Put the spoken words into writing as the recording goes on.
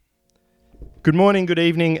Good morning, good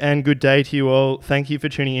evening, and good day to you all. Thank you for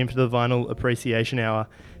tuning in for the Vinyl Appreciation Hour.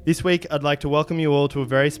 This week, I'd like to welcome you all to a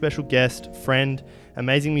very special guest, friend,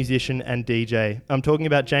 amazing musician, and DJ. I'm talking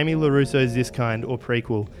about Jamie LaRusso's This Kind, or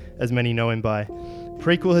Prequel, as many know him by.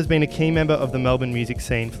 Prequel has been a key member of the Melbourne music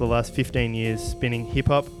scene for the last 15 years, spinning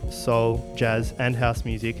hip-hop, soul, jazz, and house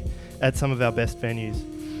music at some of our best venues.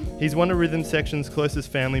 He's one of Rhythm Section's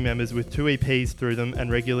closest family members with 2 EPs through them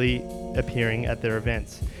and regularly appearing at their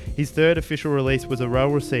events. His third official release was a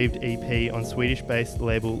well-received EP on Swedish-based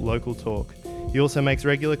label Local Talk. He also makes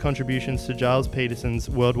regular contributions to Giles Peterson's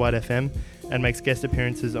Worldwide FM and makes guest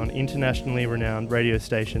appearances on internationally renowned radio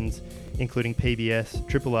stations, including PBS,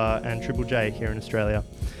 Triple R and Triple J here in Australia.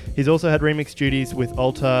 He's also had remix duties with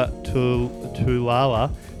Alta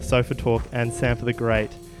Tulala, Sofa Talk and Sampa the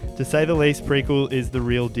Great. To say the least, Prequel is the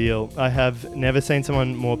real deal. I have never seen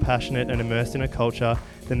someone more passionate and immersed in a culture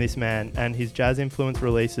than this man, and his jazz-influenced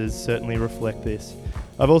releases certainly reflect this.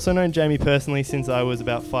 I've also known Jamie personally since I was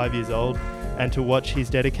about 5 years old, and to watch his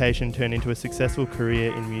dedication turn into a successful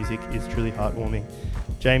career in music is truly heartwarming.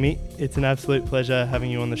 Jamie, it's an absolute pleasure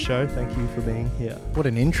having you on the show. Thank you for being here. What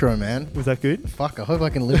an intro, man. Was that good? Fuck, I hope I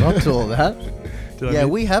can live up to all that. Yeah,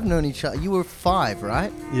 we have known each other. You were 5,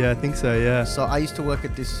 right? Yeah, I think so, yeah. So I used to work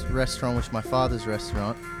at this restaurant, which is my father's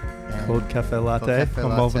restaurant. Called Cafe Latte on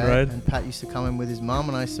Malvern Road. And Pat used to come in with his mum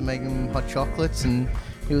and I used to make him hot chocolates, and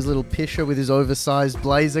he was a little pisher with his oversized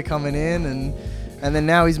blazer coming in, and then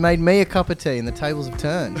now he's made me a cup of tea and the tables have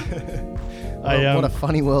turned. What a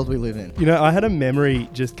funny world we live in. You know, I had a memory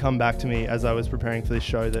just come back to me as I was preparing for this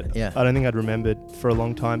show that I don't think I'd remembered for a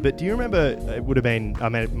long time. But do you remember, it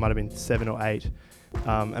might have been 7 or 8,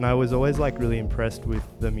 and I was always like really impressed with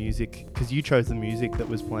the music, because you chose the music that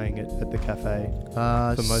was playing at the cafe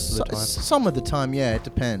for most of the time. Some of the time, yeah, it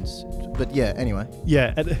depends. But yeah, anyway.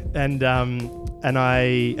 Yeah, and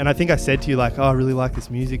I think I said to you like, oh, I really like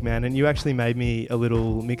this music, man, and you actually made me a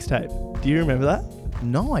little mixtape. Do you remember that?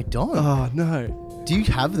 No, I don't. Oh, no. Do you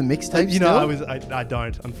have the mixtape You still? know, I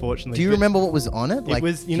don't, unfortunately. Do you remember what was on it? It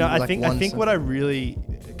was, I think what I really,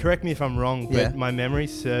 correct me if I'm wrong, but my memory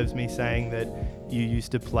serves me saying that you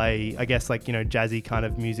used to play, I guess, like, jazzy kind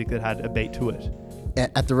of music that had a beat to it.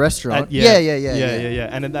 At the restaurant? Yeah.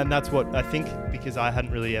 And that's what I think, because I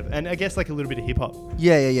hadn't really ever, and I guess like a little bit of hip hop.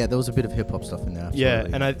 Yeah. There was a bit of hip hop stuff in there.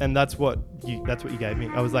 Absolutely. Yeah, and that's what you gave me.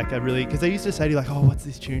 I was like, because I used to say to you like, oh, what's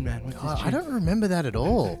this tune, man? What's this tune? I don't remember that at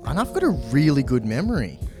all, and I've got a really good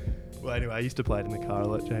memory. Well, anyway, I used to play it in the car a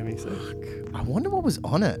lot, Jamie. So I wonder what was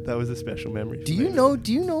on it. That was a special memory. Do you know?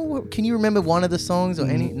 Can you remember one of the songs or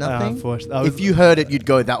any? Nothing. If you heard it, you'd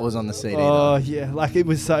go, "That was on the CD." Oh yeah, like it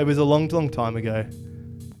was a long time ago.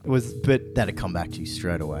 It was, but that'd come back to you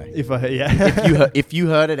straight away. If you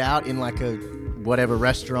heard it out in like a whatever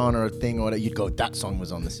restaurant or a thing or whatever, you'd go, "That song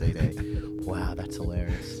was on the CD." Wow, that's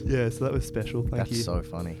hilarious. Yeah, so that was special. Thank you. That's so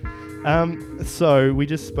funny. So we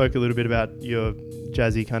just spoke a little bit about your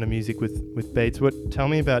jazzy kind of music with beats. Tell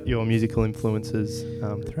me about your musical influences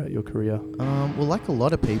throughout your career. Well, like a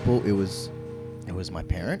lot of people, it was my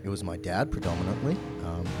parent, it was my dad predominantly,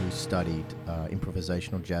 who studied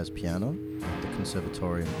improvisational jazz piano at the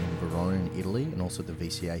Conservatorium in Verona in Italy, and also the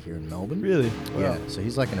VCA here in Melbourne. Really? Wow. Yeah, so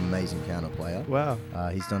he's like an amazing piano player. Wow.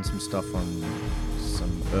 He's done some stuff on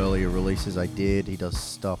some earlier releases I did. He does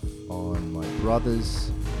stuff on my brother's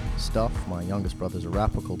stuff. My youngest brother's a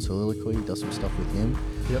rapper called Soliloquy. He does some stuff with him.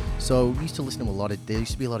 Yep. So we used to listen to there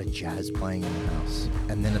used to be a lot of jazz playing in the house.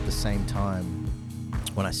 And then at the same time,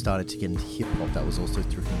 when I started to get into hip-hop, that was also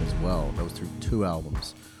through him as well. That was through 2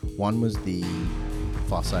 albums. One was the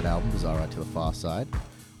Far Side album, Bizarre Ride to the Far Side,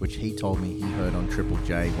 which he told me he heard on Triple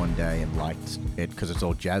J one day and liked it because it's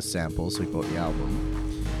all jazz samples, so he bought the album.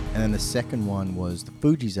 And then the second one was the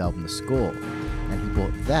Fugees album, The Score. And he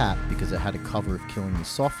bought that because it had a cover of Killing Me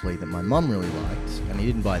Softly that my mum really liked. And he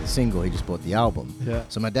didn't buy the single, he just bought the album. Yeah.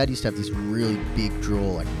 So my dad used to have this really big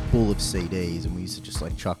drawer, like full of CDs, and we used to just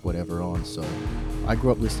like chuck whatever on. So I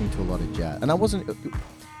grew up listening to a lot of jazz. And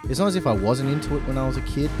it's not as if I wasn't into it when I was a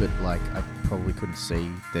kid, but like I probably couldn't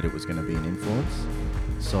see that it was going to be an influence.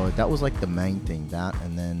 So that was like the main thing, that.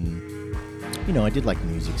 And then, I did like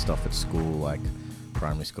music stuff at school, like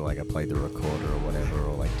primary school, like I played the recorder or whatever,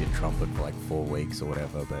 or like did trumpet for like 4 weeks or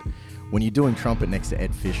whatever. But when you're doing trumpet next to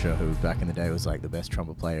Ed Fisher, who back in the day was like the best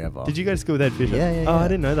trumpet player ever. Did you go to school with Ed Fisher? Yeah. Oh, I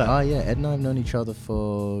didn't know that. Oh yeah, Ed and I have known each other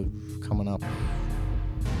for coming up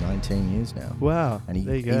 19 years now. Wow. And he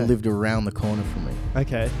there you go. He lived around the corner from me.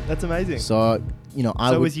 Okay, that's amazing. So,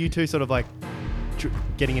 was you two sort of like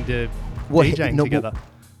getting into DJing together?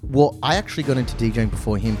 Well, I actually got into DJing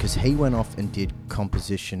before him because he went off and did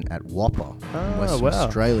composition at Whopper in Western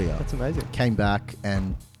Australia. That's amazing. Came back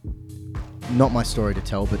and not my story to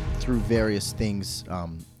tell, but through various things,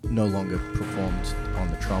 no longer performed on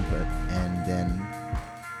the trumpet, and then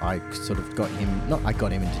I sort of got him, not I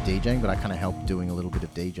got him into DJing, but I kind of helped doing a little bit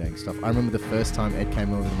of DJing stuff. I remember the first time Ed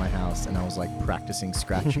came over to my house and I was like practicing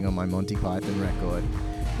scratching on my Monty Python record.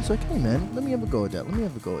 He's like, hey man, let me have a go at that.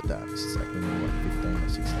 This is like when we were like 15 or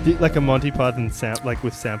 16. Like a Monty Python like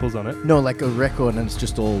with samples on it? No, like a record, and it's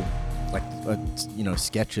just all like,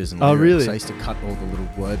 sketches and lyrics. Oh, really? So I used to cut all the little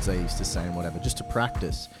words they used to say and whatever, just to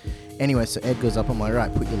practice. Anyway, so Ed goes up on my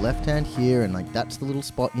right, put your left hand here, and like that's the little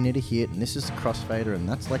spot you need to hit, and this is the crossfader, and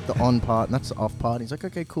that's like the on part, and that's the off part. And he's like,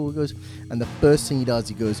 okay, cool. He goes, and the first thing he does,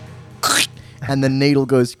 he goes, and the needle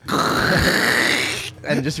goes,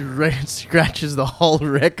 and just scratches the whole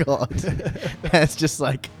record. And it's just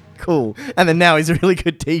like, cool. And then now he's a really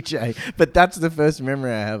good DJ. But that's the first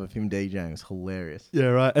memory I have of him DJing. It's hilarious. Yeah,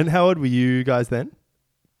 right. And how old were you guys then?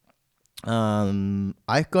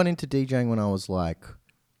 I got into DJing when I was like,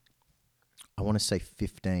 I want to say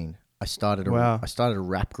 15. I started a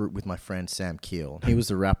rap group with my friend Sam Keel. He was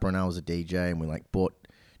the rapper and I was a DJ, and we like bought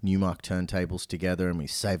Newmark turntables together, and we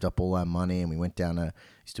saved up all our money, and we went down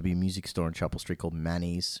used to be a music store in Chapel Street called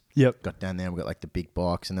Manny's. Yep. Got down there and we got like the big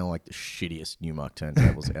box, and they were like the shittiest Newmark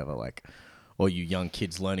turntables ever. Like, all you young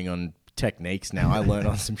kids learning on techniques now, I learned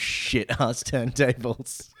on some shit ass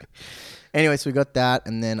turntables. Anyway, so we got that,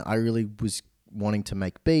 and then I really was wanting to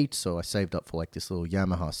make beats, so I saved up for like this little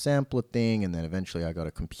Yamaha sampler thing, and then eventually I got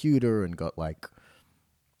a computer and got like,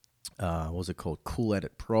 what was it called? Cool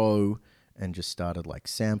Edit Pro, and just started like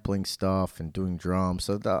sampling stuff and doing drums.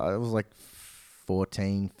 So I was like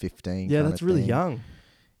 14, 15. Yeah, that's really young.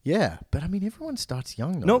 Yeah, but I mean, everyone starts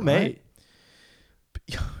young though. Not right?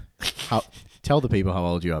 me. Tell the people how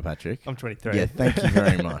old you are, Patrick. I'm 23. Yeah, thank you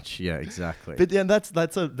very much. Yeah, exactly. But yeah, that's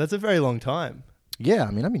a very long time. Yeah,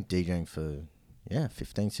 I mean, I've been DJing for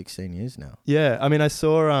 15, 16 years now. Yeah, I mean, I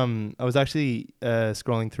saw, I was actually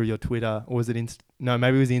scrolling through your Twitter, or was it no,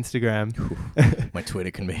 maybe it was Instagram. My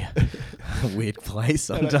Twitter can be a weird place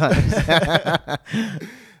sometimes.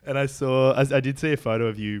 And I did see a photo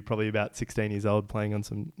of you probably about 16 years old playing on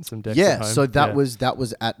some decks yeah, at home. So that was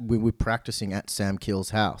we were practicing at Sam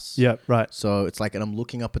Keel's house. Yeah, right. So it's like, and I'm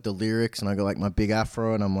looking up at the lyrics, and I got like my big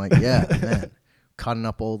afro, and I'm like, yeah, man, cutting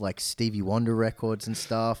up all like Stevie Wonder records and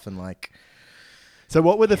stuff, and like. So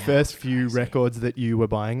what were the first few records that you were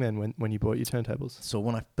buying then when you bought your turntables? So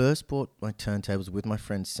when I first bought my turntables with my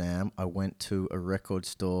friend Sam, I went to a record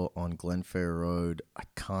store on Glenfair Road. I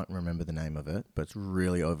can't remember the name of it, but it's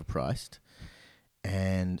really overpriced.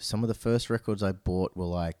 And some of the first records I bought were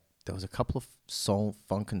like, there was a couple of soul,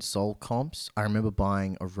 funk and soul comps. I remember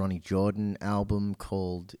buying a Ronnie Jordan album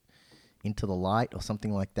called Into the Light or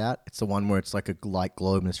something like that. It's the one where it's like a light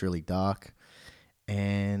globe and it's really dark.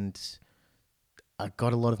 And I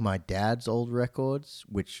got a lot of my dad's old records,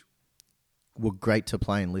 which were great to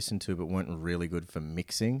play and listen to, but weren't really good for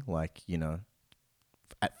mixing. Like,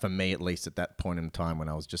 for me, at least at that point in time when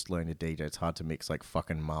I was just learning to DJ, it's hard to mix like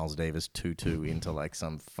fucking Miles Davis 2-2 into like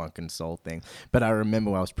some fucking soul thing. But I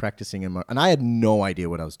remember when I was practicing and I had no idea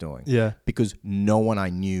what I was doing. Yeah. Because no one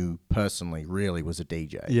I knew personally really was a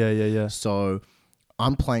DJ. Yeah. So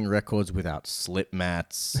I'm playing records without slip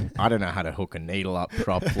mats. I don't know how to hook a needle up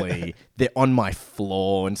properly. They're on my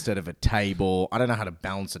floor instead of a table. I don't know how to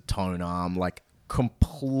balance a tone arm. Like,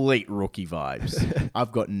 complete rookie vibes.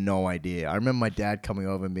 I've got no idea. I remember my dad coming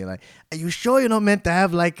over and being like, are you sure you're not meant to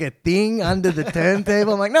have like a thing under the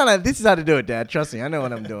turntable? I'm like, no, this is how to do it, Dad. Trust me, I know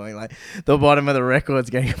what I'm doing. Like, the bottom of the record's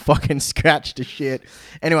getting fucking scratched to shit.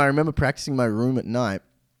 Anyway, I remember practicing in my room at night,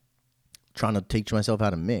 trying to teach myself how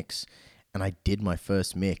to mix. And I did my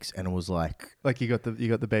first mix, and it was like you got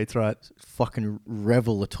the beats right. Fucking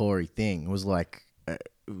revelatory thing. It was like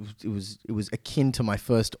it was akin to my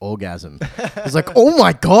first orgasm. It was like, oh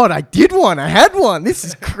my god, I did one. I had one. This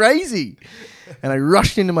is crazy. And I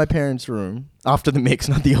rushed into my parents' room after the mix,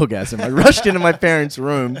 not the orgasm. I rushed into my parents'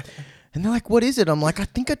 room, and they're like, what is it? I'm like, I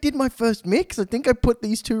think I did my first mix. I think I put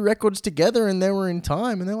these two records together, and they were in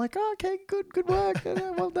time. And they're like, oh, okay, good work.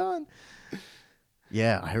 Well done.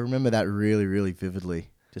 Yeah, I remember that really, really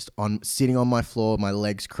vividly. Just sitting on my floor, my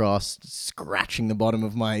legs crossed, scratching the bottom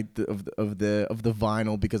of the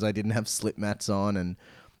vinyl because I didn't have slip mats on,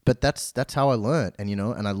 but that's how I learned.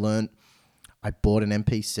 And I bought an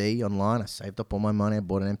MPC online. I saved up all my money. I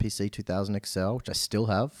bought an MPC 2000 XL, which I still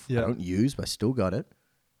have. I don't use, but I still got it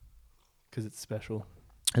because it's special.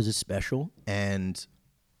 And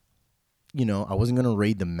I wasn't going to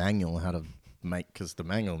read the manual how to because the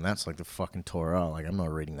manual, and that's like the fucking Torah. Like, I'm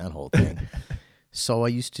not reading that whole thing. So I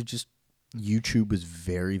used to just YouTube was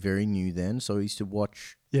very, very new then. So I used to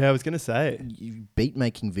watch Yeah, I was gonna say. beat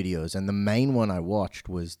making videos, and the main one I watched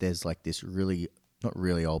was there's like this really not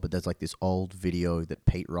really old, but there's like this old video that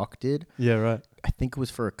Pete Rock did. Yeah, right. I think it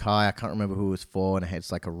was for a car. I can't remember who it was for, and it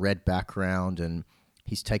has like a red background, and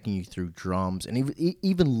he's taking you through drums and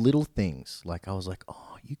even little things. Like I was like,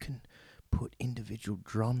 oh, you can put individual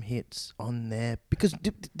drum hits on there because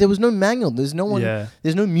there was no manual. There's no one. Yeah.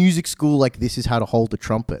 There's no music school like this is how to hold the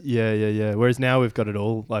trumpet. Yeah. Whereas now we've got it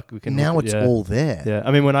all. Like we can. Now it's all there. Yeah.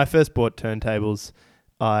 I mean, when I first bought turntables,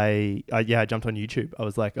 I jumped on YouTube. I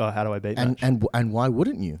was like, oh, how do I beat match? And why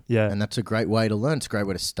wouldn't you? Yeah. And that's a great way to learn. It's a great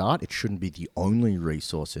way to start. It shouldn't be the only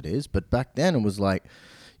resource it is. But back then it was like,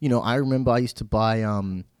 I remember I used to buy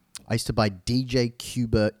DJ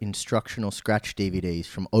Qbert instructional scratch DVDs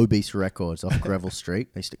from Obese Records off Greville Street.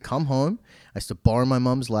 I used to come home. I used to borrow my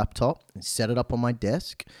mum's laptop and set it up on my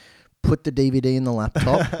desk, put the DVD in the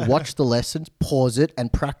laptop, watch the lessons, pause it,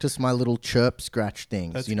 and practice my little chirp scratch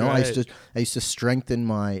things. That's I used to strengthen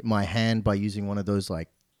my hand by using one of those like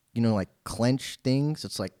clench things.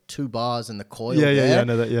 It's like 2 bars in the coil. Yeah, I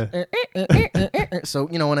know that. Yeah. So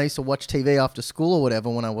when I used to watch TV after school or whatever,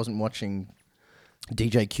 when I wasn't watching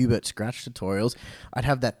DJ Qbert scratch tutorials, I'd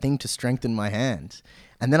have that thing to strengthen my hands.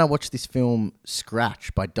 And then I watched this film,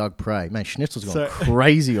 Scratch, by Doug Prey. Man, Schnitzel's going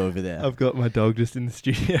crazy over there. I've got my dog just in the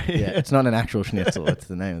studio. Yeah, it's not an actual Schnitzel. It's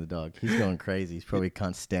the name of the dog. He's going crazy. He probably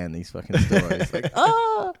can't stand these fucking stories. Like,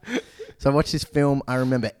 ah! So I watched this film. I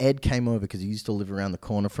remember Ed came over because he used to live around the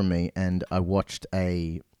corner from me, and I watched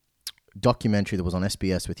a documentary that was on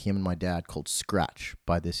SBS with him and my dad called Scratch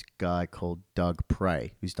by this guy called Doug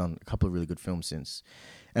Prey, who's done a couple of really good films since.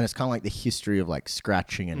 And it's kind of like the history of like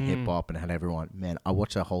scratching and hip hop and had everyone, man, I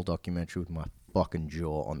watched that whole documentary with my fucking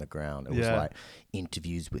jaw on the ground. It was like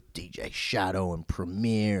interviews with DJ Shadow and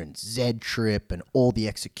Premier and Zed Trip and all the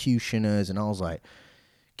executioners. And I was like,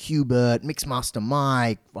 Qbert, Mixmaster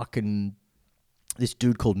Mike, fucking this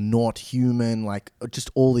dude called Not Human, like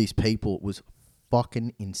just all these people. It was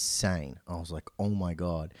fucking insane. I was like, oh my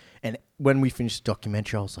God. And when we finished the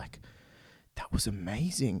documentary, I was like, that was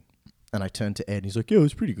amazing. And I turned to Ed and he's like, yeah, it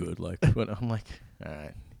was pretty good. Like, but I'm like, all right.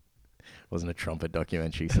 It wasn't a trumpet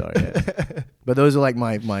documentary, sorry. But those are like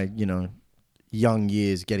my young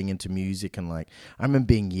years getting into music. And like, I remember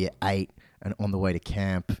being year 8 and on the way to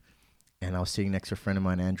camp, and I was sitting next to a friend of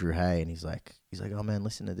mine, Andrew Hay, and he's like, oh man,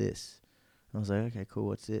 listen to this. And I was like, okay, cool,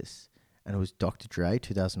 what's this? And it was Dr. Dre,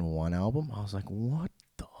 2001 album. I was like, what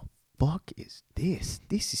the fuck is this?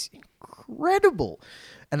 This is incredible.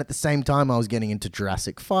 And at the same time, I was getting into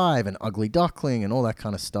Jurassic 5 and Ugly Duckling and all that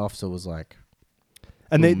kind of stuff. So it was like,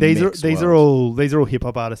 and these are all hip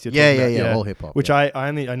hop artists you're talking about. Yeah, all hip hop. Which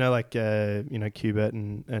I know like Qbert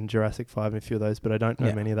and Jurassic 5 and a few of those, but I don't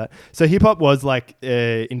know many of that. So hip hop was like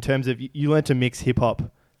in terms of you learned to mix hip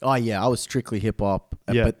hop. Oh yeah, I was strictly hip hop.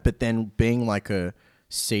 But then being like a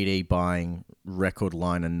CD buying, record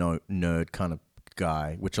liner nerd kind of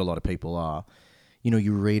guy, which a lot of people are,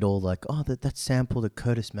 you read all like, oh, that sampled a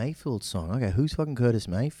Curtis Mayfield song. Okay, who's fucking Curtis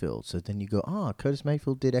Mayfield? So then you go, oh, Curtis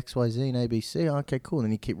Mayfield did XYZ and ABC. Oh, okay, cool. And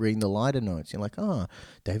then you keep reading the liner notes. You're like, oh,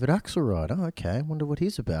 David Axelrod. Oh, okay, I wonder what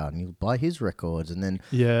he's about. And you buy his records. And then,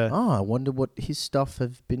 I wonder what his stuff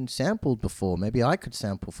have been sampled before. Maybe I could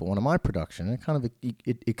sample for one of my production. And it kind of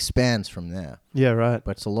it expands from there. Yeah, right.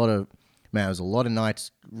 But it's it was a lot of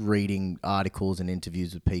nights reading articles and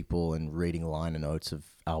interviews with people and reading liner notes of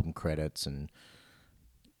album credits, and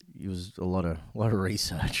it was a lot of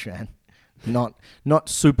research, man. Not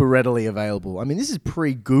super readily available. I mean, this is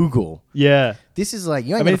pre-Google. Yeah. This is like,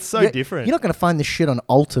 it's so different. You're not going to find this shit on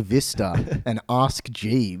Alta Vista and Ask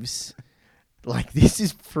Jeeves. Like, this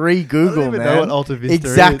is pre-Google, man. I don't even know what Alta Vista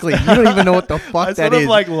exactly. is. You don't even know what the fuck that is. I sort of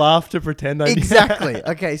like laugh to pretend I do. Exactly.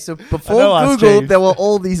 Okay, so before Google, there were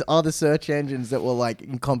all these other search engines that were like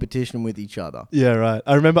in competition with each other. Yeah, right.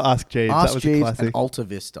 I remember Ask Jeeves. Ask that was Jeeves a classic. and Alta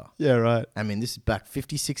Vista. Yeah, right. I mean, this is back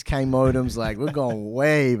 56K modems. Like, we're going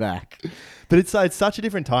way back. But it's such a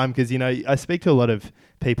different time because, I speak to a lot of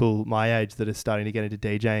people my age that are starting to get into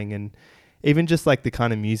DJing, and even just like the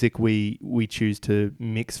kind of music we choose to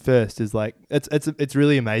mix first is like, it's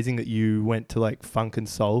really amazing that you went to like funk and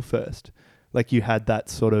soul first. Like you had that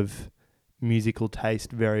sort of musical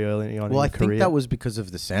taste very early on in your career. Well, I think that was because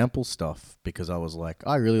of the sample stuff, because I was like,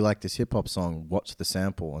 I really like this hip hop song, what's the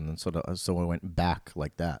sample? And then so I went back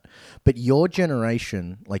like that. But your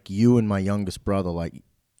generation, like you and my youngest brother, like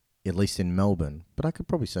at least in Melbourne, but I could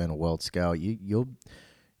probably say on a world scale, your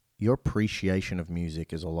appreciation of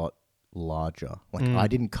music is a lot larger. Like I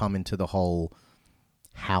didn't come into the whole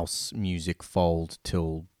house music fold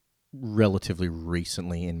till relatively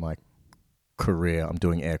recently in my career. I'm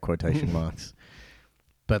doing air quotation marks.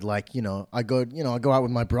 But like, I go out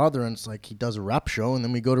with my brother and it's like he does a rap show and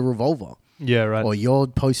then we go to Revolver. Yeah, right. Or you're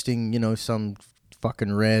posting, some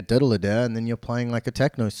fucking rare diddle-a-da and then you're playing like a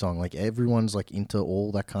techno song. Like everyone's like into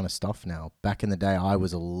all that kind of stuff now. Back in the day, I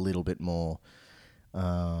was a little bit more,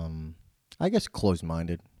 I guess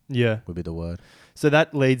closed-minded. Yeah. Would be the word. So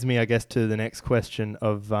that leads me, I guess, to the next question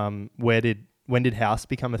of when did house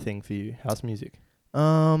become a thing for you? House music?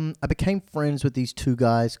 I became friends with these two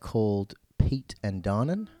guys called Pete and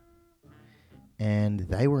Darnan, and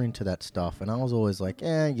they were into that stuff, and I was always like,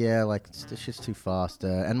 like this shit's too fast.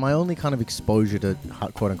 And my only kind of exposure to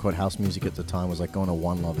quote unquote house music at the time was like going to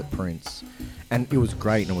One Love at Prince, and it was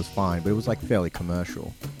great and it was fine, but it was like fairly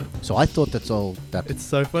commercial. So I thought that's all that. It's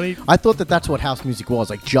so funny. I thought that's what house music was,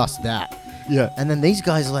 like just that. Yeah. And then these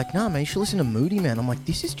guys are like, nah, man, you should listen to Moody Man. I'm like,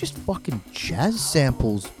 this is just fucking jazz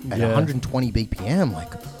samples at 120 BPM.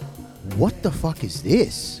 Like, what the fuck is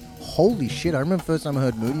this? Holy shit. I remember the first time I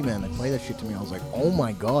heard Moody Man, they played that shit to me. I was like, oh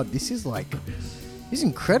my God, this is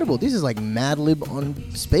incredible. This is like Mad Lib on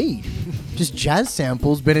speed. Just jazz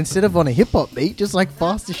samples, but instead of on a hip hop beat, just like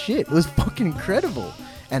fast as shit. It was fucking incredible.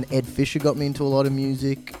 And Ed Fisher got me into a lot of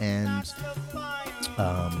music, and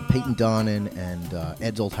Pete and Darnan and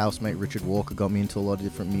Ed's old housemate Richard Walker got me into a lot of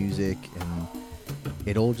different music, and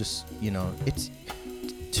it all just, it's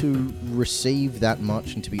to receive that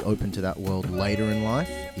much and to be open to that world later in life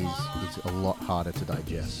is a lot harder to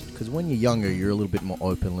digest, because when you're younger you're a little bit more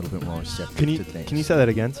open, a little bit more receptive to things. Can you say that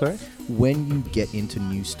again? Sorry. When you get into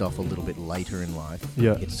new stuff a little bit later in life,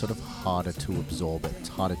 it's sort of harder to absorb it. It's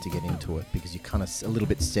harder to get into it because you're kind of a little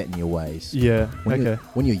bit set in your ways. Yeah.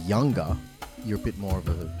 When you're younger, you're a bit more of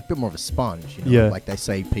a sponge. Like they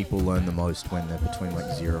say, people learn the most when they're between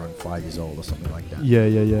like 0 and 5 years old or something like that.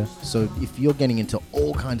 Yeah. So if you're getting into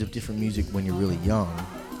all kinds of different music when you're really young,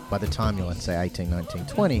 by the time you're, let's say, 18, 19,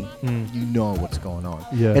 20, you know what's going on.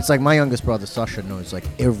 Yeah. It's like my youngest brother Sasha knows like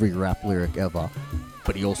every rap lyric ever,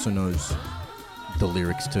 but he also knows the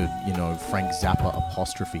lyrics to Frank Zappa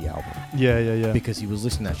Apostrophe album. Yeah. Because he was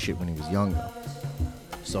listening to that shit when he was younger.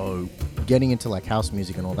 So getting into like house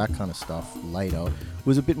music and all that kind of stuff later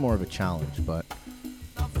was a bit more of a challenge, but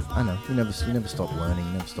I don't know, you never stop learning,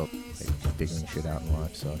 you never stop figuring shit out in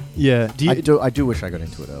life. So yeah, I do wish I got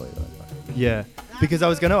into it earlier though. Yeah, because I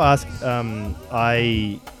was going to ask,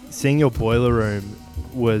 seeing your Boiler Room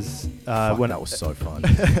was that was so fun.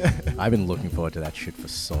 I've been looking forward to that shit for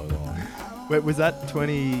so long. Wait, was that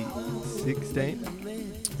 2016?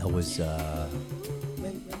 That was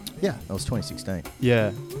that was 2016.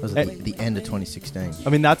 Yeah. That was at the end of 2016. I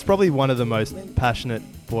mean, that's probably one of the most passionate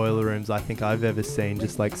Boiler Rooms I think I've ever seen,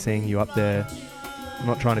 just like seeing you up there. I'm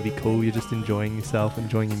not trying to be cool, you're just enjoying yourself,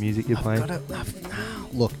 enjoying your music you're playing.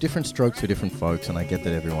 Look, different strokes for different folks, and I get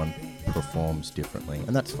that everyone performs differently,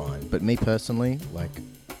 and that's fine. But me personally, like,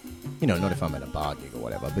 not if I'm at a bar gig or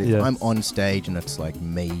whatever, but if I'm on stage and it's like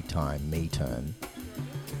me time, me turn.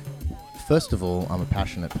 First of all, I'm a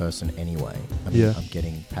passionate person anyway. I'm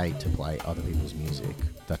getting paid to play other people's music.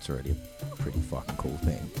 That's already a pretty fucking cool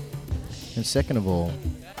thing. And second of all,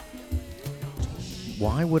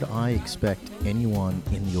 why would I expect anyone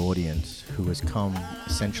in the audience who has come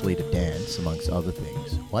essentially to dance, amongst other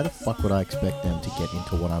things, why the fuck would I expect them to get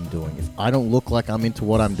into what I'm doing if I don't look like I'm into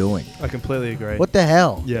what I'm doing? I completely agree. What the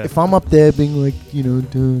hell? Yeah. If I'm up there being like,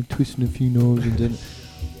 twisting a few notes and then...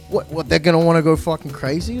 What, they're going to want to go fucking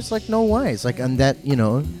crazy? It's like, no way. It's like, and that,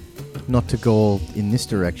 not to go in this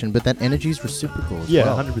direction, but that energy is reciprocal as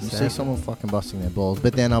well. 100%. You see someone fucking busting their balls,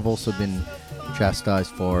 but then I've also been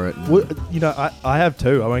chastised for it. Well, I have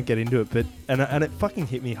too. I won't get into it, but and it fucking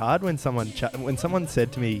hit me hard when someone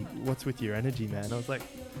said to me, "What's with your energy, man?" I was like,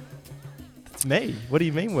 "That's me. What do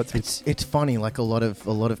you mean? What's with?" It's funny. Like a lot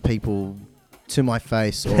of people to my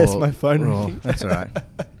face. There's my phone ringing. That's all right.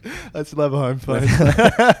 I still have a home phone.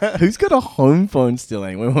 Who's got a home phone still?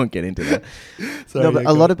 Anyway, we won't get into that. Sorry, no, but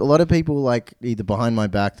a lot of people, like, either behind my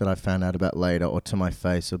back that I found out about later, or to my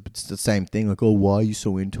face, it's the same thing. Like, oh, why are you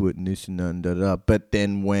so into it and this and that and da da. But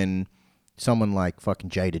then when someone like fucking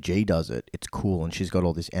Jada G does it, it's cool and she's got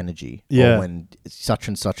all this energy. Yeah. Or when such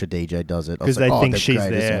and such a DJ does it, because they think she's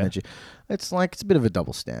there. Energy. It's like, it's a bit of a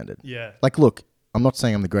double standard. Yeah. Like, look, I'm not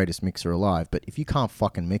saying I'm the greatest mixer alive, but if you can't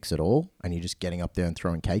fucking mix at all and you're just getting up there and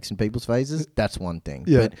throwing cakes in people's faces, that's one thing.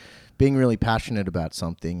 Yeah. But being really passionate about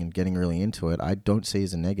something and getting really into it, I don't see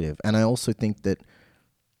as a negative. And I also think that,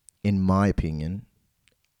 in my opinion,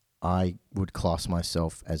 I would class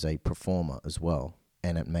myself as a performer as well.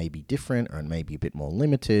 And it may be different, or it may be a bit more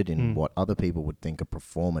limited in what other people would think a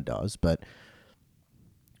performer does. But,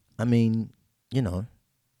 I mean,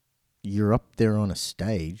 you're up there on a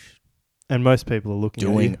stage. And most people are looking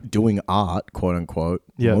at you. doing art, quote unquote.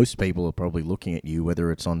 Yeah. Most people are probably looking at you, whether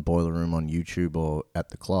it's on Boiler Room on YouTube or at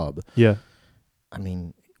the club. Yeah. I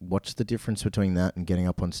mean, what's the difference between that and getting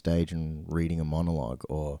up on stage and reading a monologue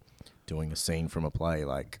or doing a scene from a play?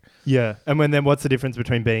 Like, yeah. And then what's the difference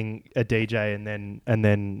between being a DJ and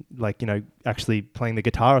then like, you know, actually playing the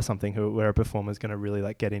guitar or something where a performer's going to really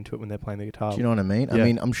like get into it when they're playing the guitar? do you know what I mean? Yeah. I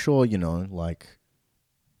mean, I'm sure, you know, like,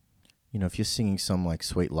 you know, if you're singing some like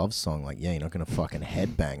sweet love song, like, yeah, you're not gonna fucking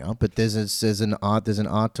headbanger. But there's an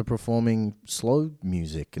art to performing slow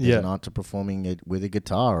music. There's an art to performing it with a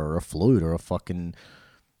guitar or a flute or a fucking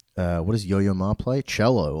what does Yo-Yo Ma play?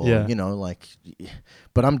 Cello, or you know, like.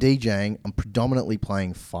 But I'm DJing. I'm predominantly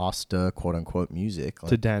playing faster, quote unquote, music like,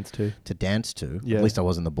 to dance to. Yeah. At least I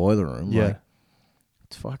was in the Boiler Room. Yeah. Like,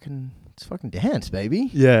 it's fucking dance, baby.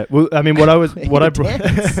 Yeah. Well, I mean, I brought up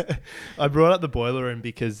the Boiler Room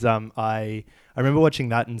because I remember watching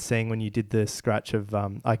that and seeing when you did the scratch of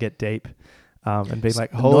I Get Deep, and being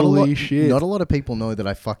like, holy shit. Not a lot of people know that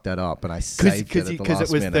I fucked that up, and I saved it at the last because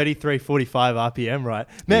it was 33:45 RPM, right?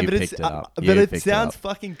 Man, but it sounds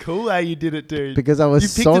fucking cool how you did it, dude. Because I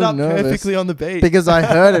was so nervous. You picked it up perfectly on the beat. Because I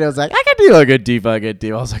heard it, I was like, I get deep. I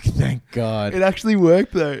was like, thank God. It actually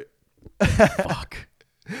worked though. Fuck.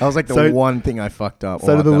 That was like the one thing I fucked up,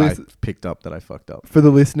 or that I picked up that I fucked up. For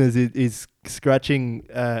the listeners, is scratching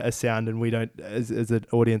a sound, and we don't, as an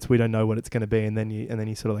audience, we don't know what it's going to be, and then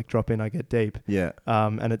you sort of like drop in I Get Deep. Yeah.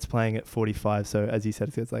 And it's playing at 45, so as you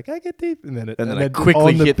said, it's like I get deep, and then I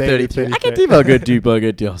quickly hit 33. I get deep. I get deep.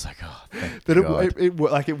 I was like, oh, thank God.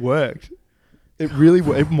 It worked. It really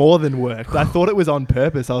it more than worked. I thought it was on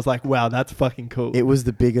purpose. I was like, wow, that's fucking cool. It was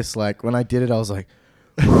the biggest, like, when I did it, I was like,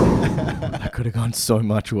 I could have gone so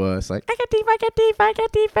much worse. Like, I get deep.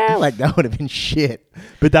 Like, that would have been shit.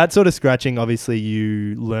 But that sort of scratching, obviously,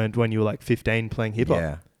 you learned when you were like 15 playing hip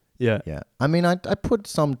hop. Yeah. I mean, I put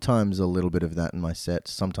sometimes a little bit of that in my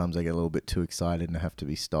sets. Sometimes I get a little bit too excited and I have to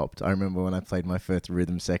be stopped. I remember when I played my first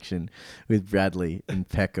rhythm section with Bradley in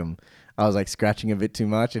Peckham, I was like scratching a bit too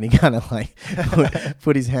much, and he kind of like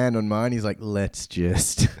put his hand on mine. He's like, let's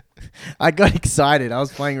just... I got excited. I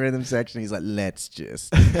was playing rhythm section. He's like, let's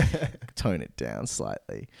just tone it down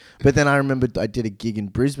slightly. But then I remember I did a gig in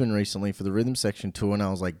Brisbane recently for the rhythm section tour, and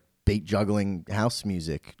I was like beat juggling house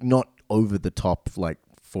music, not over the top like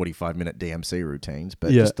 45-minute DMC routines,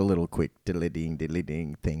 but just a little quick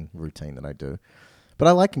diddly-ding thing routine that I do. But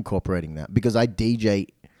I like incorporating that because I DJ...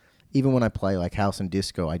 Even when I play like house and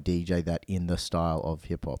disco, I DJ that in the style of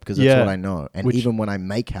hip hop because that's what I know. And even when I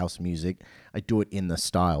make house music, I do it in the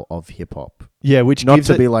style of hip hop. Yeah, which not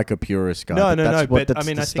to be like a purist guy. No. That's I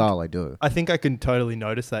mean, the style I do. I think I can totally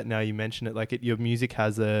notice that now you mention it. Like your music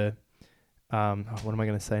has a, what am I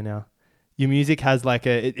going to say now? Your music has like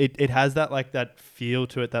it has that like that feel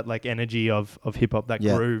to it, that like energy of hip hop, that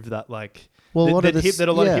groove, that like a lot of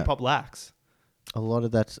hip hop lacks. A lot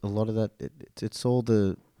of that.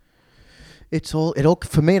 It all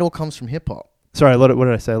for me. It all comes from hip hop. Sorry, what did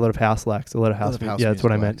I say? A lot of house lacks. A lot of house music. Yeah, that's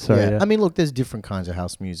what I meant. Sorry. Yeah. I mean, look, there's different kinds of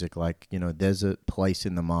house music. Like, you know, there's a place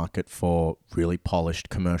in the market for really polished,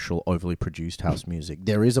 commercial, overly produced house music.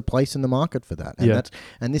 There is a place in the market for that.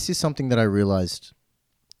 And this is something that I realized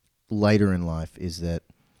later in life is that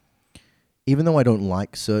even though I don't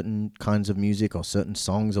like certain kinds of music or certain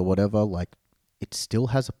songs or whatever, like, it still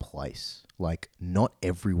has a place. Like, not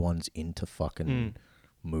everyone's into fucking...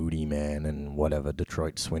 Moody Man and whatever,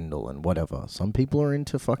 Detroit Swindle and whatever. Some people are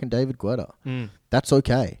into fucking David Guetta. That's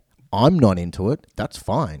okay. I'm not into it. That's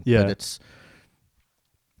fine. Yeah. But it's,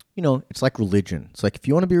 you know, it's like religion. It's like if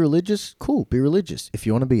you want to be religious, cool, be religious. If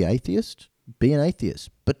you want to be atheist, be an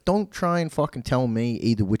atheist. But don't try and fucking tell me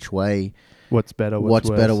either which way. What's better, what's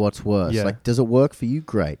worse. Yeah. Like, does it work for you?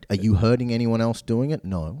 Great. Are you hurting anyone else doing it?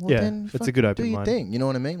 No. Well, then it's a good open mind. Do your thing. You know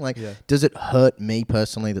what I mean? Like, yeah. Does it hurt me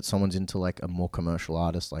personally that someone's into like a more commercial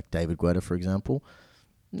artist like David Guetta, for example?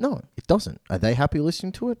 No, it doesn't. Are they happy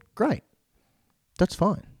listening to it? Great. That's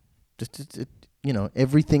fine. Just you know,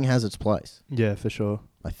 everything has its place. Yeah, for sure.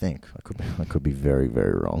 I think I could be very,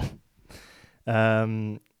 very wrong.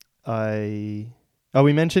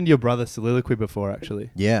 We mentioned your brother Soliloquy before,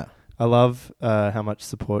 actually. Yeah. I love how much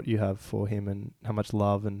support you have for him and how much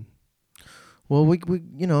love and. Well, we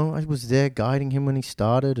you know, I was there guiding him when he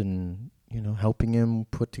started and, you know, helping him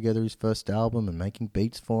put together his first album and making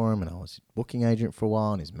beats for him. And I was his booking agent for a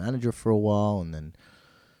while and his manager for a while, and then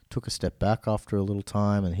took a step back after a little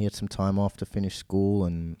time, and he had some time off to finish school,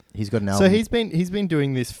 and he's got an album. So he's been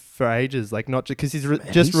doing this for ages, like not because he's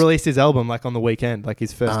just released his album like on the weekend, like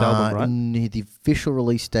his first album, right? The official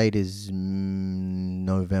release date is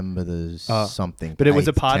November there's something. But it was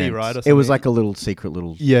a 8th, party, 10th. right? Or It something? was like a little secret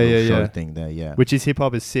little show thing there, yeah. Which is hip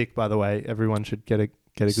hop is sick, by the way. Everyone should get a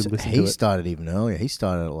good listen to it. He started even earlier. He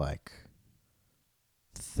started at like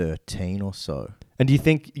 13 or so. And do you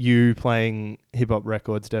think you playing hip hop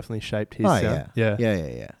records definitely shaped his sound?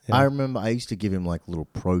 Yeah. I remember I used to give him like little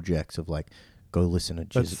projects of like, go listen to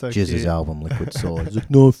Jizz's album, Liquid Swords. He's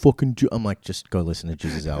like, no, fucking I'm like, just go listen to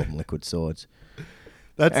Jizz's album, Liquid Swords.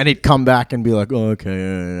 And he'd come back and be like, oh,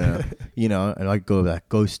 okay, you know, and I'd go back,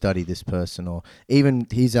 go study this person. Or even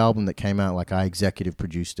his album that came out, like I executive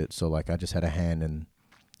produced it. So like I just had a hand in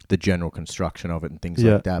the general construction of it and things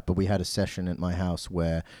like that. But we had a session at my house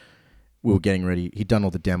where we were getting ready. He'd done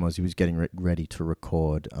all the demos. He was getting ready to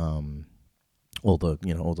record all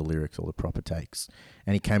the lyrics, all the proper takes.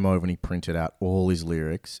 And he came over and he printed out all his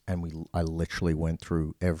lyrics. And I literally went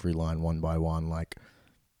through every line one by one. Like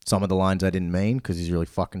some of the lines I didn't mean because he's really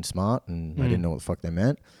fucking smart and I didn't know what the fuck they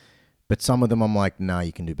meant. But some of them I'm like, nah,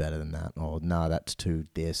 you can do better than that. Or nah, that's too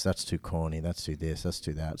this, that's too corny, that's too this, that's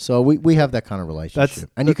too that. So we have that kind of relationship.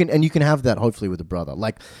 And you can have that hopefully with a brother.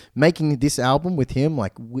 Like making this album with him,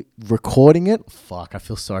 like recording it, fuck, I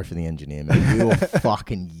feel sorry for the engineer, man. We were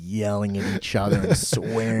fucking yelling at each other and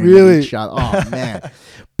swearing at each other. Oh man.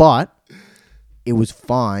 But it was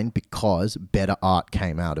fine because better art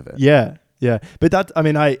came out of it. Yeah. Yeah. But that, I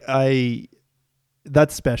mean, I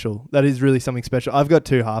that's special. That is really something special. I've got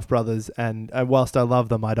two half brothers, and whilst I love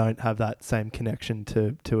them, I don't have that same connection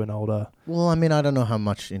to an older. Well, I mean, I don't know how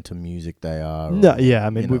much into music they are. No, yeah,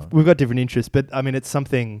 I mean, we've got different interests, but I mean, it's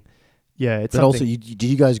something. Yeah, it's. But something. Also, did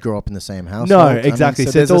you guys grow up in the same house? No, exactly. I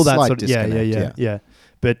mean, so it's all that sort of. Yeah. Yeah.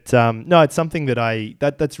 But no, it's something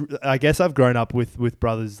that that's. I guess I've grown up with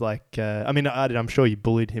brothers like. I mean, I'm sure you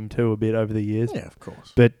bullied him too a bit over the years. Yeah, of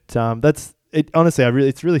course. But that's it. Honestly,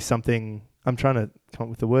 it's really something. I'm trying to come up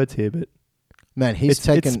with the words here, but man, it's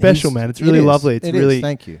special, man. It's really lovely. It's really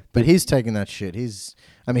thank you. But he's taking that shit. He's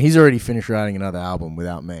already finished writing another album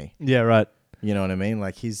without me. Yeah, right. You know what I mean?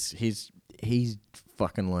 Like he's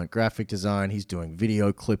fucking learned graphic design. He's doing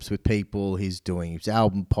video clips with people. He's doing his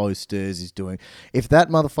album posters. If that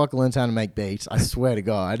motherfucker learns how to make beats, I swear to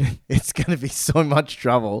God, it's gonna be so much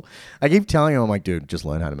trouble. I keep telling him, I'm like, dude, just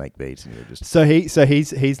learn how to make beats, and you're just. So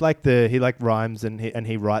he's like he like rhymes and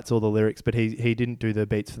he writes all the lyrics, but he didn't do the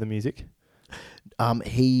beats for the music.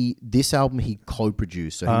 This album he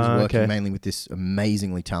co-produced, so he was working mainly with this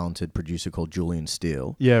amazingly talented producer called Julian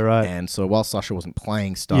Steele. Yeah, right. And so while Sasha wasn't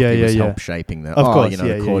playing stuff, he was help shaping the. Of course,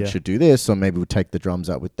 the chord should do this, so maybe we'll take the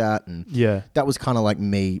drums out with that, and that was kind of like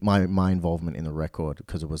my involvement in the record,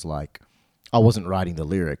 because it was like I wasn't writing the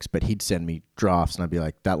lyrics, but he'd send me drafts, and I'd be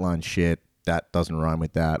like, that line's shit. That doesn't rhyme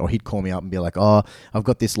with that. Or he'd call me up and be like, oh, I've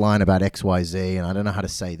got this line about XYZ and I don't know how to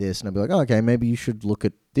say this. And I'd be like, oh, okay, maybe you should look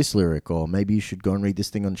at this lyric, or maybe you should go and read this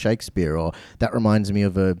thing on Shakespeare, or that reminds me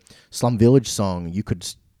of a Slum Village song. You could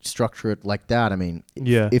structure it like that. I mean,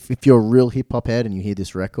 if you're a real hip hop head and you hear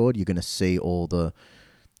this record, you're going to see all the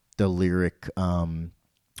lyric,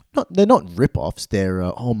 they're not rip-offs, they're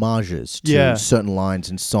homages to certain lines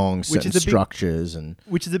and songs, certain structures,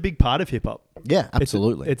 which is a big part of hip hop. Yeah,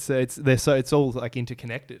 absolutely. It's all like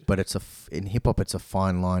interconnected. But in hip hop, it's a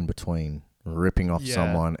fine line between ripping off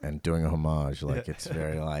someone and doing a homage. Like it's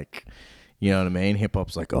very like, you know what I mean? Hip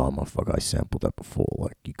hop's like, oh motherfucker, I sampled that before.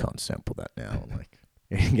 Like you can't sample that now. Like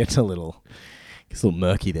it gets a little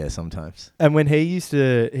murky there sometimes. And when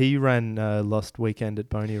he ran Lost Weekend at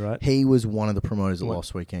Boney, right? He was one of the promoters of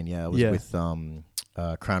Lost Weekend. Yeah, it was with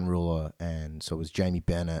Crown Ruler, and so it was Jamie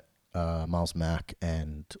Bennett, Miles Mack,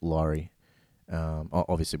 and Laurie.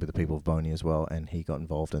 Obviously with the people of Boney as well, and he got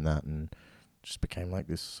involved in that and just became like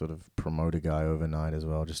this sort of promoter guy overnight as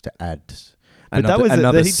well, just to add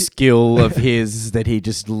another skill of his that he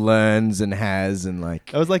just learns and has, and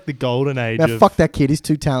like that was like the golden age. Now fuck that kid, he's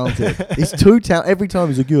too talented. He's too talented. Every time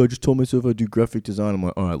he's like, I just told myself I'd do graphic design. I'm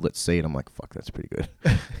like, all right, let's see it. I'm like, fuck, that's pretty good.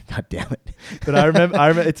 God damn it. But I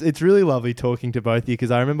remember it's really lovely talking to both of you,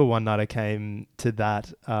 because I remember one night I came to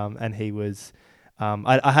that and he was.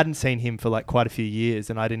 I hadn't seen him for like quite a few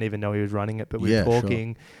years, and I didn't even know he was running it, but we were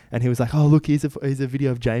talking and he was like, oh look, here's a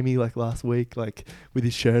video of Jamie like last week, like with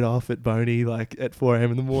his shirt off at Boney, like at 4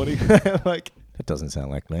 a.m. in the morning. Like that doesn't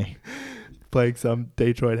sound like me. Playing some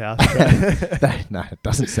Detroit house. No, it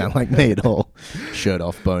doesn't sound like me at all. Shirt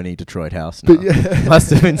off, Boney, Detroit house. No, must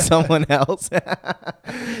have been someone else.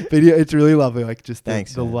 But yeah, it's really lovely. Like just the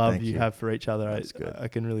love you have for each other. I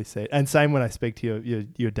can really see it. And same when I speak to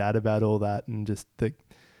your dad about all that, and just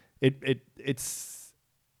it's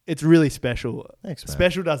really special. Thanks, man.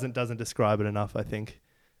 Special doesn't describe it enough, I think,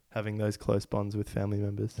 having those close bonds with family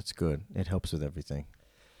members. That's good. It helps with everything.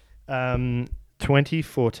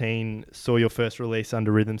 2014 saw your first release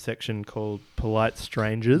under Rhythm Section called Polite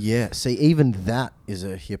Strangers. Yeah, see, even that is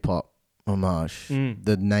a hip-hop homage.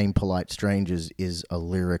 The name Polite Strangers is a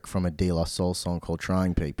lyric from a De La Soul song called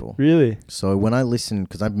Trying People. Really? So when I listen,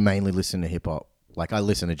 because I mainly listen to hip-hop, like I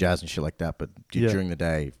listen to jazz and shit like that, but during the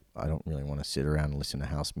day, I don't really want to sit around and listen to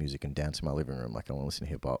house music and dance in my living room. Like I want to listen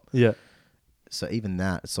to hip-hop. Yeah. So even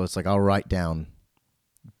that, so it's like I'll write down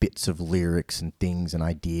bits of lyrics and things and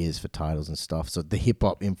ideas for titles and stuff. So the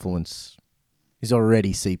hip-hop influence is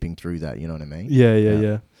already seeping through that, you know what I mean?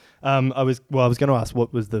 Yeah. I was going to ask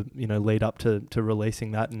what was the lead up to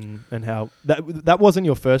releasing that and how that wasn't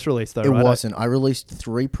your first release though, It right? wasn't. I released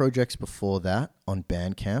 3 projects before that on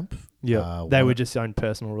Bandcamp. Yeah, they were just own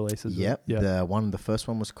personal releases. Yep. Yeah. The first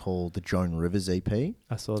one was called the Joan Rivers EP.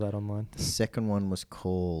 I saw that online. The second one was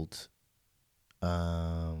called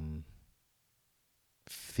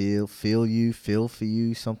Feel For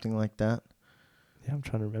You, something like that. Yeah, I'm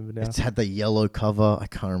trying to remember now. It's had the yellow cover. I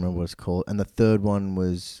can't remember what it's called. And the third one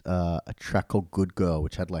was a track called Good Girl,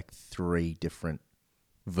 which had like 3 different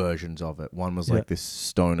versions of it. One was like this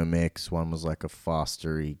stoner mix. One was like a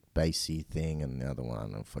fastery, bassy thing. And the other one, I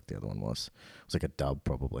don't know what the fuck the other one was. It was like a dub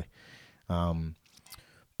probably.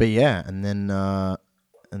 But yeah, and then,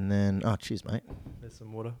 oh, cheers, mate. There's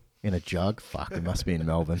some water. In a jug? Fuck, it must be in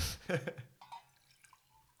Melbourne.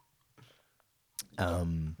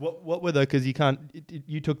 What were they? Because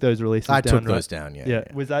you took those releases down, I took right? those down, yeah.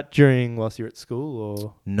 Was that whilst you were at school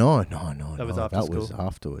or? No. That was after school? That was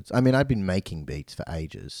afterwards. I mean, I'd been making beats for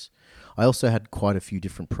ages. I also had quite a few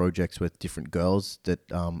different projects with different girls that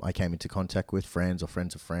I came into contact with, friends of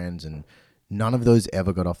friends, and none of those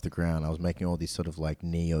ever got off the ground. I was making all these sort of like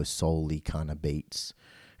neo-soul-y kind of beats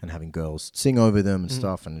and having girls sing over them and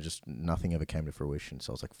stuff, and just nothing ever came to fruition.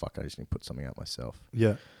 So I was like, fuck, I just need to put something out myself.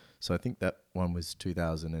 Yeah. So I think that one was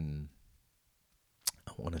 2000 and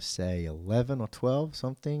I want to say 11 or 12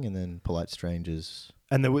 something, and then Polite Strangers.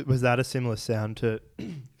 And was that a similar sound to,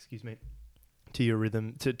 excuse me, to your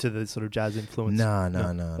rhythm, to the sort of jazz influence? No.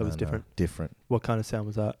 That was different. Different. What kind of sound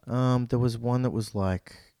was that? There was one that was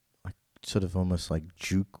like sort of almost like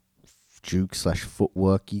juke /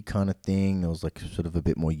 footworky kind of thing. There was like sort of a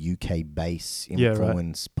bit more UK bass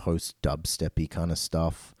influence, post dubsteppy kind of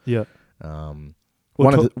stuff. Yeah.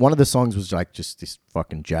 One of the songs was like just this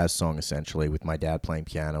fucking jazz song essentially, with my dad playing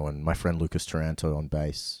piano and my friend Lucas Taranto on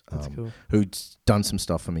bass. That's cool. Who's done some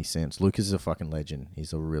stuff for me since. Lucas is a fucking legend.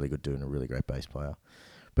 He's a really good dude and a really great bass player.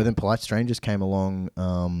 But then Polite Strangers came along.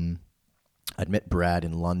 I'd met Brad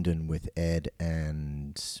in London with Ed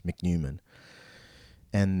and Mick Newman.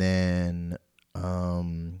 And then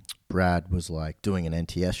Brad was like doing an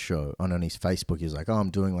NTS show, and on his Facebook he was like, oh, I'm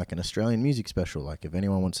doing like an Australian music special. Like if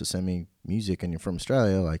anyone wants to send me music and you're from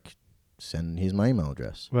Australia, like here's my email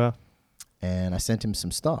address. Wow. And I sent him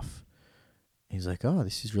some stuff. He's like, oh,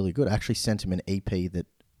 this is really good. I actually sent him an EP that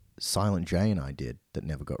Silent J and I did that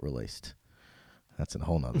never got released. That's a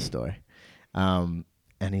whole nother story.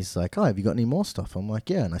 And he's like, oh, have you got any more stuff? I'm like,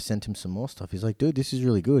 yeah. And I sent him some more stuff. He's like, dude, this is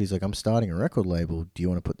really good. He's like, I'm starting a record label. Do you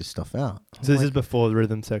want to put this stuff out? So this is before the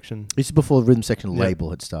Rhythm Section? This is before the Rhythm Section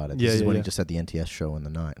label had started. This is when he yeah. just had the NTS show on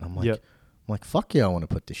the night. And I'm like, fuck yeah, I want to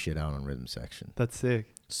put this shit out on Rhythm Section. That's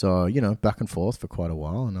sick. So, back and forth for quite a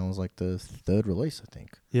while. And I was like the 3rd release, I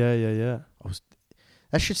think. Yeah.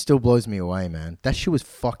 That shit still blows me away, man. That shit was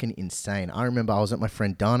fucking insane. I remember I was at my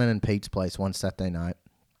friend Darnan and Pete's place one Saturday night.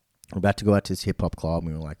 We're about to go out to this hip-hop club.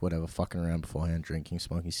 We were like, whatever, fucking around beforehand, drinking,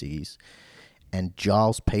 smoking ciggies. And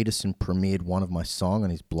Giles Peterson premiered one of my songs on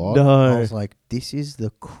his blog. No. I was like, this is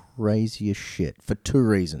the craziest shit for 2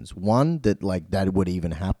 reasons. One, that would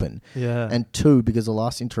even happen. Yeah. And 2, because the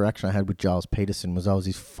last interaction I had with Giles Peterson was I was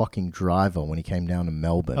his fucking driver when he came down to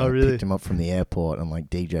Melbourne. Oh, really? I picked him up from the airport and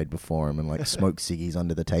DJ'd before him and smoked ciggies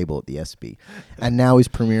under the table at the SB. And now he's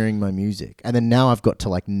premiering my music. And then now I've got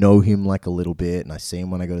to know him a little bit, and I see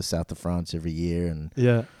him when I go to South of France every year. And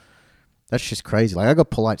yeah. That's just crazy. I got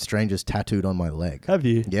Polite Strangers tattooed on my leg. Have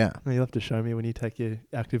you? Yeah. You'll have to show me when you take your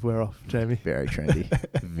activewear off, Jamie. Very trendy.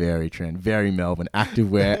 Very trendy. Very Melbourne.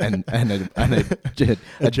 Activewear and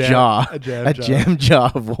a jam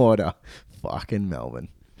jar of water. Fucking Melbourne.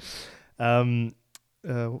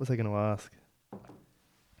 What was I going to ask?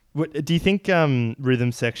 What do you think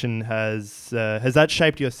Rhythm Section has that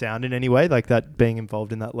shaped your sound in any way, like that being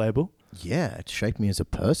involved in that label? Yeah, it shaped me as a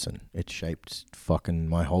person. It shaped fucking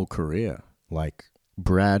my whole career.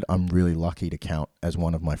 Brad, I'm really lucky to count as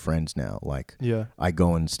one of my friends now. Yeah. I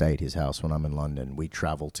go and stay at his house when I'm in London. We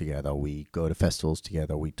travel together. We go to festivals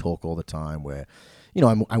together. We talk all the time.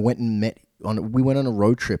 I went and met we went on a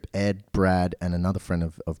road trip. Ed, Brad, and another friend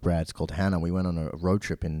of Brad's called Hannah. We went on a road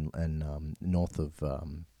trip in north of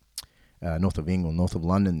England, north of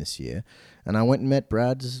London this year, and I went and met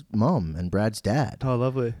Brad's mum and Brad's dad. Oh,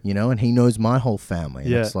 lovely. You know, and he knows my whole family.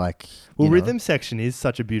 And it's like, well, Rhythm Section is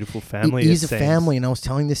such a beautiful family. It is a family, and I was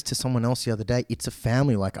telling this to someone else the other day. It's a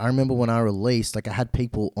family. Like, I remember when I released, like, I had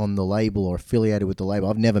people on the label or affiliated with the label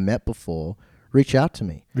I've never met before reach out to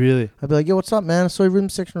me. Really? I'd be like, yo, what's up, man? I saw your Rhythm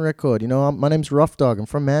Section record. You know, my name's Rough Dog. I'm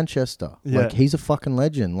from Manchester. Yeah. Like, he's a fucking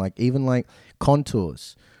legend. Like, even like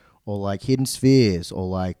Contours or like Hidden Spheres or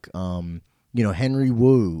like you know, Henry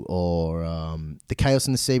Wu or the Chaos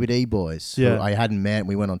and the CBD Boys, who I hadn't met.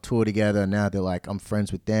 We went on tour together. And now they're like, I'm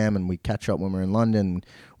friends with them, and we catch up when we're in London,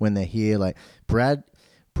 when they're here. Like, Brad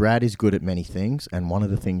is good at many things, and one of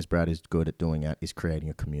the things Brad is good at doing is creating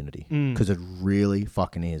a community, because it really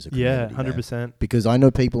fucking is a community. Yeah, 100%. Man. Because I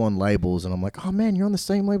know people on labels, and I'm like, oh man, you're on the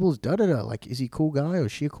same label as da-da-da. Like, is he a cool guy or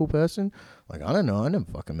is she a cool person? Like, I don't know. I never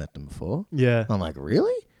fucking met them before. Yeah. I'm like,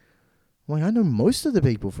 really? Like, I know most of the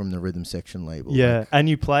people from the Rhythm Section label. Yeah, like, and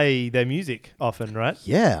you play their music often, right?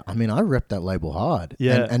 Yeah, I mean, I rep that label hard.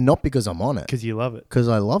 Yeah. And not because I'm on it. Because you love it. Because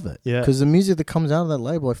I love it. Yeah. Because the music that comes out of that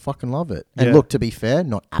label, I fucking love it. And look, to be fair,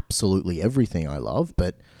 not absolutely everything I love,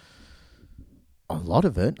 but a lot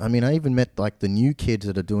of it. I mean, I even met, like, the new kids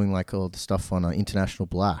that are doing, like, all the stuff on International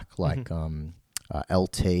Black, like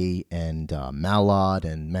LT and Mallard,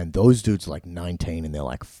 and man, those dudes are like 19 and they're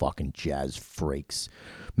like fucking jazz freaks.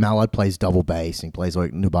 Mallard plays double bass and he plays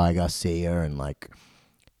like Nubai Garcia, and like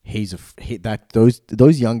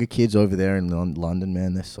those younger kids over there in London,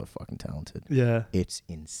 man, they're so fucking talented. Yeah, it's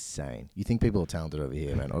insane. You think people are talented over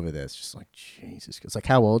here, man? Over there, it's just like Jesus. It's like,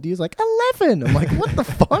 how old are you? It's like 11. I'm like, what the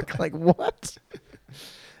fuck? Like, what?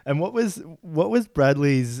 And what was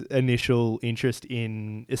Bradley's initial interest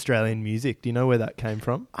in Australian music? Do you know where that came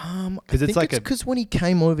from? Because it's like because when he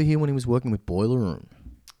came over here when he was working with Boiler Room.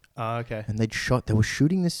 Oh, okay. And they were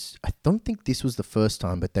shooting this. I don't think this was the first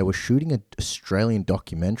time, but they were shooting an Australian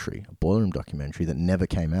documentary, a Boiler Room documentary that never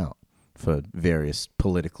came out for various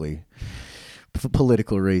political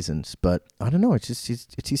reasons. But I don't know. It's just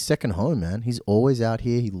it's his second home, man. He's always out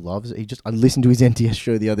here. He loves it. I listened to his NTS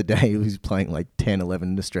show the other day. He was playing like 10,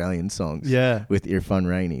 11 Australian songs. Yeah. With Irfan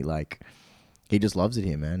Raini. Like, he just loves it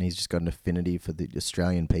here, man. He's just got an affinity for the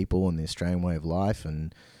Australian people and the Australian way of life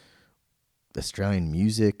and Australian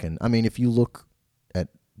music. And I mean, if you look at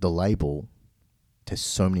the label, there's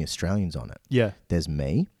so many Australians on it. Yeah. There's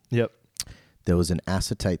me. Yep. There was an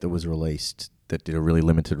acetate that was released that did a really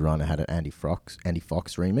limited run. It had an Andy Fox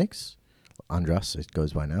remix. Andras, it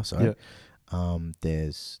goes by now. So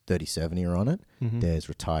there's 37 on it. Mm-hmm. There's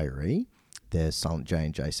Retiree. There's Silent J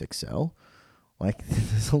and JSXL. Like,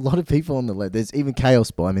 there's a lot of people on the label. There's even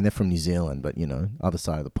Chaos Boy. I mean, they're from New Zealand, but, you know, other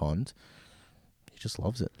side of the pond. He just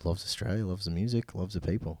loves it. Loves Australia, loves the music, loves the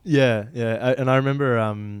people. Yeah, yeah. And I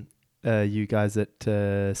remember you guys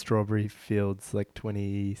at Strawberry Fields, like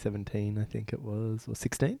 2017, I think it was, or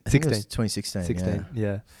 16? 16. 2016, 16,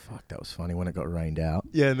 yeah. Fuck, that was funny when it got rained out.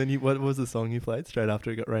 Yeah, and then what was the song you played straight after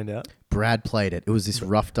it got rained out? Brad played it. It was this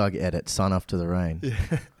Rough Dog edit, Sun After the Rain.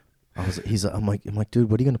 Yeah. I'm like, dude,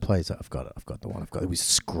 what are you going to play? He's like, I've got the one. He was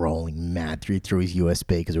scrolling mad through his USB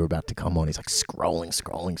because we were about to come on. He's like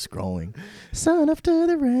scrolling. Sun after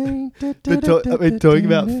the rain. Talking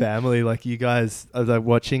about family, like you guys, I was like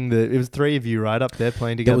watching it was 3 of you right up there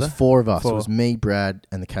playing together? There was 4 of us. It was me, Brad,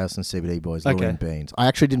 and the Chaos and CBD Boys, Louie and Beans. I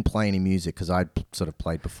actually didn't play any music because I'd sort of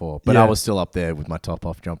played before, but I was still up there with my top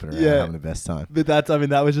off, jumping around, having the best time. But that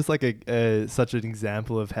was just like such an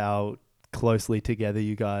example of how closely together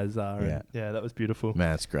you guys are. Yeah. Yeah, that was beautiful.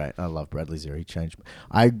 Man, it's great. I love Bradley Zero. He changed.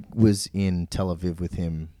 I was in Tel Aviv with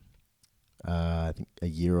him I think a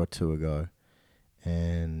year or 2 ago,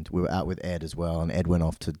 and we were out with Ed as well, and Ed went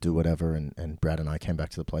off to do whatever, and Brad and I came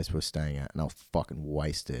back to the place we were staying at, and I was fucking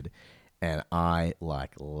wasted, and I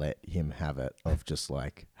like let him have it of just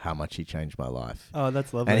like how much he changed my life. Oh,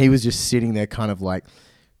 that's lovely. And he was just sitting there kind of like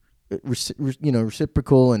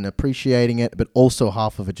reciprocal and appreciating it, but also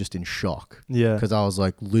half of it just in shock. Yeah. Because I was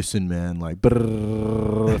like, listen, man, like,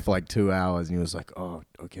 for like 2 hours. And he was like, oh,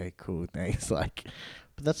 okay, cool, thanks. Like,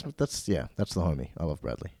 but that's the homie. I love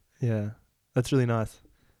Bradley. Yeah. That's really nice.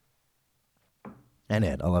 And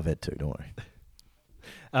Ed. I love Ed too, don't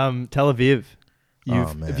worry. Tel Aviv.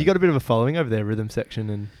 Have you got a bit of a following over there, Rhythm Section?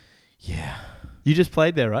 And yeah. You just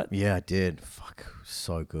played there, right? Yeah, I did. Fuck.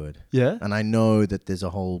 So good. Yeah. And I know that there's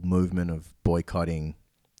a whole movement of boycotting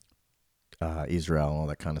Israel and all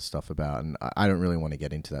that kind of stuff about, and I don't really want to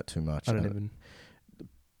get into that too much. I don't even.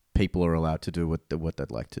 people are allowed to do what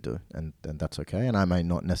they'd like to do, and that's okay. And I may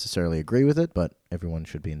not necessarily agree with it, but everyone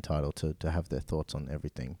should be entitled to have their thoughts on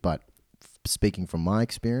everything. But speaking from my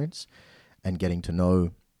experience and getting to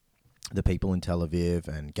know the people in Tel Aviv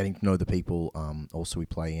and getting to know the people, also we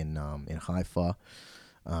play in Haifa,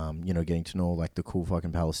 getting to know like the cool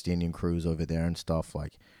fucking Palestinian crews over there and stuff,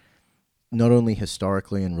 like not only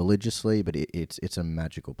historically and religiously, but it's a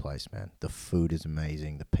magical place, man. The food is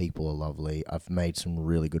amazing. The people are lovely. I've made some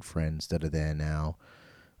really good friends that are there now.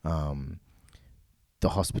 The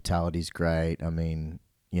hospitality's great. I mean,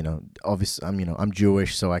 obviously, I'm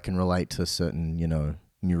Jewish, so I can relate to certain,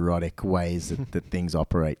 neurotic ways that things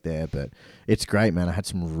operate there. But it's great, man. I had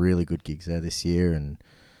some really good gigs there this year, and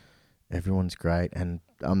everyone's great. And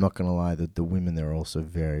I'm not going to lie, the women there are also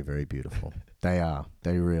very, very beautiful. They are.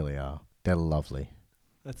 They really are. They're lovely.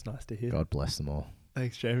 That's nice to hear. God bless them all.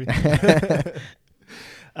 Thanks, Jamie.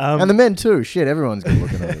 And the men too. Shit, everyone's good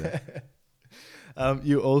looking over there.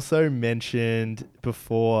 You also mentioned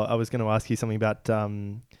before, I was going to ask you something about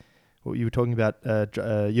what you were talking about.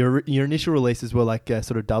 Your initial releases were like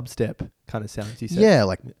sort of dubstep kind of sounds, you said. Yeah,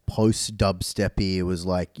 like post-dubsteppy. It was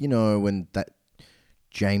like, when that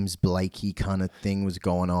James Blakey kind of thing was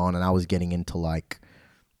going on, and I was getting into like,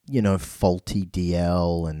 faulty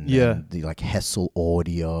DL and the like Hessel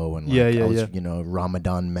audio and like I was,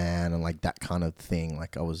 Ramadan Man and like that kind of thing.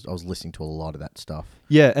 Like I was listening to a lot of that stuff.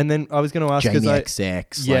 Yeah, and then I was going to ask Jamie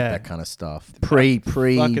XX, like that kind of stuff. Pre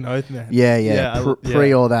fucking Oath Man.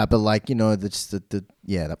 Pre all that, but like that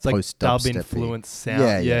it's post dub influence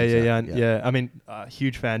sound. Yeah. I mean,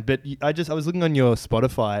 huge fan. But I was looking on your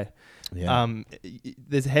Spotify. Yeah.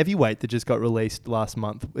 There's Heavyweight that just got released last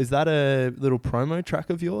month. Is that a little promo track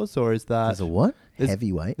of yours, or is that? There's a what?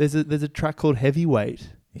 Heavyweight. There's a track called Heavyweight.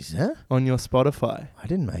 Is there? On your Spotify. I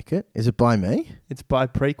didn't make it. Is it by me? It's by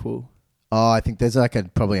Prequel. Oh, I think there's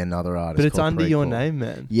like probably another artist. But it's called under Prequel. your name,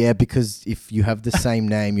 man. Yeah, because if you have the same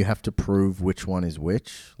name, you have to prove which one is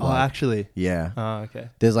which. Like, actually? Yeah. Oh, okay.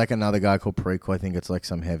 There's like another guy called Prequel. I think it's like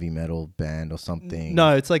some heavy metal band or something.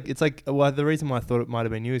 No, it's like. Well, the reason why I thought it might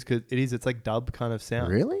have been you is because it's like dub kind of sound.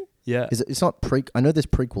 Really? Yeah. It's not I know there's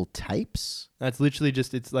Prequel tapes. That's literally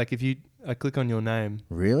just. It's like if I click on your name.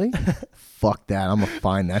 Really? Fuck that. I'm gonna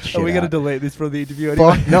find that shit. Are we gonna delete this from the interview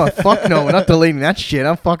anyway? Fuck no. We're not deleting that shit.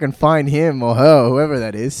 I'm fucking find him or her, whoever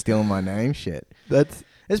that is, stealing my name. Shit.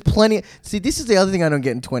 There's plenty. See, this is the other thing I don't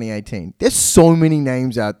get in 2018. There's so many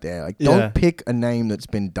names out there. Like, don't pick a name that's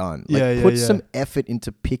been done. Like, put some effort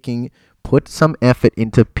into picking. Put some effort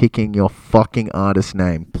into picking your fucking artist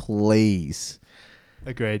name, please.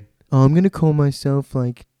 Agreed. Oh, I'm gonna call myself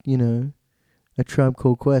like, A Tribe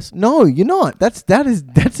Called Quest. No, you're not. That's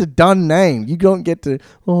a done name. You don't get to,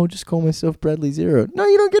 I'll just call myself Bradley Zero. No,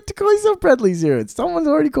 you don't get to call yourself Bradley Zero. Someone's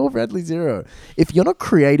already called Bradley Zero. If you're not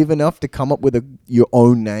creative enough to come up with your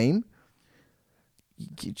own name,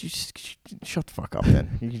 you just shut the fuck up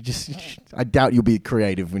then. I doubt you'll be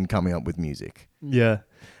creative when coming up with music. Yeah.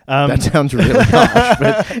 That sounds really harsh,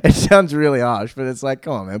 but it sounds really harsh, but it's like,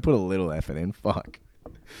 come on, man, put a little effort in. Fuck.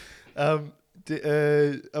 I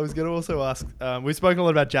was going to also ask, we've spoken a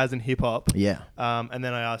lot about jazz and hip hop. Yeah. And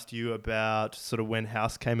then I asked you about sort of when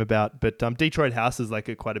house came about, but Detroit house is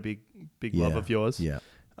like quite a big love of yours. Yeah.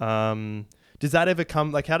 Does that ever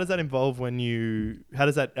come, like, how does that involve how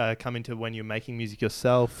does that come into when you're making music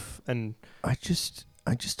yourself? And I just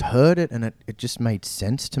heard it and it just made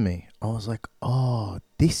sense to me. I was like, oh,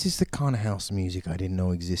 this is the kind of house music I didn't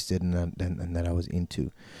know existed and that I was into.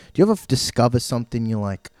 Do you ever discover something you're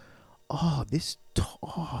like, why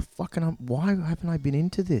haven't I been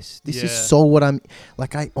into this? This is so what I'm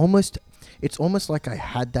like. It's almost like I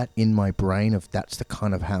had that in my brain of that's the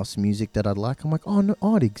kind of house music that I'd like. I'm like,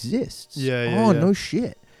 it exists. No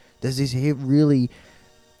shit. There's this here really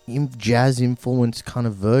jazz influenced kind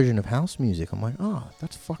of version of house music. I'm like,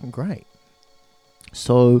 that's fucking great.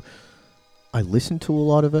 So I listen to a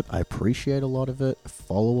lot of it. I appreciate a lot of it. I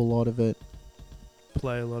follow a lot of it.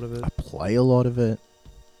 Play a lot of it. I play a lot of it.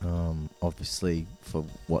 Obviously, for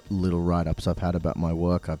what little write-ups I've had about my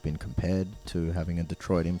work, I've been compared to having a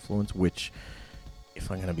Detroit influence, which, if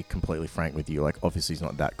I'm going to be completely frank with you, like, obviously is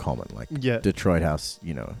not that common. Like, Detroit house,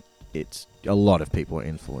 it's a lot of people are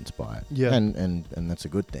influenced by it. Yeah. And that's a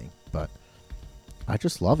good thing. But I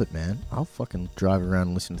just love it, man. I'll fucking drive around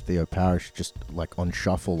and listen to Theo Parrish just, like, on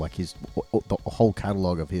shuffle, like the whole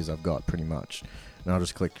catalog of his I've got, pretty much. And I'll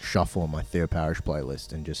just click shuffle on my Theo Parrish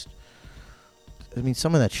playlist and just... I mean,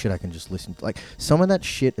 some of that shit I can just listen to. Like, some of that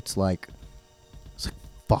shit, it's like,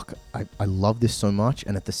 fuck, I love this so much.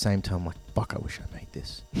 And at the same time, I'm like, fuck, I wish I made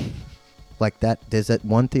this. Like that, there's that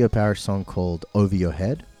one Theo Parrish song called Over Your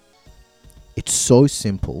Head. It's so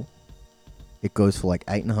simple. It goes for like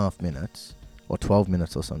 8.5 minutes or 12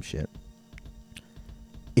 minutes or some shit.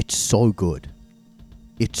 It's so good.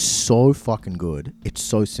 It's so fucking good. It's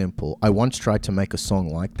so simple. I once tried to make a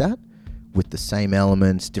song like that with the same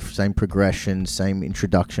elements, same progression, same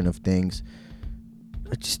introduction of things.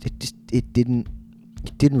 It didn't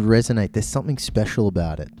resonate. There's something special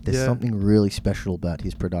about it. There's something really special about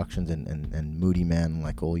his productions and Moodymann,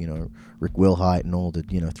 like all, Rick Wilhite and all the,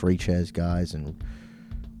 3 Chairs guys and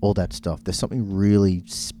all that stuff. There's something really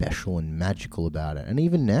special and magical about it. And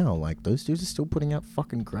even now, like, those dudes are still putting out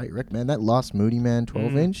fucking great rec, man. That last Moodymann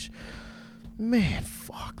 12-inch, man,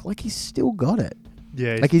 fuck. Like, he's still got it.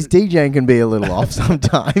 Yeah. Like, his DJing can be a little off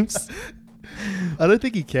sometimes. I don't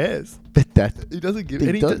think he cares. But he doesn't give.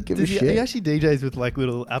 He doesn't give a shit. He actually DJs with like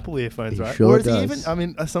little Apple earphones, right? Sure or is does. he even? I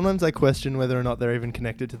mean, sometimes I question whether or not they're even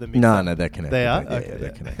connected to the mixer. No, they're connected. They are. Yeah,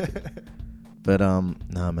 they're connected. But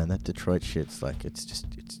no, man, that Detroit shit's like it's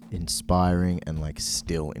inspiring and like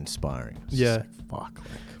still inspiring. It's just like, fuck. Like,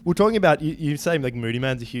 well, talking about you saying like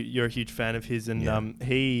Moodymann's you're a huge fan of his, and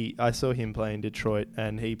I saw him play in Detroit,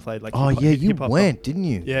 and he played like you went, didn't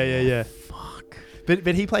you? Yeah. Fuck.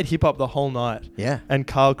 But he played hip hop the whole night. Yeah. And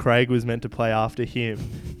Carl Craig was meant to play after him,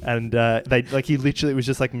 and he literally was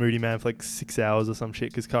just like Moodymann for like 6 hours or some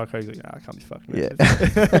shit because Carl Craig's like, I can't be fucked. Yeah.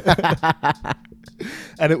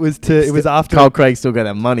 And it was after Carl Craig still got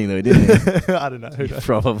that money though, didn't he? I don't know.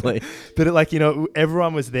 Probably. But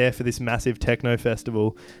everyone was there for this massive techno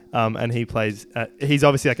festival, and he plays. He's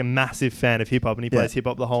obviously like a massive fan of hip hop, and he plays hip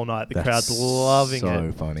hop the whole night. The crowd's loving it.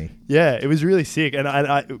 So funny. Yeah, it was really sick, and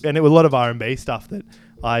it was a lot of R&B stuff that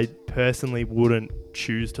I personally wouldn't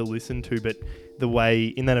choose to listen to, but the way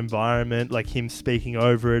in that environment, like him speaking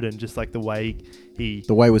over it, and just like the way it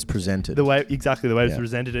was presented, it was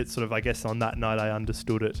presented. It sort of, I guess, on that night I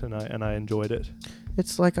understood it and I enjoyed it.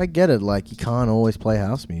 It's like, I get it. Like, you can't always play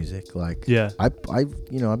house music. Like, I've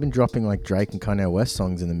been dropping like Drake and Kanye West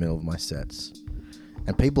songs in the middle of my sets,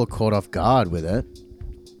 and people are caught off guard with it.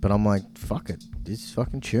 But I'm like, fuck it, this is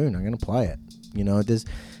fucking tune. I'm gonna play it.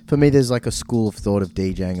 There's like a school of thought of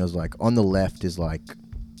DJing. I was like, on the left is like,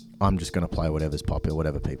 I'm just going to play whatever's popular,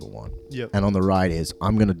 whatever people want. Yep. And on the right is,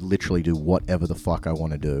 I'm going to literally do whatever the fuck I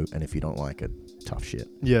want to do. And if you don't like it, tough shit.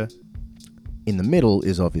 Yeah. In the middle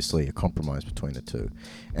is obviously a compromise between the two.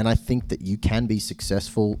 And I think that you can be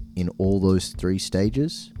successful in all those 3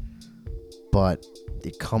 stages, but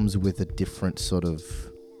it comes with a different sort of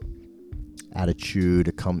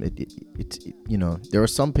attitude. There are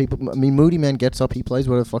some people. I mean, Moodymann gets up, he plays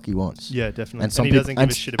whatever the fuck he wants. Yeah, definitely. And he doesn't give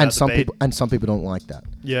a shit about the beat. And some people don't like that.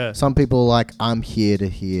 Yeah. Some people are like, I'm here to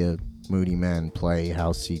hear Moodymann play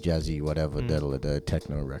housey, jazzy, whatever,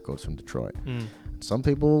 techno records from Detroit. Some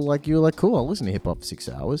people like you are like, cool, I'll listen to hip hop for 6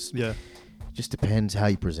 hours. Yeah. It just depends how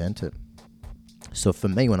you present it. So for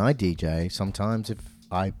me, when I DJ, sometimes if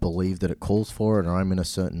I believe that it calls for it, or I'm in a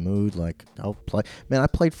certain mood, like, I'll play. Man,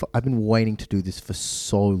 I've been waiting to do this for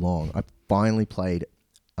so long. I finally played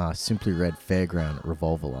Simply Red Fairground at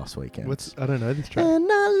Revolver last weekend. I don't know this track. And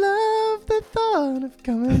I love the thought of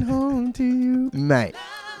coming home to you. Mate,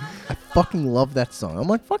 I fucking love that song. I'm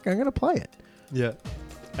like, fuck, I'm going to play it. Yeah.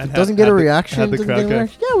 And it doesn't get a reaction. How'd the crowd go? Yeah,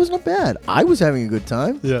 it was not bad. I was having a good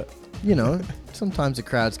time. Yeah. Sometimes the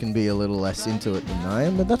crowds can be a little less into it than I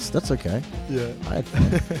am, but that's okay. Yeah.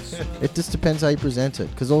 It just depends how you present it.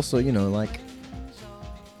 Because also, you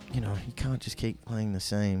can't just keep playing the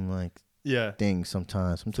same, thing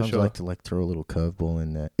sometimes. Sometimes sure. I like to, throw a little curveball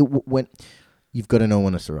in there. You've got to know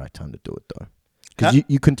when it's the right time to do it, though. Because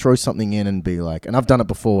you can throw something in and be like, and I've done it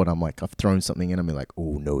before, and I'm like, I've thrown something in and be like,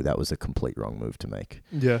 oh, no, that was a complete wrong move to make.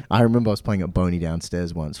 Yeah. I remember I was playing at Boney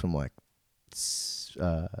downstairs once from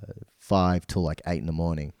 5 till 8 in the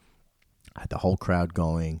morning. I had the whole crowd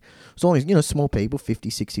going. It was only, small people, 50,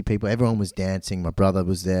 60 people. Everyone was dancing. My brother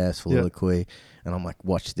was there, soliloquy. Yep. And I'm like,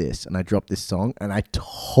 watch this. And I dropped this song, and I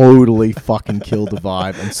totally fucking killed the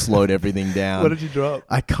vibe and slowed everything down. What did you drop?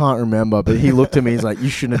 I can't remember, but he looked at me. He's like, you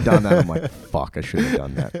shouldn't have done that. I'm like, fuck, I shouldn't have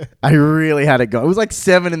done that. I really had it go. It was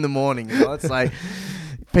 7 in the morning. It's like,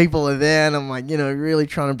 people are there, and I'm like, really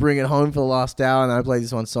trying to bring it home for the last hour. And I played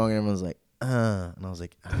this one song, and everyone's like, and I was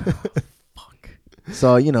like, fuck.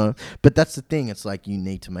 So, but that's the thing. It's like, you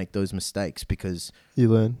need to make those mistakes because you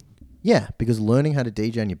learn. Yeah, because learning how to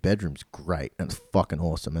DJ in your bedroom's great and it's fucking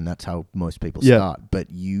awesome, and that's how most people start. But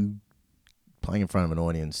you playing in front of an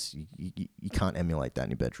audience, you can't emulate that in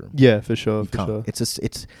your bedroom. Yeah, for sure. Sure.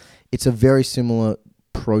 It's a very similar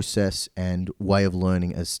process and way of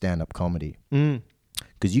learning as stand-up comedy.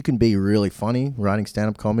 Because you can be really funny writing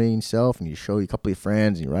stand-up comedy yourself, and you show a couple of your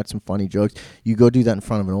friends and you write some funny jokes. You go do that in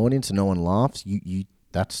front of an audience and no one laughs. You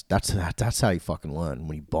That's how you fucking learn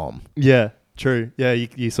when you bomb. Yeah, true. Yeah,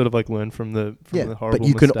 you sort of like learn from the horrible but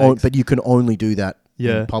you mistakes. but you can only do that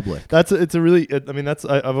in public. It's a really. I mean, I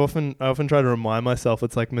often try to remind myself.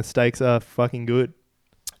 It's like mistakes are fucking good.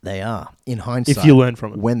 They are. In hindsight, if you learn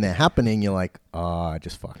from it. When they're happening, you're like, I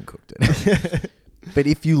just fucking cooked it. But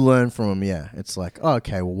if you learn from them, it's like, oh,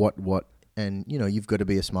 okay, well, what, and you've got to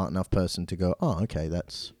be a smart enough person to go, oh, okay,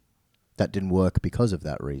 that didn't work because of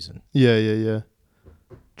that reason. Yeah.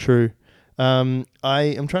 True. I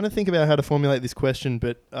am trying to think about how to formulate this question,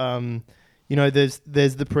 but there's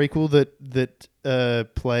the prequel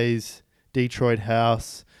that plays Detroit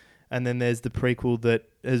House, and then there's the prequel that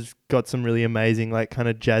has got some really amazing like kind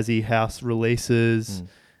of jazzy house releases,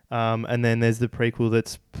 and then there's the prequel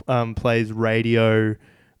that's plays radio,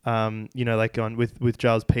 like on with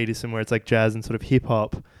Giles Peterson, where it's like jazz and sort of hip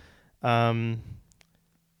hop.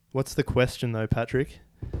 What's the question though, Patrick?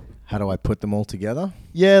 How do I put them all together?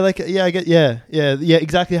 I get,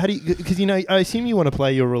 exactly. How do you? Because I assume you want to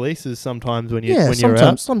play your releases sometimes when you're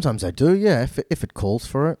out. Sometimes I do. Yeah, if it calls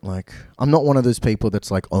for it. Like, I'm not one of those people that's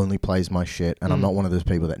like only plays my shit, and I'm not one of those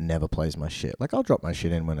people that never plays my shit. Like, I'll drop my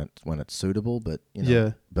shit in when it's suitable, but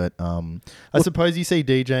But I suppose you see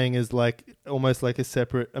DJing as like almost like a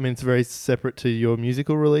separate. I mean, it's very separate to your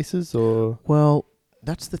musical releases, or well.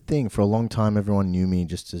 That's the thing. For a long time, everyone knew me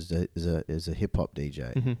just as a hip hop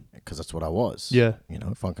DJ because that's what I was. Yeah,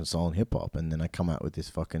 funk and soul and hip hop. And then I come out with these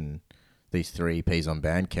 3 EPs on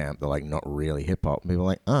Bandcamp. They're like not really hip hop. People are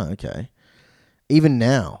like, oh, okay. Even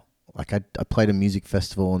now, like I played a music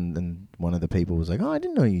festival and one of the people was like, oh, I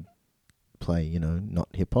didn't know you play, not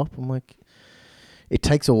hip hop. I'm like, it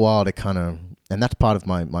takes a while to kind of, and that's part of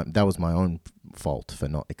my that was my own fault for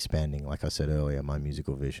not expanding, like I said earlier, my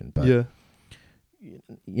musical vision. But yeah.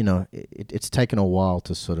 It's taken a while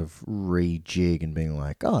to sort of rejig and being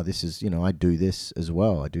like, oh, this is, I do this as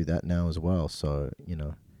well. I do that now as well. So,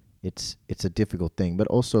 it's a difficult thing. But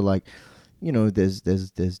also, like, there's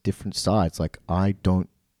different sides. Like,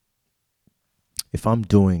 if I'm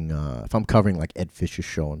covering like Ed Fisher's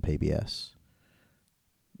show on PBS,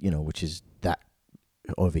 which is that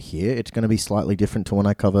over here, it's going to be slightly different to when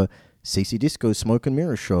I cover CC Disco's Smoke and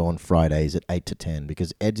Mirror show on Fridays at 8 to 10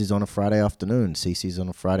 because Ed's is on a Friday afternoon, CC's on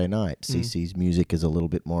a Friday night. CC's music is a little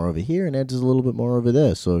bit more over here and Ed's is a little bit more over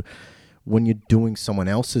there. So when you're doing someone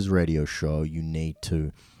else's radio show, it's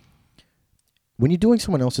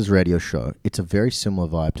a very similar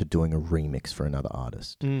vibe to doing a remix for another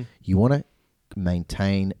artist. You want to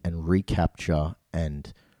maintain and recapture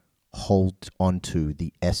and hold onto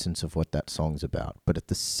the essence of what that song's about. But at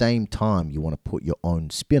the same time, you want to put your own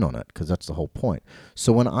spin on it because that's the whole point.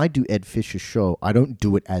 So when I do Ed Fisher's show, I don't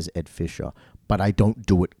do it as Ed Fisher, but I don't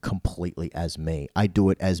do it completely as me. I do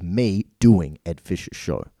it as me doing Ed Fisher's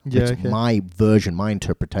show. It's my version, my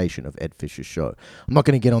interpretation of Ed Fisher's show. I'm not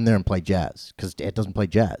going to get on there and play jazz because Ed doesn't play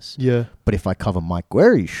jazz. Yeah. But if I cover Mike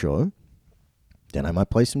Guerry's show, then I might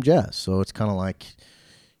play some jazz. So it's kind of like,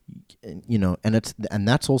 and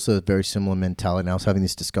that's also a very similar mentality. And I was having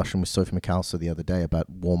this discussion with Sophie McAllister the other day about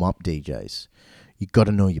warm-up DJs. You got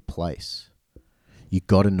to know your place. You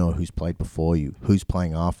got to know who's played before you, who's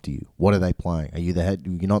playing after you. What are they playing? Are you the head?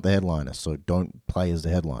 You're not the headliner, so don't play as the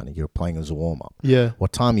headliner. You're playing as a warm-up. Yeah.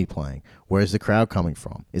 What time are you playing? Where is the crowd coming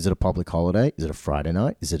from? Is it a public holiday? Is it a Friday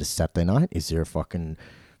night? Is it a Saturday night? Is there a fucking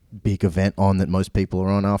big event on that most people are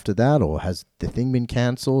on after that, or has the thing been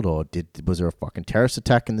cancelled, or was there a fucking terrorist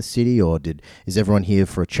attack in the city, or is everyone here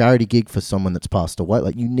for a charity gig for someone that's passed away?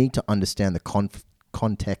 Like, you need to understand the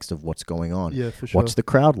context of what's going on. Yeah, for sure. What's the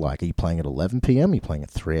crowd like? Are you playing at 11 p.m? Are you playing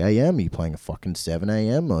at 3 a.m? Are you playing at fucking 7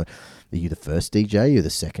 a.m? Or are you the first DJ? Are you the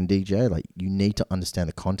second DJ? Like, you need to understand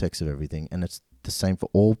the context of everything, and it's the same for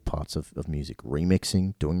all parts of music.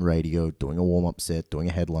 Remixing, doing radio, doing a warm-up set, doing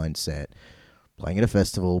a headline set, playing at a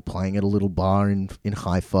festival, playing at a little bar in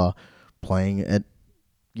Haifa, playing at,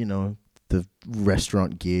 the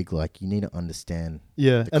restaurant gig. Like, you need to understand.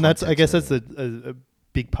 Yeah, and that's a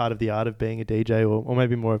big part of the art of being a DJ, or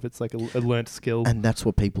maybe more if it's like a learnt skill. And that's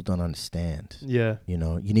what people don't understand. Yeah. You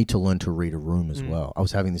need to learn to read a room as well. I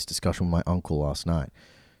was having this discussion with my uncle last night.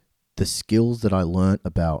 The skills that I learnt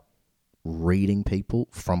about reading people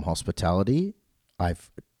from hospitality, I've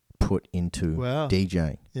put into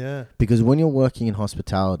DJing. Yeah. Because when you're working in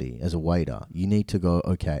hospitality as a waiter, you need to go,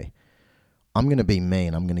 okay, I'm going to be me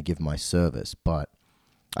and I'm going to give my service. But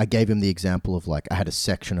I gave him the example of, like, I had a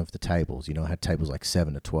section of the tables, I had tables like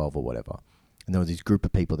 7 to 12 or whatever. And there was this group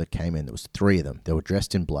of people that came in. There was 3 of them. They were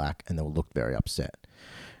dressed in black and they looked very upset.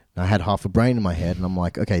 And I had half a brain in my head and I'm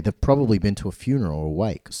like, okay, they've probably been to a funeral or a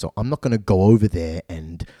wake. So I'm not going to go over there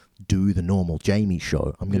and do the normal Jamie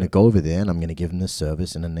show. I'm going to go over there and I'm going to give them the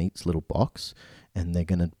service in a neat little box, and they're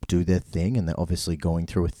going to do their thing, and they're obviously going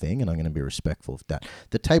through a thing, and I'm going to be respectful of that.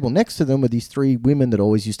 The table next to them were these 3 women that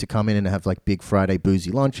always used to come in and have like big Friday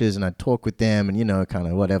boozy lunches, and I'd talk with them and, you know, kind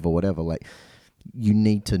of whatever. Like, you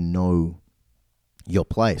need to know your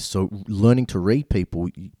place. So learning to read people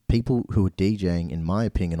who are DJing, in my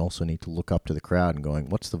opinion, also need to look up to the crowd and going,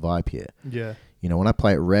 what's the vibe here? Yeah. You know, when I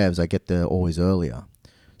play at Revs, I get there always earlier.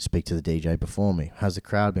 Speak to the DJ before me. How's the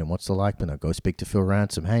crowd been? What's the like been? I go speak to Phil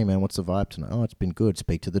Ransom. Hey, man, what's the vibe tonight? Oh, it's been good.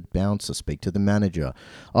 Speak to the bouncer. Speak to the manager.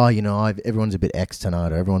 Oh, you know, everyone's a bit X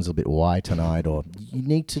tonight, or everyone's a bit Y tonight, or you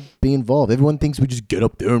need to be involved. Everyone thinks we just get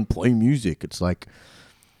up there and play music. It's like,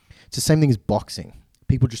 it's the same thing as boxing.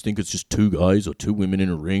 People just think it's just 2 guys or 2 women in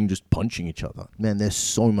a ring just punching each other. Man, there's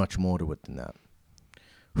so much more to it than that.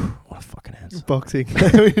 What a fucking answer. Boxing.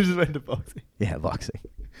 We just went to boxing. Yeah, boxing.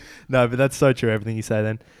 No, but that's so true, everything you say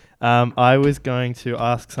then. I was going to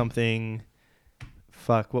ask something.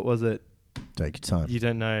 Fuck, what was it? Take your time. You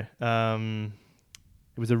don't know.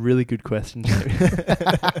 It was a really good question.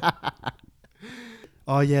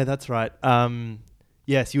 Oh, yeah, that's right.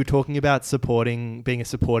 Yes, you were talking about being a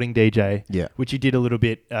supporting DJ. Yeah. Which you did a little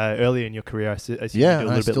bit earlier in your career. I assume Yeah, you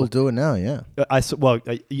do I still do it now, yeah. I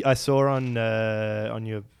saw on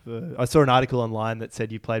your I saw an article online that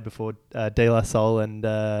said you played before De La Soul and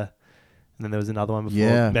then there was another one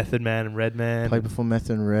before Method Man and Redman. Played before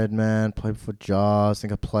Method and Redman, played before Jars. I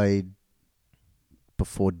think I played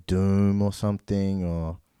before Doom or something,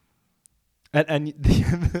 or and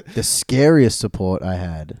the scariest support I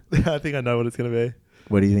had. I think I know what it's going to be.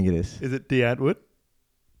 What do you think it is? Is it D'Antwood?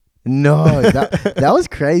 No, that was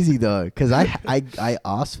crazy though, because I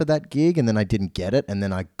asked for that gig and then I didn't get it, and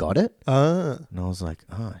then I got it. And I was like,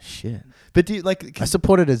 oh shit. But do you like? I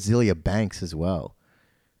supported Azealia Banks as well.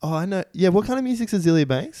 Oh, I know. Yeah, what kind of music's Azealia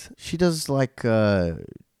Banks? She does like trappy,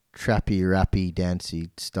 rappy, dancey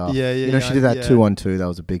stuff. Yeah. You know, she did that 212. That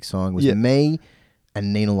was a big song. It was me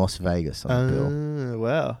and Nina Las Vegas on the bill.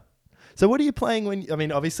 Wow. So what are you playing when? I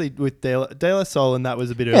mean, obviously with De La Soul, and that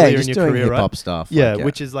was a bit earlier in your career, right? Hip-hop stuff. Yeah, like,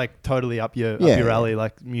 which is like totally up your alley,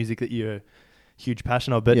 like music that you're a huge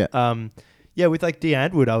passion of. But with like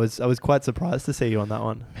D'Antwood, I was quite surprised to see you on that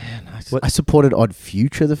one. Man, I supported Odd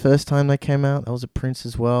Future the first time they came out. That was a Prince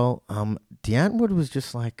as well. D'Antwood was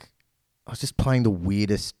just like, I was just playing the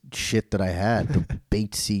weirdest shit that I had. The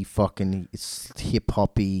beatsy fucking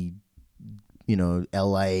hip-hoppy, you know,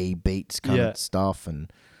 LA beats kind of stuff,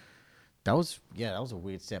 and that was a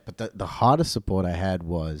weird set. But the hardest support I had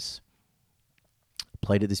was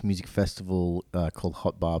played at this music festival called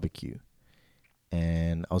Hot Barbecue,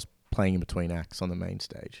 and I was playing in between acts on the main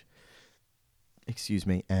stage. Excuse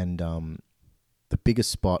me. And the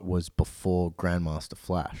biggest spot was before Grandmaster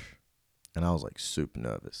Flash, and I was like super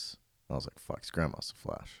nervous. I was like, fuck, it's Grandmaster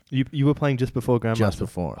Flash. You were playing just before Grandmaster? Just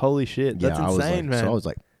before. Holy shit, that's insane, man. So I was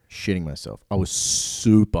like shitting myself. I was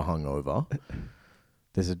super hungover.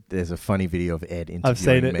 There's a funny video of Ed interviewing I've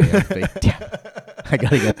seen it. me. I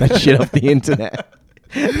gotta get that shit off the internet.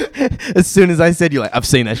 As soon as I said, you're like, I've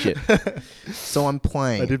seen that shit. So I'm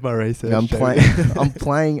playing. I did my research. I'm playing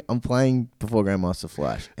before Grandmaster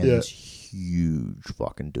Flash, and this huge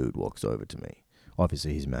fucking dude walks over to me.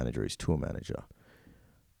 Obviously, his manager, his tour manager.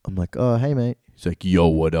 I'm like, oh, hey, mate. He's like, yo,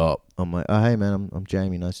 what up? I'm like, oh, hey, man, I'm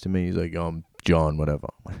Jamie. Nice to meet you. He's like, I'm John, whatever.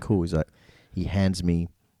 I'm like, cool. He's like, he hands me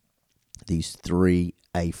these 3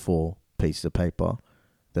 A4 pieces of paper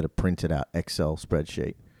that are printed out, Excel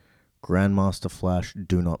spreadsheet. Grandmaster Flash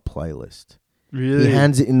do not playlist. Really? He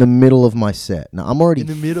hands it in the middle of my set. Now, I'm already in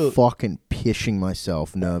the middle. fucking pissing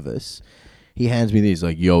myself, nervous. He hands me these,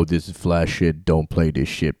 like, yo, this is Flash shit. Don't play this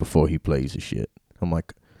shit before he plays the shit. I'm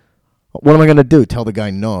like, what am I going to do? Tell the guy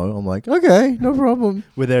no? I'm like, okay, no problem.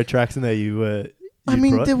 Were there tracks in there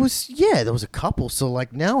there was a couple. So,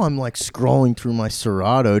 like, now I'm, like, scrolling through my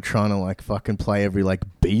Serato trying to, like, fucking play every, like,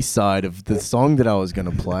 B-side of the song that I was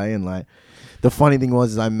going to play. And, like, the funny thing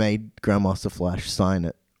was I made Grandmaster Flash sign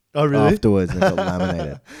it. Oh, really? Afterwards, and it got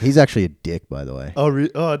laminated. He's actually a dick, by the way. Oh,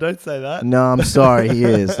 really? Oh, don't say that. No, I'm sorry. He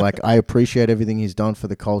is. Like, I appreciate everything he's done for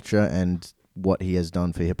the culture and what he has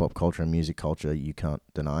done for hip-hop culture and music culture. You can't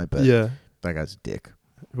deny, but that guy's a dick.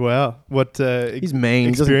 Wow. What he's mean.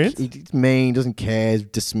 Experience? He's mean, doesn't care, he's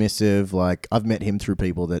dismissive. Like, I've met him through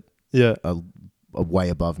people that are way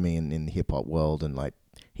above me in the hip-hop world, and, like,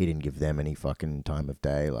 he didn't give them any fucking time of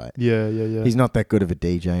day. Like, he's not that good of a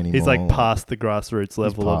DJ anymore. He's like past the grassroots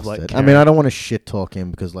level of like. I mean, I don't want to shit talk him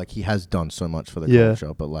because like he has done so much for the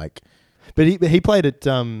culture, but like, But he played it.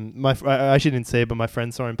 I actually didn't see it, but my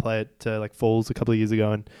friend saw him play it like Falls a couple of years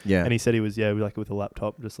ago, and he said he was like with a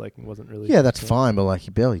laptop, just like wasn't really. Yeah, that's fine, but like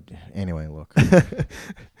he barely. Anyway, look.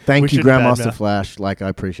 Thank you, Grandmaster Flash. Like I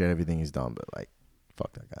appreciate everything he's done, but like,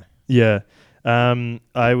 fuck that guy. Yeah.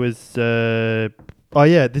 I was. Oh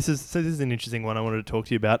yeah, this is an interesting one I wanted to talk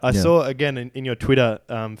to you about. I saw again in your Twitter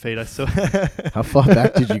feed. I saw how far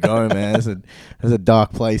back did you go, man? It's a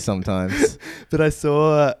dark place sometimes. But I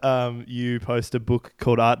saw you post a book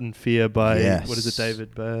called Art and Fear by what is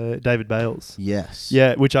it, David Bales? Yes.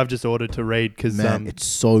 Yeah, which I've just ordered to read because it's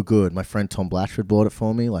so good. My friend Tom Blatchford bought it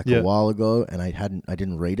for me a while ago, and I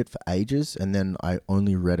didn't read it for ages, and then I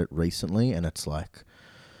only read it recently, and it's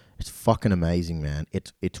fucking amazing, man.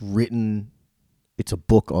 It's written. It's a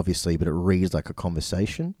book, obviously, but it reads like a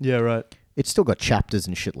conversation. Yeah, right. It's still got chapters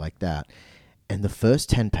and shit like that. And the first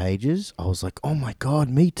 10 pages, I was like, oh my God,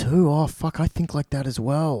 me too. Oh, fuck, I think like that as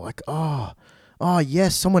well. Like, oh,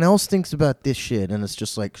 yes, someone else thinks about this shit. And it's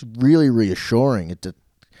just like really reassuring.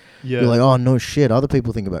 You're like, oh, no shit. Other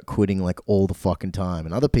people think about quitting like all the fucking time.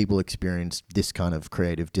 And other people experience this kind of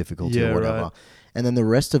creative difficulty or whatever. Right. And then the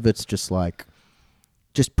rest of it's just like,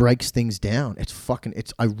 just breaks things down.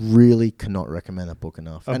 I really cannot recommend that book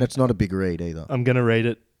enough. And it's not a big read either. I'm going to read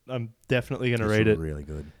it. I'm definitely going to read it. It's really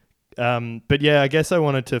good. But yeah, I guess I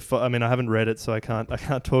wanted to, I haven't read it, so I can't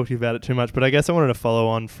talk to you about it too much, but I guess I wanted to follow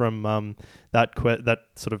on from that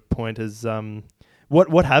sort of point as,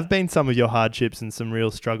 what have been some of your hardships and some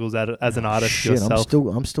real struggles as an artist yourself?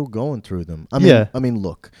 I'm still going through them. I mean,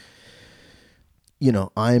 look,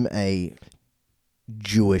 I'm a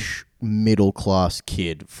Jewish middle-class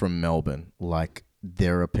kid from Melbourne. Like,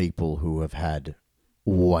 there are people who have had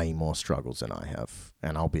way more struggles than I have,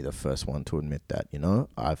 and I'll be the first one to admit that.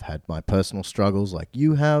 I've had my personal struggles like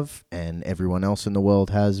you have, and everyone else in the world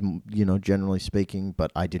has, generally speaking,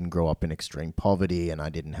 but I didn't grow up in extreme poverty, and I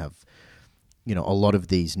didn't have, a lot of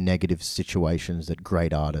these negative situations that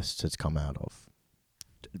great artists has come out of.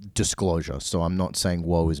 Disclosure, so I'm not saying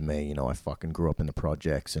woe is me, I fucking grew up in the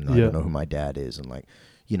projects, and I don't know who my dad is, and like,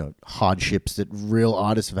 hardships that real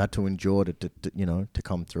artists have had to endure to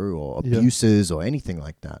come through, or abuses or anything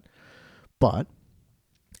like that. But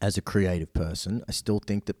as a creative person, I still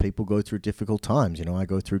think that people go through difficult times. I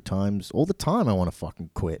go through times all the time I want to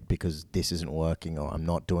fucking quit because this isn't working, or I'm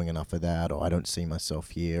not doing enough of that, or I don't see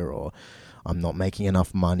myself here, or I'm not making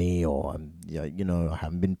enough money, or I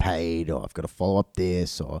haven't been paid, or I've got to follow up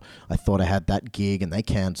this, or I thought I had that gig and they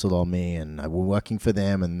cancelled on me, and I was working for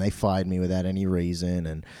them and they fired me without any reason.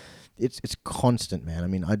 And it's constant, man. I've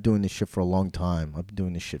been doing this shit for a long time. I've been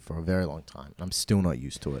doing this shit for a very long time. I'm still not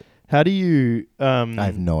used to it. How do you... I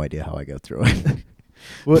have no idea how I go through it.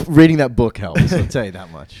 Well, reading that book helps, I'll tell you that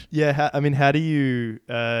much. Yeah, how do you...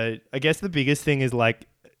 I guess the biggest thing is like,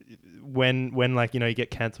 when like, you get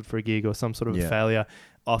cancelled for a gig or some sort of a failure,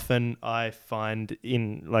 often I find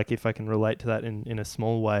in like, if I can relate to that in a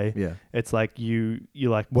small way, it's like you're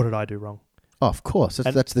like, what did I do wrong? Oh, of course.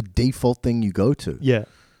 That's the default thing you go to. Yeah.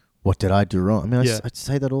 What did I do wrong? I'd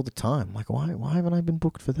say that all the time. Like, why haven't I been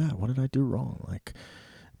booked for that? What did I do wrong? Like,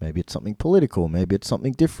 maybe it's something political. Maybe it's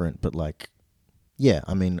something different. But like, yeah,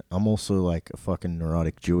 I'm also like a fucking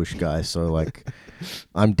neurotic Jewish guy, so like,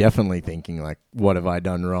 I'm definitely thinking like, what have I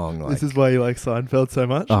done wrong? Like, this is why you like Seinfeld so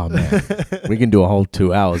much? Oh man, we can do a whole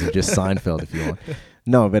 2 hours of just Seinfeld if you want.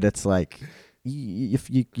 No, but it's like,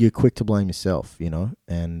 you're quick to blame yourself,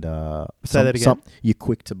 and say that again. You're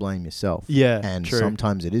quick to blame yourself. Yeah, and true.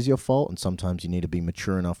 Sometimes it is your fault, and sometimes you need to be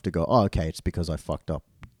mature enough to go, oh, okay, it's because I fucked up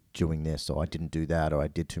doing this, or I didn't do that, or I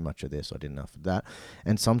did too much of this, or I did enough of that.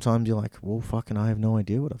 And sometimes you're like, well, fucking, I have no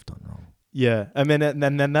idea what I've done wrong. Yeah, and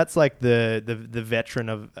then that's like the veteran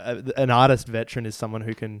of an artist. Veteran is someone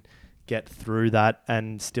who can get through that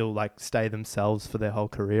and still like stay themselves for their whole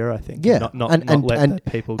career, I think. Yeah. Not let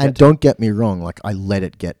people get and don't get me wrong, like I let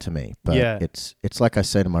it get to me. But it's like I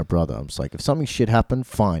say to my brother, I'm just like, if something shit happened,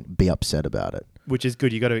 fine, be upset about it. Which is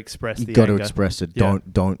good. You got to express the anger. You got to express it. Yeah.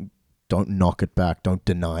 Don't knock it back. Don't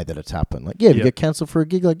deny that it's happened. Like, if you get cancelled for a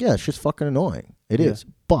gig, like, it's just fucking annoying. It is.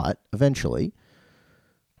 But eventually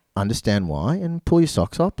understand why and pull your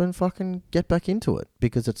socks up and fucking get back into it,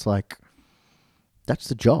 because it's like, that's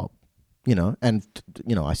the job. And,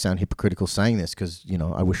 I sound hypocritical saying this because,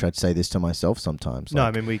 I wish I'd say this to myself sometimes.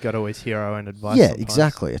 No, we got to always hear our own advice. Yeah, sometimes.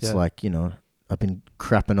 Exactly. It's like, I've been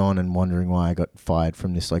crapping on and wondering why I got fired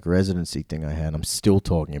from this like residency thing I had. I'm still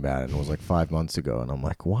talking about it. And it was like 5 months ago. And I'm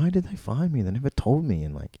like, why did they fire me? They never told me.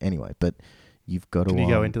 And like, anyway, but you've got to... Can you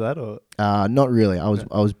go into that or? Not really. I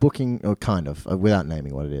was booking, or kind of, without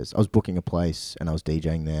naming what it is. I was booking a place and I was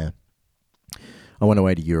DJing there. I went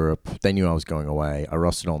away to Europe. They knew I was going away. I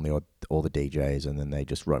rostered on all the DJs, and then they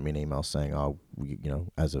just wrote me an email saying, "Oh,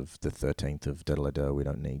 as of the 13th of da-da-da-da, we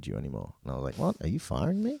don't need you anymore." And I was like, "What? Are you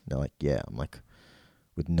firing me?" They're like, "Yeah." I'm like,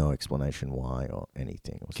 with no explanation why or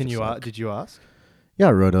anything. It was Can just you like, did you ask? Yeah,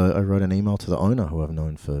 I wrote an email to the owner who I've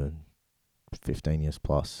known for 15 years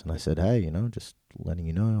plus, and I said, "Hey, just letting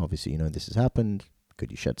you know. Obviously, this has happened.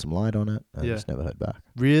 Could you shed some light on it?" And I just never heard back.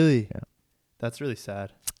 Really? Yeah. That's really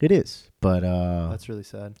sad. It is, but that's really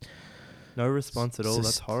sad. No response at all.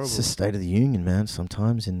 That's horrible. It's the state of the union, man.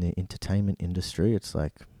 Sometimes in the entertainment industry, it's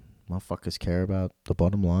like motherfuckers care about the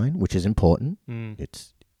bottom line, which is important.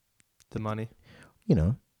 It's the money.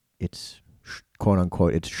 It's quote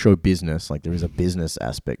unquote, it's show business. Like there is a business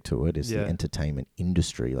aspect to it. It's the entertainment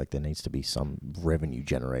industry. Like there needs to be some revenue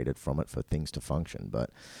generated from it for things to function.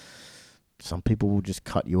 But some people will just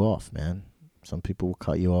cut you off, man. Some people will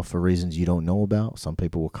cut you off for reasons you don't know about. Some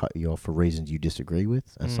people will cut you off for reasons you disagree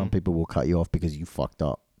with. And some people will cut you off because you fucked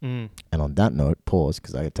up. And on that note, pause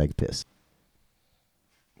because I got to take a piss.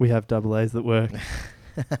 We have double A's that work.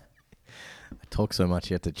 I talk so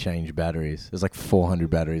much you have to change batteries. There's like 400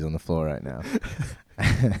 batteries on the floor right now.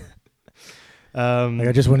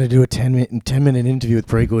 I just want to do a 10-minute interview with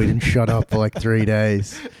Precoid and shut up for like 3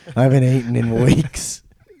 days. I haven't eaten in weeks.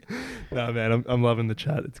 No, man, I'm loving the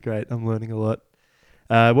chat. It's great. I'm learning a lot.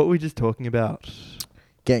 What were we just talking about?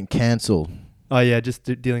 Getting cancelled. Oh, yeah, just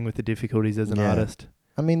dealing with the difficulties as an artist.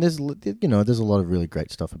 I mean, there's a lot of really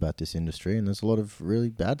great stuff about this industry, and there's a lot of really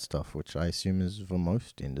bad stuff, which I assume is for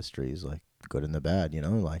most industries, like good and the bad, you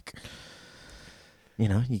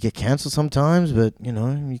get cancelled sometimes, but,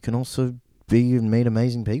 you can also be and meet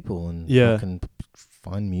amazing people and fucking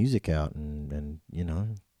find music out and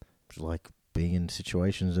like be in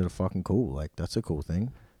situations that are fucking cool. Like, that's a cool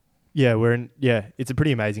thing. Yeah, it's a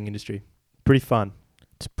pretty amazing industry. Pretty fun.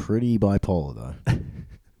 It's pretty bipolar, though.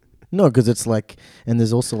 No, because it's like, and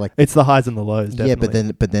there's also like... It's the highs and the lows, definitely.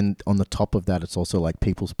 Yeah, but then on the top of that, it's also like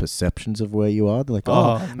people's perceptions of where you are. They're like,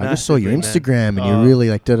 I just saw your Instagram and you're really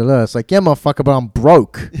like da-da-da. It's like, yeah, motherfucker, but I'm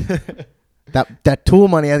broke. That tour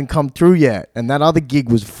money hasn't come through yet. And that other gig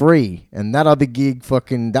was free. And that other gig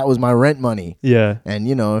that was my rent money. Yeah. And,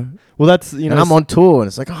 well, that's, and I'm on tour and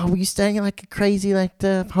it's like, oh, were you staying in like a crazy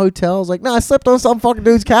hotels? Like, no, I slept on some fucking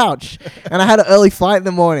dude's couch and I had an early flight in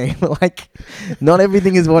the morning. Like, not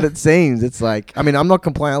everything is what it seems. It's like, I mean, I'm not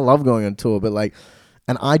complaining. I love going on tour, but like,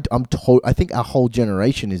 and I think our whole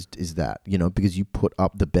generation is that, because you put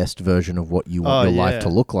up the best version of what you want your life to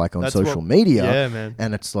look like on social media. Yeah, man.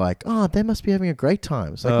 And it's like, oh, they must be having a great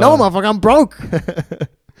time. It's like, no, motherfucker, I'm broke.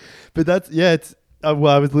 But that's, it's, well,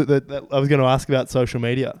 I was going to ask about social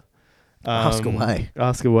media. Ask away.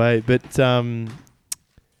 But I'm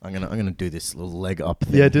gonna do this little leg up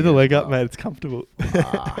thing. Yeah, do the leg up, mate. It's comfortable.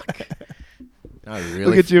 Fuck. I really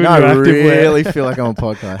look at you. I really feel like I'm on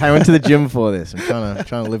podcast. Hey, I went to the gym before this. I'm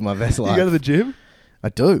trying to live my best life. You go to the gym? I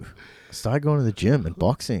do. I started going to the gym and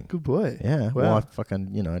boxing. Good boy. Yeah. Wow. Well, I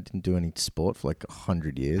fucking, I didn't do any sport for like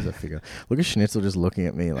 100 years. I figure. Look at Schnitzel just looking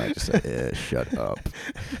at me like, just like, yeah, shut up.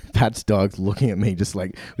 Pat's dog's looking at me just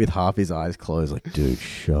like with half his eyes closed, like, dude,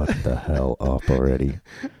 shut the hell up already.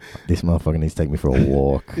 This motherfucker needs to take me for a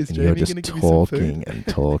walk. And you're just talking and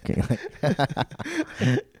talking.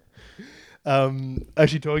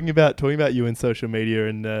 Actually, talking about you and social media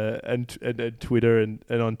and Twitter and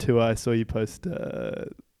on tour, I saw you post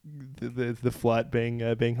the flight being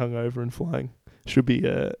hung over and flying. Should be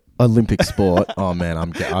Olympic sport. Oh man,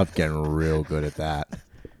 I'm getting real good at that.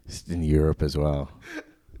 Just in Europe as well.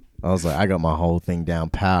 I was like, I got my whole thing down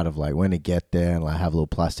pat of like when to get there and like have a little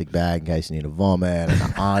plastic bag in case you need to vomit and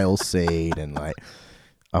an aisle seat and like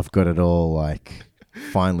I've got it all like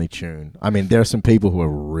finely tuned. I mean, there are some people who are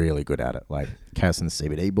really good at it, like Cass and the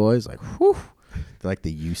CBD boys. Like, whew, they're like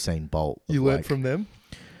the Usain Bolt. You learned from them?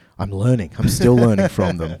 I'm learning. I'm still learning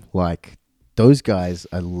from them. Like, those guys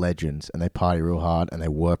are legends, and they party real hard, and they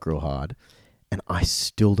work real hard, and I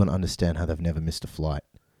still don't understand how they've never missed a flight.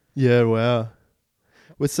 Yeah, wow.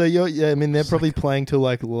 Well, so I mean, they're probably playing till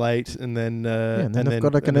like late, and then and then they've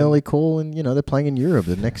got like an early call, and they're playing in Europe.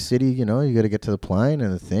 The next city, you got to get to the plane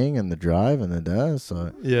and the thing and the drive and the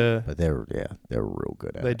so yeah. But they're real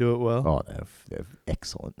good at it. They do it well. Oh, they're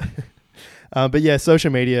excellent. But yeah,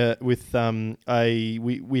 social media with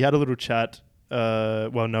we had a little chat.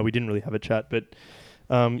 Well, no, we didn't really have a chat, but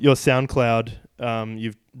your SoundCloud,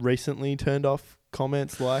 you've recently turned off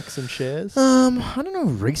comments, likes, and shares. I don't know.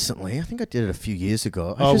 Recently, I think I did it a few years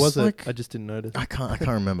ago. Was it? I just didn't notice. I can't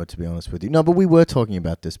remember, to be honest with you. No, but we were talking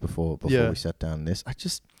about this before we sat down.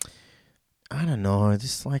 I don't know.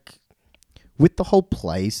 Just like with the whole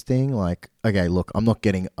plays thing, like, okay, look, I'm not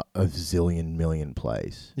getting a zillion million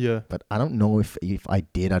plays. Yeah. But I don't know if I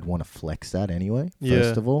did, I'd want to flex that anyway, Yeah.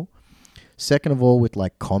 first of all. Second of all, with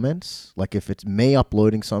like comments, like if it's me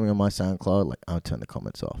uploading something on my SoundCloud, like I'll turn the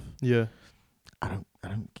comments off. Yeah. I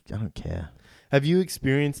don't care. Have you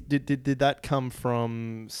experienced, did that come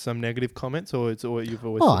from some negative comments or it's or you've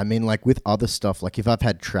always... Oh, I mean, like with other stuff, like if I've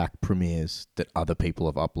had track premieres that other people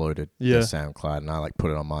have uploaded to SoundCloud and I like put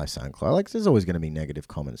it on my SoundCloud, like there's always going to be negative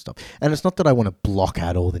comment stuff. And it's not that I want to block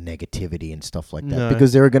out all the negativity and stuff like that,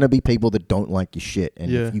 because there are going to be people that don't like your shit. And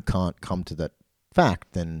if you can't come to that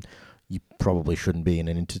fact, then you probably shouldn't be in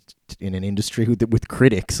an industry with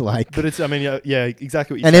critics. Like, but it's, I mean, yeah,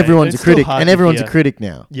 exactly what you're saying. Everyone's a critic, and everyone's a critic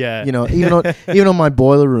now. Yeah, you know, even on my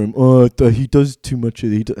boiler room. Oh, he does too much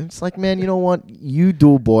of it. It's like, man, you know what? You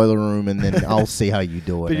do a boiler room, and then I'll see how you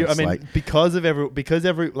do it. But I mean, like, because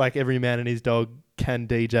every man and his dog can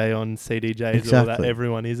DJ on CDJs, exactly. All that.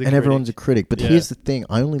 Everyone is a critic. And everyone's a critic. But here's the thing: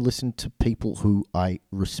 I only listen to people who I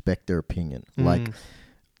respect their opinion.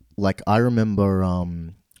 Like I remember.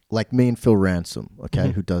 Like me and Phil Ransom,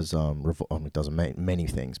 okay, who does does many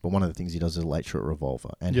things, but one of the things he does is Late Show at Revolver,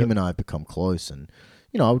 and him and I have become close, and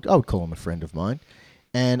you know I would call him a friend of mine,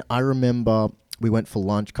 and I remember we went for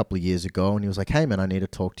lunch a couple of years ago, and he was like, "Hey man, I need to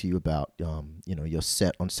talk to you about your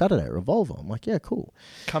set on Saturday at Revolver." I'm like, "Yeah, cool."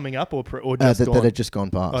 Coming up or just that had just gone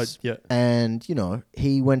past. Yeah. And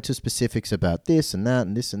he went to specifics about this and that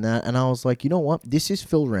and this and that, and I was like, you know what? This is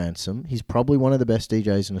Phil Ransom. He's probably one of the best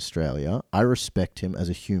DJs in Australia. I respect him as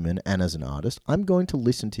a human and as an artist. I'm going to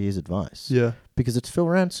listen to his advice. Yeah. Because it's Phil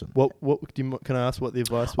Ransom. Can I ask what the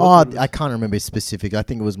advice was? Oh, I can't remember specific. I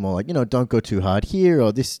think it was more like, don't go too hard here,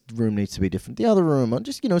 or this room needs to be different. The other room, or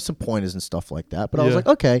just, some pointers and stuff like that. But I was like,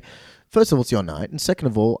 okay, first of all, it's your night. And second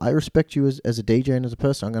of all, I respect you as a DJ and as a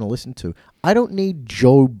person I'm going to listen to. I don't need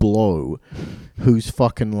Joe Blow, who's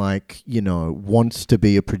fucking like, wants to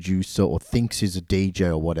be a producer or thinks he's a DJ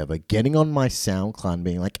or whatever, getting on my SoundCloud and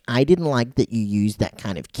being like, I didn't like that you used that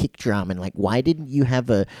kind of kick drum. And like, why didn't you have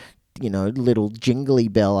a little jingly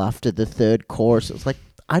bell after the third chorus? It's like,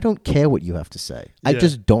 I don't care what you have to say. I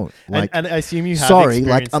just don't. Like, and I assume you have. Sorry,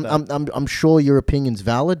 like I'm sure your opinion's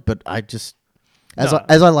valid, but I just, as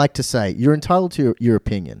I like to say, you're entitled to your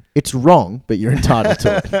opinion. It's wrong, but you're entitled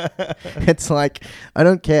to it. It's like, I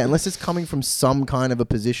don't care unless it's coming from some kind of a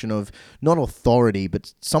position of not authority,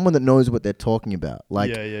 but someone that knows what they're talking about.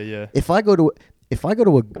 Like, yeah. If I go to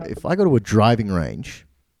a driving range,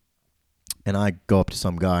 and I go up to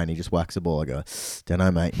some guy and he just whacks a ball, I go, don't know,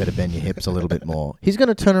 mate, better bend your hips a little bit more. He's going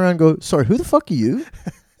to turn around and go, sorry, who the fuck are you?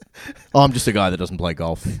 Oh, I'm just a guy that doesn't play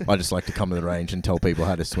golf. I just like to come to the range and tell people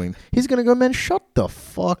how to swing. He's going to go, man, shut the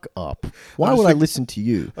fuck up. Why would I listen to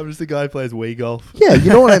you? I'm just a guy who plays Wii golf. Yeah, you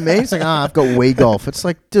know what I mean? It's like, I've got Wii golf. It's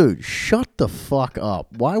like, dude, shut the fuck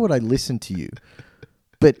up. Why would I listen to you?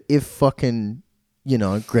 But if fucking...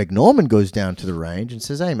 Greg Norman goes down to the range and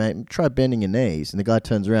says, hey, mate, try bending your knees. And the guy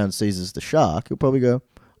turns around and sees it's the shark. He'll probably go,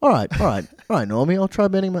 all right, Normie, I'll try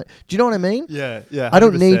bending my... Do you know what I mean? Yeah. 100%. I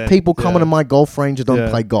don't need people coming to my golf range that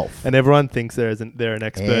don't play golf. And everyone thinks they're an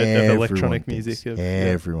expert of electronic music.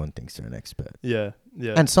 Everyone thinks they're an expert. Yeah.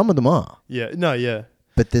 And some of them are. Yeah. No, yeah.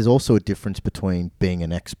 But there's also a difference between being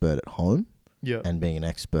an expert at home and being an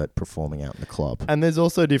expert performing out in the club. And there's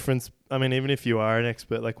also a difference. I mean, even if you are an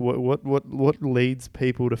expert, like what leads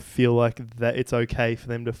people to feel like that it's okay for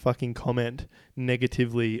them to fucking comment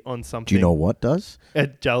negatively on something? Do you know what does?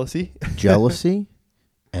 Jealousy. Jealousy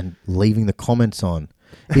and leaving the comments on.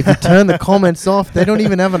 If you turn the comments off, they don't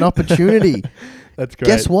even have an opportunity. That's great.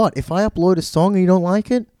 Guess what? If I upload a song and you don't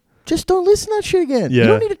like it, just don't listen to that shit again. Yeah. You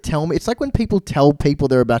don't need to tell me. It's like when people tell people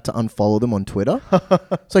they're about to unfollow them on Twitter.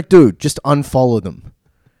 It's like, dude, just unfollow them.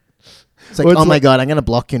 It's like, oh my God, I'm going to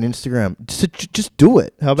block you on Instagram. Just do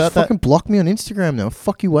it. How about that? Fucking block me on Instagram now. What the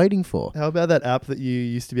fuck are you waiting for? How about that app that you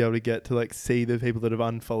used to be able to get to like see the people that have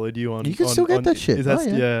unfollowed you on? You can still get that shit.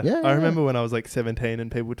 Yeah. I remember when I was like 17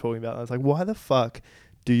 and people were talking about it. I was like, why the fuck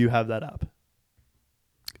do you have that app?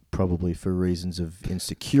 Probably for reasons of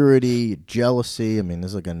insecurity, jealousy. I mean,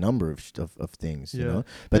 there's like a number of things, you know.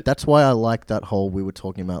 But that's why I like that whole, we were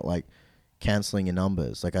talking about like canceling your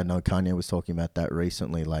numbers. Like I know Kanye was talking about that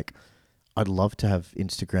recently. Like I'd love to have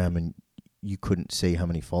Instagram and you couldn't see how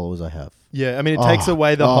many followers I have. Yeah, I mean, it takes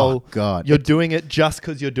away the whole... God. You're doing it just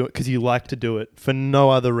because you like to do it for no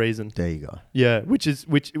other reason. There you go. Yeah,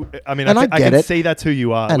 I can see that's who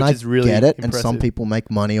you are, and which is really impressive. And some people make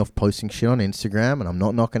money off posting shit on Instagram, and I'm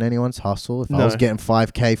not knocking anyone's hustle. If I was getting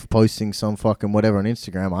 $5,000 for posting some fucking whatever on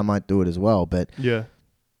Instagram, I might do it as well. But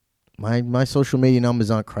My social media numbers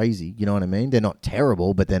aren't crazy. You know what I mean? They're not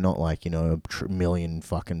terrible, but they're not like, a million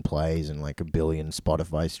fucking plays and like a billion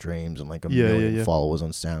Spotify streams and like a million followers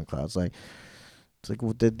on SoundCloud. It's like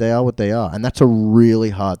well, they are what they are. And that's a really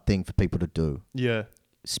hard thing for people to do. Yeah.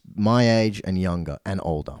 My age and younger and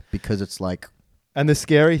older, because it's like... And the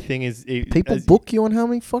scary thing is... people book you on how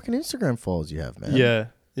many fucking Instagram followers you have, man. Yeah.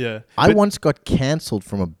 Yeah. I once got cancelled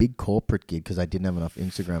from a big corporate gig because I didn't have enough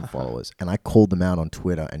Instagram followers, and I called them out on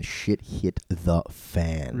Twitter, and shit hit the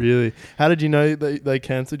fan. Really? How did you know they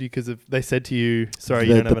cancelled you? Because they said to you, sorry,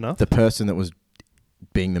 you don't have enough? The person that was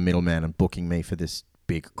being the middleman and booking me for this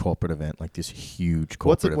big corporate event, like this huge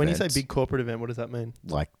corporate event. When you say big corporate event, what does that mean?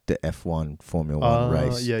 Like the F1 Formula 1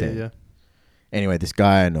 race. Yeah. Anyway, this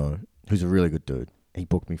guy I know, who's a really good dude, he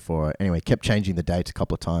booked me for it. Anyway, kept changing the dates a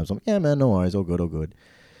couple of times. I'm like, yeah, man, no worries, all good.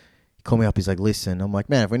 Call me up. He's like, listen. I'm like,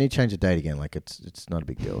 man, if we need to change the date again, like, it's not a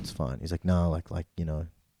big deal. It's fine. He's like, no,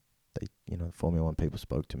 they, Formula 1 people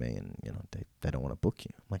spoke to me, and they don't want to book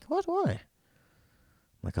you. I'm like, what? Why? I'm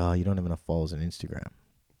like, oh, you don't have enough followers on Instagram.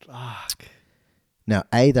 Fuck. Now,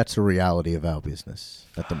 A, that's a reality of our business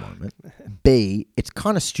at the moment. B, it's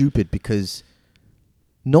kind of stupid because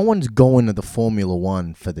no one's going to the Formula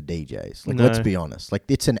 1 for the DJs. Like, let's be honest. Like,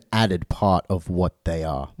 it's an added part of what they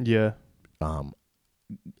are. Yeah.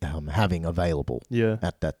 Having available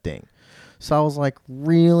at that thing. So I was like,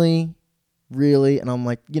 really? And I'm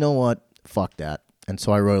like, you know what? Fuck that. And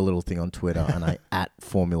so I wrote a little thing on Twitter and I at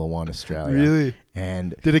Formula 1 Australia. Really?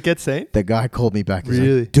 And did it get seen? The guy called me back. He's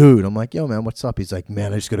really? Like, dude, I'm like, yo, man, what's up? He's like,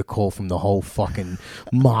 man, I just got a call from the whole fucking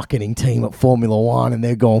marketing team at Formula 1 and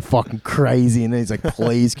they're going fucking crazy. And then he's like,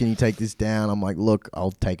 please, can you take this down? I'm like, look,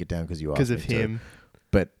 I'll take it down because you asked me to. Because of him.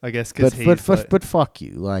 But I guess because but fuck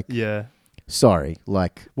you. Like, yeah. Sorry,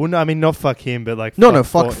 like... Well, no, I mean, not fuck him, but like...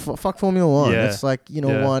 fuck Formula 1. Yeah. It's like, you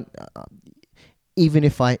know what? Even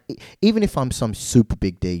if I'm some super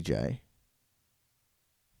big DJ,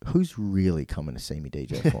 who's really coming to see me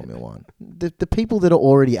DJ Formula 1? The people that are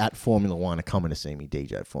already at Formula 1 are coming to see me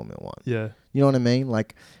DJ Formula 1. Yeah. You know what I mean?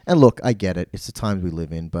 Like, and look, I get it. It's the times we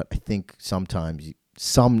live in, but I think sometimes,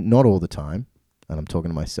 not all the time, and I'm talking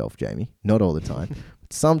to myself, Jamie, not all the time,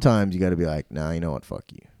 but sometimes you got to be like, nah, you know what?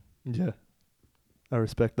 Fuck you. Yeah. I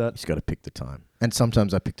respect that. You just got to pick the time. And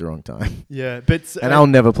sometimes I pick the wrong time. Yeah, but... and I'll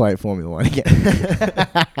never play Formula 1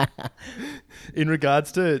 again. In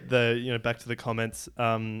regards to back to the comments,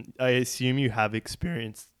 I assume you have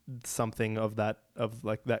experienced something of that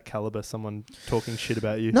caliber, someone talking shit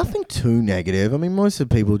about you. Nothing too negative. I mean, most of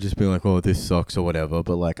the people just be like, oh, this sucks or whatever.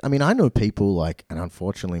 But like, I mean, I know people like, and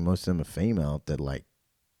unfortunately most of them are female, that like,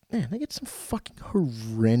 man, they get some fucking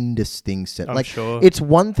horrendous things said. I'm like, sure. It's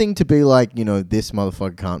one thing to be like, this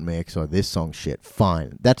motherfucker can't mix or this song shit.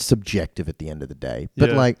 Fine. That's subjective at the end of the day. But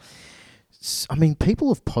like, I mean,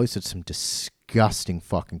 people have posted some disgusting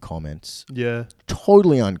fucking comments. Yeah.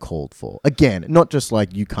 Totally uncalled for. Again, not just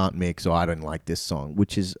like, you can't mix or I don't like this song,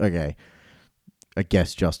 which is, okay, I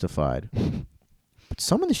guess justified. But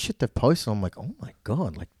some of the shit they've posted, I'm like, oh my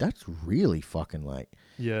God, like, that's really fucking like...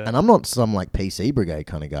 Yeah. And I'm not some like PC Brigade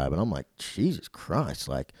kind of guy, but I'm like, Jesus Christ,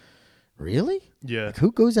 like, really? Yeah. Like,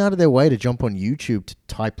 who goes out of their way to jump on YouTube to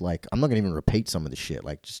type like, I'm not going to even repeat some of the shit,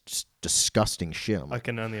 like just disgusting shit. I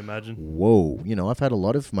can only imagine. Whoa. I've had a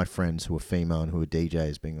lot of my friends who are female and who are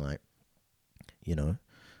DJs being like,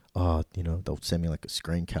 they'll send me like a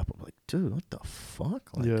screen cap. I'm like, dude, what the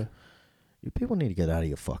fuck? Like, you people need to get out of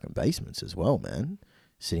your fucking basements as well, man.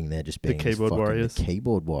 Sitting there just being the keyboard warriors. The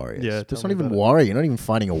keyboard warriors. Yeah, that's not even warrior. You're not even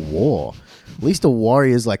fighting a war. At least a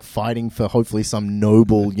warrior is like fighting for hopefully some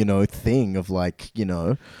noble, thing of like,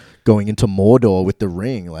 going into Mordor with the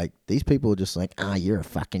ring. Like, these people are just like, you're a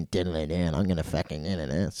fucking diddly dan. I'm gonna fucking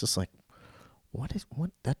It's just like, what?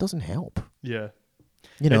 That doesn't help. Yeah.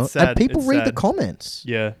 And people read the comments.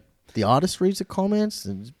 Yeah. The artist reads the comments,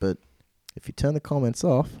 but if you turn the comments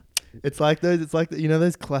off. It's like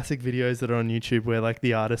those classic videos that are on YouTube where like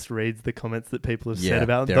the artist reads the comments that people have said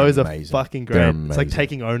about them. Those amazing. Are fucking great. It's like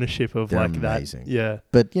taking ownership of they're like amazing. That. Yeah.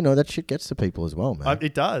 But that shit gets to people as well, man.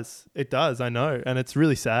 It does. I know. And it's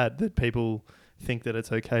really sad that people think that it's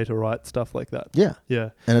okay to write stuff like that. Yeah.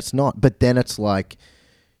 Yeah. And it's not. But then it's like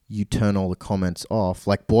you turn all the comments off.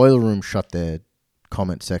 Like Boiler Room shut their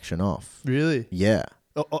comment section off. Really? Yeah.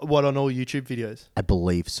 What, on all YouTube videos? I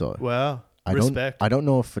believe so. Wow. I don't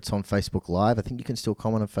know if it's on Facebook Live. I think you can still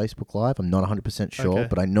comment on Facebook Live. I'm not 100% sure,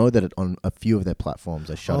 but I know that on a few of their platforms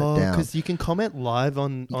they shut it down. Because you can comment live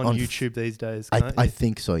on YouTube these days, can't you? I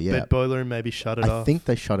think so, yeah. But Boiler Room maybe shut it off. I think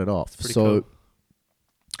they shut it off. So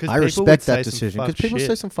cool. I respect that decision because people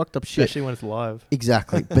say some fucked up shit. Especially when it's live.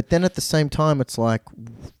 Exactly. But then at the same time, it's like,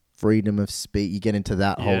 freedom of speech. You get into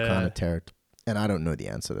that whole Yeah. kind of territory. And I don't know the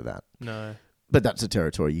answer to that. No. But that's the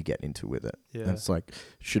territory you get into with it. Yeah. And it's like,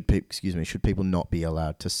 should people not be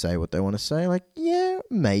allowed to say what they want to say? Like, yeah,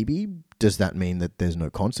 maybe. Does that mean that there's no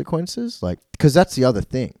consequences? Like, because that's the other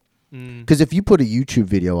thing. Because if you put a YouTube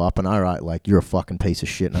video up and I write like, you're a fucking piece of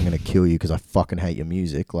shit and I'm going to kill you because I fucking hate your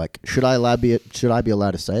music, like, should I be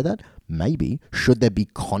allowed to say that? Maybe. Should there be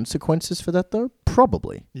consequences for that though?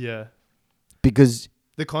 Probably. Yeah. Because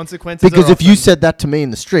the consequences. Because if you said that to me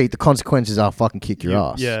in the street, the consequences are I'll fucking kick your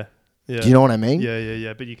ass. Yeah. Yeah. Do you know what I mean?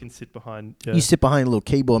 Yeah. But you can sit behind. Yeah. You sit behind a little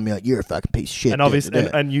keyboard and be like, you're a fucking piece of shit. And obviously,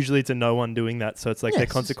 and usually it's a no one doing that. So it's like their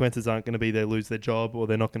Yes. consequences aren't going to be they lose their job or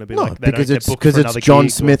they're not going to be No, like they because don't it's get booked for because another it's John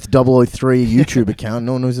gig Smith 003 YouTube account.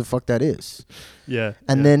 No one knows who the fuck that is. Yeah.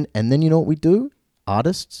 And then you know what we do?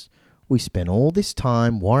 Artists, we spend all this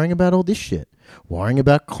time worrying about all this shit. Worrying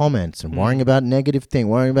about comments and worrying about negative thing,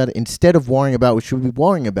 instead of worrying about what should we be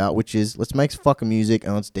worrying about, which is let's make fucking music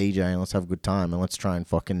and let's DJ and let's have a good time and let's try and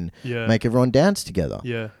fucking make everyone dance together.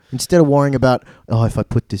 Yeah. Instead of worrying about, oh, if I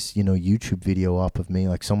put this, YouTube video up of me,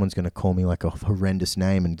 like someone's gonna call me like a horrendous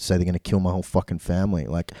name and say they're gonna kill my whole fucking family.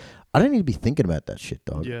 Like, I don't need to be thinking about that shit,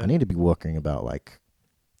 dog. Yeah. I need to be working about like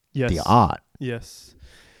Yes. the art. Yes.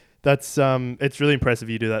 That's it's really impressive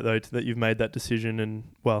you do that though, that you've made that decision and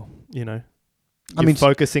you're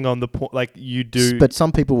focusing on the point like you do. But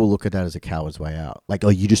some people will look at that as a coward's way out. Like, oh,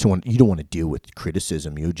 you don't want to deal with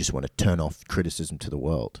criticism. You just want to turn off criticism to the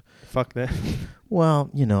world. Fuck that.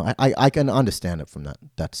 Well, I can understand it from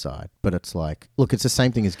that side, but it's like, look, it's the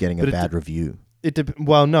same thing as getting a bad review.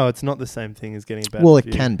 Well, no, it's not the same thing as getting a bad review.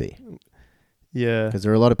 review. It can be. Yeah. Because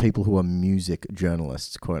there are a lot of people who are music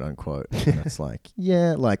journalists, quote unquote. And it's like,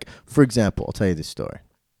 yeah, like, for example, I'll tell you this story.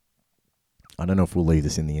 I don't know if we'll leave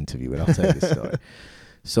this in the interview, but I'll tell you this story.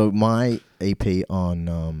 So my EP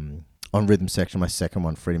on Rhythm Section, my second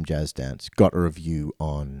one, Freedom Jazz Dance, got a review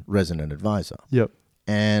on Resident Advisor. Yep.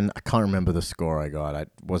 And I can't remember the score I got.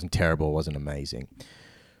 It wasn't terrible, it wasn't amazing.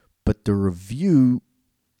 But the review,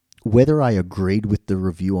 whether I agreed with the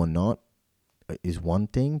review or not, is one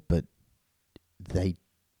thing, but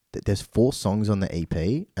there's 4 songs on the EP,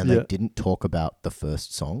 and they didn't talk about the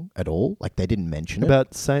first song at all. Like, they didn't mention it.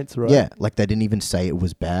 About Saints, right? Yeah, like they didn't even say it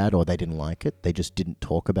was bad or they didn't like it. They just didn't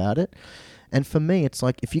talk about it. And for me, it's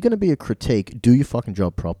like, if you're going to be a critique, do your fucking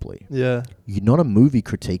job properly. Yeah. You're not a movie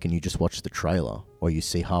critique and you just watch the trailer or you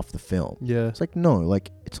see half the film. Yeah. It's like, no,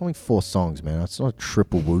 like, it's only 4 songs, man. It's not a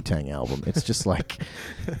triple Wu-Tang album. It's just like,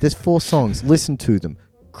 there's 4 songs. Listen to them.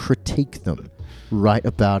 Critique them. Write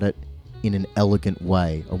about it in an elegant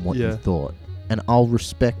way on what you thought. And I'll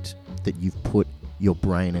respect that you've put your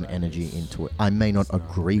brain and energy into it. I may not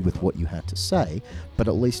agree with what you had to say, but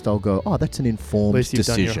at least I'll go, oh, that's an informed decision. At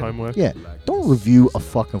least you've done your homework. Yeah. Don't review a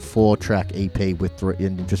fucking 4-track EP with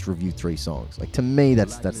and just review 3 songs. Like, to me,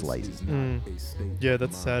 that's lazy. Yeah,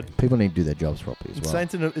 that's sad. People need to do their jobs properly as well.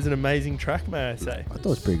 Saints is an amazing track, may I say. I thought it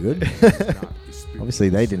was pretty good. Obviously,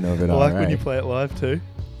 they didn't know of it. I like when you play it live too.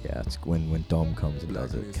 Yeah, it's when Dom comes and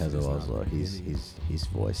does it. Kazo Oslo, his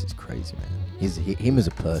voice is crazy, man. Him as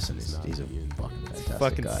a person he's a fucking fantastic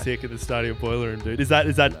fucking guy. sick at the Stadio Boiler Room, dude. Is that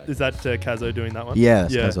Kazo doing that one? Yeah,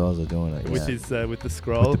 it's Kazo Oslo doing it. Which is with the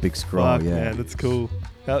scroll. With the big scroll, Fuck, yeah. Man, that's cool.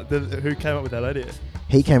 Who came up with that idea?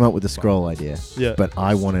 He came up with the scroll idea. Yeah. But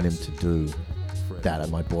I wanted him to do that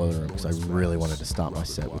at my boiler room because I really wanted to start my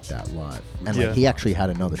set with that live. And like, he actually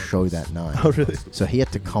had another show that night. Oh, really? So he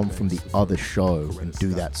had to come from the other show and do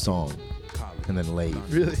that song and then leave.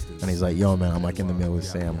 Really? And he's like, yo, man, I'm like in the middle of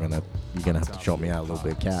saying you're gonna have to chop me out a little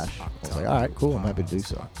bit of cash. I was like, all right, cool, I'm happy to do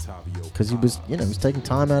so. Because he was taking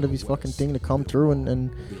time out of his fucking thing to come through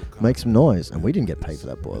and make some noise. And we didn't get paid for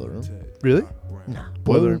that boiler room. Really? Nah.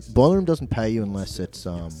 Boiler room doesn't pay you unless it's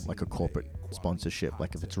like a corporate sponsorship,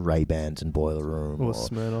 like if it's Ray-Bans and Boiler Room or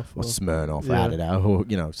Smirnoff or Smirnoff added out,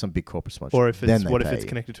 or some big corporate sponsorship. Or if it's if it's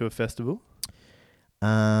connected to a festival?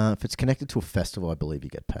 If it's connected to a festival, I believe you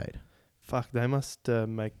get paid. Fuck, they must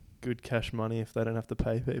make good cash money if they don't have to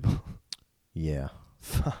pay people. Yeah.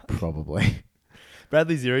 Fuck. Probably.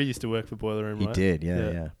 Bradley Zero used to work for Boiler Room, right? He did,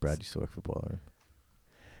 yeah. Brad used to work for Boiler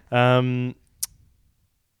Room.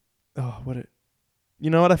 You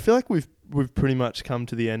know what? I feel like we've pretty much come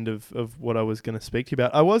to the end of what I was going to speak to you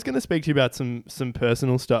about. I was going to speak to you about some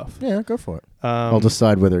personal stuff. Yeah, go for it. I'll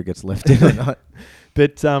decide whether it gets left in or not.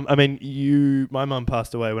 But I mean, my mum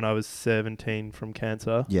passed away when I was 17 from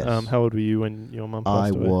cancer. Yes. How old were you when your mum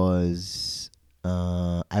passed away?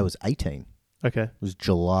 I was 18. Okay. It was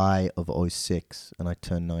July of 2006, and I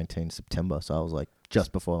turned 19 September, so I was like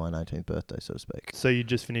just before my 19th birthday, so to speak. So you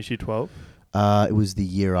just finished year 12? It was the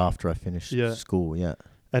year after I finished school, yeah.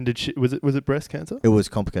 And was it breast cancer? It was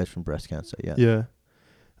complicated from breast cancer, yeah. Yeah.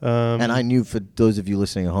 And I knew, for those of you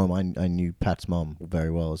listening at home, I knew Pat's mum very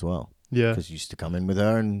well as well. Yeah. Because you used to come in with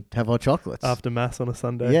her and have hot chocolates. After mass on a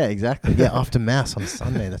Sunday. Yeah, exactly. Yeah, after mass on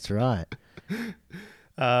Sunday, that's right.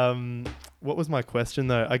 What was my question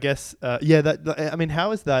though? I guess, I mean,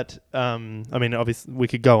 how is that, I mean, obviously we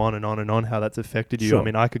could go on and on and on how that's affected you. Sure. I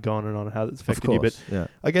mean, I could go on and on how that's affected Of you, course, but yeah.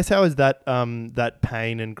 I guess how is that, that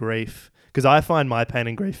pain and grief? Because I find my pain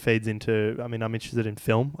and grief feeds into, I mean, I'm interested in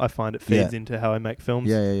film. I find it feeds into how I make films,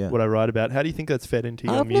 what I write about. How do you think that's fed into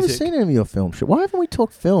your music? I've never seen any of your film shit. Why haven't we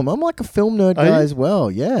talked film? I'm like a film nerd guy as well,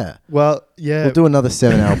 yeah. Well, yeah. We'll do another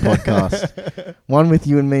 7-hour podcast. One with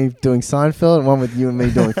you and me doing Seinfeld and one with you and me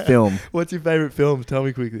doing film. What's your favourite film? Tell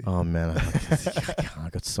me quickly. Oh, man. I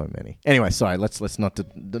got so many. Anyway, sorry. Let's not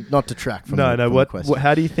detract from the question.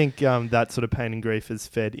 How do you think that sort of pain and grief has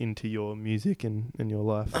fed into your music and your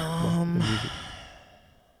life?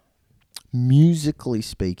 Musically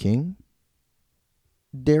speaking,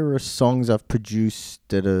 there are songs I've produced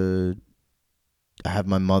that I have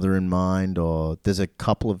my mother in mind, or there's a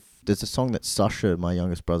song that Sasha, my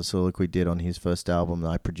youngest brother, Soliloquy, did on his first album,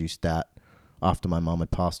 and I produced that after my mum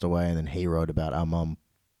had passed away, and then he wrote about our mum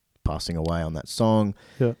passing away on that song.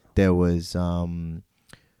 Yeah. There was,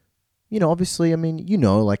 obviously, I mean,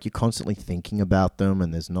 like you're constantly thinking about them,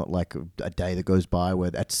 and there's not like a day that goes by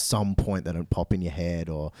where at some point they don't pop in your head,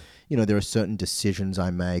 or, there are certain decisions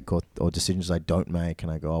I make or decisions I don't make,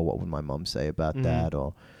 and I go, oh, what would my mum say about that?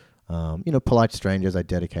 Or, Polite Strangers I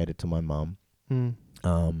dedicated to my mum.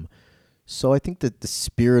 So I think that the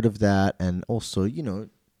spirit of that, and also,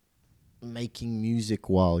 making music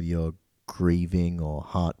while you're grieving or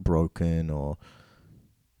heartbroken, or,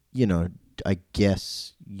 I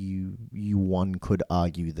guess one could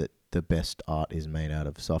argue that the best art is made out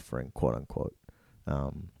of suffering, quote unquote.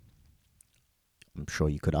 I'm sure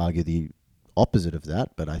you could argue the opposite of that,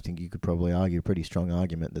 but I think you could probably argue a pretty strong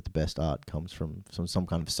argument that the best art comes from some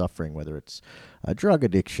kind of suffering, whether it's a drug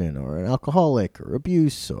addiction or an alcoholic or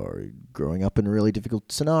abuse or growing up in a really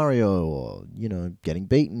difficult scenario, or, getting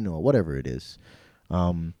beaten or whatever it is.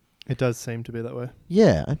 It does seem to be that way.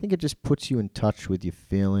 Yeah, I think it just puts you in touch with your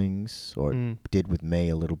feelings, or it did with me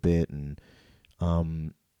a little bit, and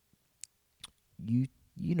you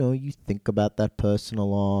think about that person a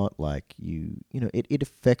lot, like it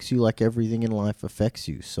affects you like everything in life affects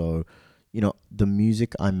you. So, the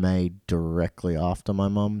music I made directly after my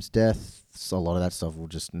mum's death, so a lot of that stuff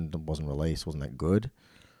wasn't released, wasn't that good.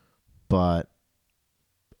 But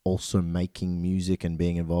also making music and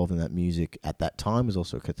being involved in that music at that time is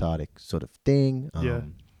also a cathartic sort of thing.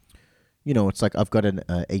 It's like I've got an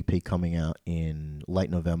EP coming out in late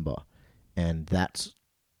November, and that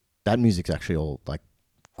music's actually all like,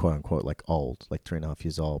 quote unquote, like old, like 3.5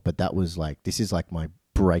 years old. But that was like, this is like my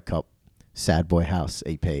breakup sad boy house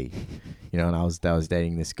EP, and I was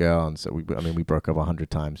dating this girl, and so we broke up 100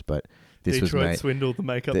 times, but this Detroit was swindle, the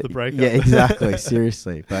makeup, the breakup. Yeah, exactly.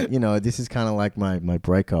 Seriously. But, this is kind of like my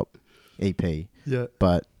breakup EP. Yeah.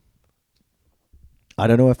 But I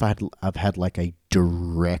don't know if I've had like a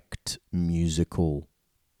direct musical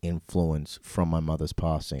influence from my mother's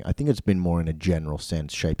passing. I think it's been more in a general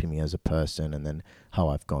sense, shaping me as a person, and then how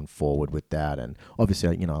I've gone forward with that. And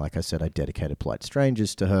obviously, like I said, I dedicated Polite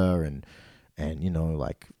Strangers to her, and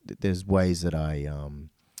like there's ways that I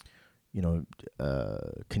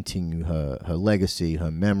continue her legacy,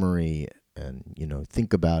 her memory, and,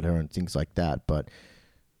 think about her and things like that. But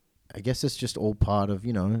I guess it's just all part of,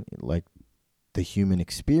 like the human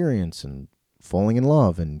experience, and falling in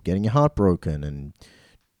love and getting your heart broken, and,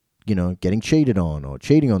 getting cheated on, or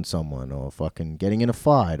cheating on someone, or fucking getting in a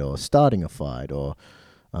fight, or starting a fight, or,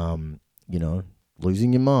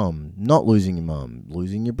 losing your mom, not losing your mom,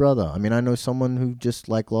 losing your brother. I mean, I know someone who just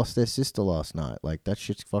like lost their sister last night. Like, that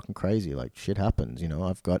shit's fucking crazy. Like, shit happens,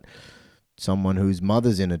 I've got someone whose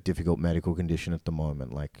mother's in a difficult medical condition at the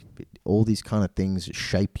moment. Like, all these kind of things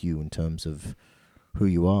shape you in terms of who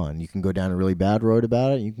you are. And you can go down a really bad road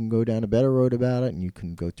about it, and you can go down a better road about it, and you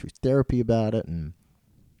can go through therapy about it.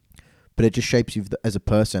 But it just shapes you as a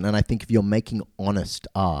person. And I think if you're making honest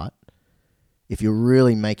art, if you're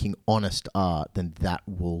really making honest art, then that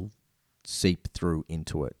will seep through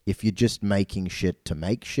into it. If you're just making shit to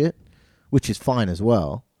make shit, which is fine as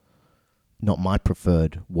well, not my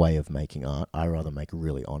preferred way of making art. I rather make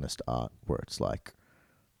really honest art where it's like,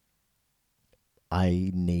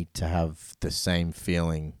 I need to have the same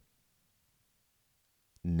feeling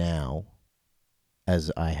now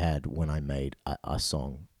as I had when I made a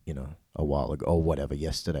song, a while ago, or whatever,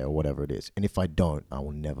 yesterday, or whatever it is. And if I don't, I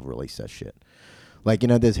will never release that shit. Like,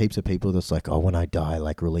 there's heaps of people that's like, oh, when I die,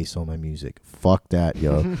 like, release all my music. Fuck that,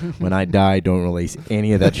 yo. When I die, don't release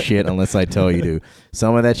any of that shit unless I tell you to.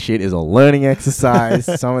 Some of that shit is a learning exercise.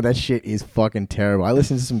 Some of that shit is fucking terrible. I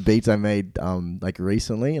listened to some beats I made, like,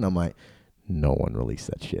 recently, and I'm like, no one released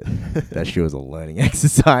that shit. That shit was a learning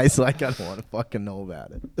exercise. Like, I don't want to fucking know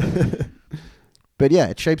about it. But yeah,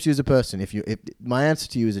 it shapes you as a person. If my answer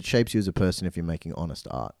to you is it shapes you as a person if you're making honest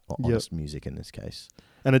art or honest music in this case.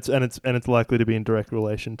 And it's likely to be in direct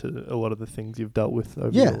relation to a lot of the things you've dealt with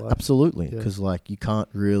over your life. Absolutely. Because like you can't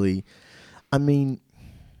really, I mean,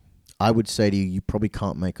 I would say to you, you probably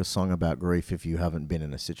can't make a song about grief if you haven't been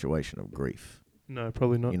in a situation of grief. No,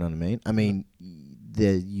 probably not. You know what I mean? I mean,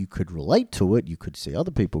 you could relate to it. You could see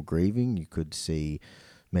other people grieving. You could see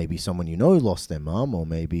maybe someone lost their mum, or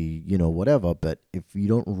maybe, whatever. But if you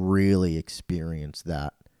don't really experience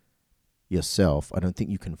that yourself, I don't think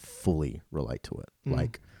you can fully relate to it.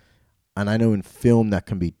 Like, and I know in film that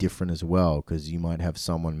can be different as well, because you might have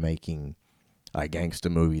someone making a gangster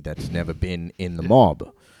movie that's never been in the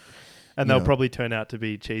mob. And they'll probably turn out to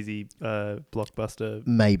be cheesy blockbuster.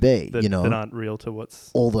 Maybe, that aren't real to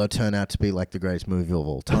what's... Or they'll turn out to be like the greatest movie of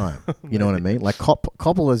all time. You know what I mean? Like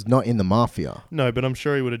Coppola's not in the mafia. No, but I'm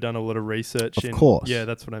sure he would have done a lot of research. Of course. Yeah,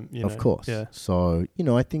 that's what I'm... Of course. Yeah. So,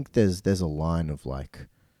 I think there's a line of like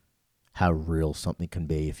how real something can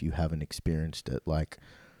be if you haven't experienced it. Like,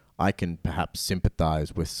 I can perhaps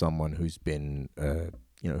sympathize with someone who's been,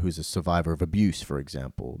 who's a survivor of abuse, for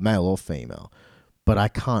example, male or female. But I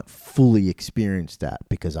can't fully experience that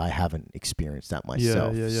because I haven't experienced that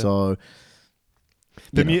myself. Yeah. So,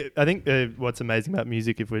 I think what's amazing about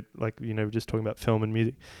music, if we're like, just talking about film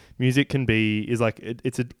and music is like,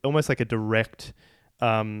 it's almost like a direct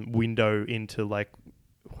window into, like,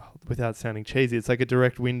 without sounding cheesy, it's like a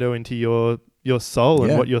direct window into your soul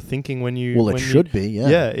and what you're thinking when you... Well, it should be, yeah.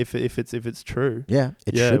 Yeah, if it's true. Yeah,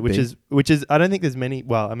 it should be. Yeah, which is, I don't think there's many...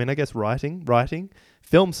 Well, I mean, I guess writing.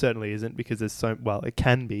 Film certainly isn't, because there's so... Well, it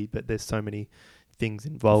can be, but there's so many things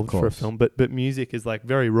involved for a film. But music is, like,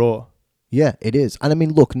 very raw. Yeah, it is. And I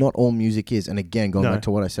mean, look, not all music is. And again, going back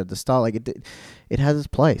to what I said at the start, like, it has its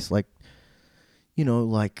place. Like,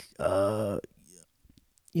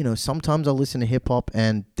 sometimes I listen to hip-hop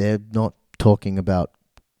and they're not talking about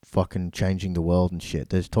fucking changing the world and shit.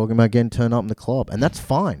 They're talking about getting turned up in the club. And that's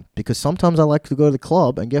fine, because sometimes I like to go to the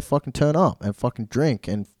club and get fucking turned up and fucking drink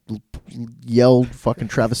and yell fucking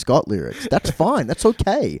Travis Scott lyrics. That's fine. That's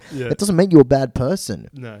okay. Yeah. That doesn't make you a bad person.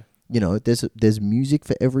 No. There's music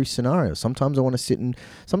for every scenario. Sometimes I sit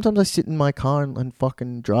in my car and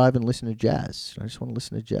fucking drive and listen to jazz. I just want to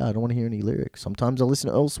listen to jazz. I don't want to hear any lyrics. Sometimes I listen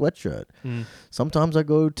to Earl Sweatshirt. Sometimes I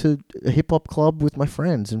go to a hip hop club with my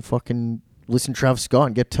friends and fucking listen to Travis Scott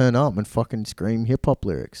and get turned up and fucking scream hip hop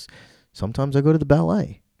lyrics. Sometimes I go to the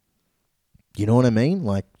ballet. You know what I mean?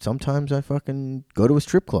 Like, sometimes I fucking go to a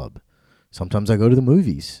strip club. Sometimes I go to the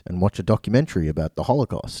movies and watch a documentary about the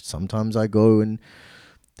Holocaust. Sometimes I go and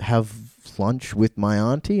have lunch with my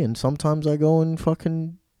auntie, and sometimes I go and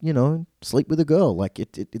fucking, sleep with a girl. Like,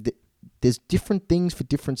 there's different things for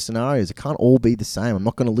different scenarios. It can't all be the same. I'm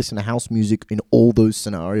not going to listen to house music in all those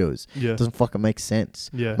scenarios. Yeah. It doesn't fucking make sense.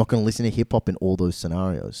 Yeah. I'm not going to listen to hip-hop in all those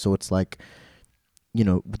scenarios. So it's like,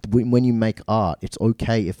 when you make art, it's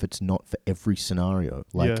okay if it's not for every scenario.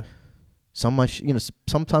 Like, sometimes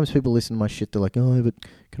people listen to my shit, they're like, oh, but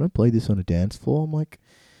can I play this on a dance floor? I'm like,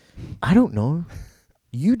 I don't know.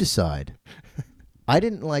 You decide. I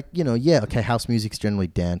didn't house music's generally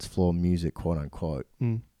dance floor music, quote unquote.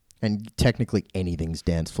 And technically anything's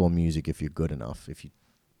dance floor music if you're good enough. If you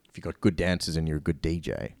got good dancers and you're a good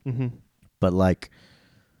DJ. Mm-hmm. But like,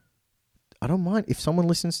 I don't mind. If someone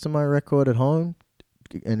listens to my record at home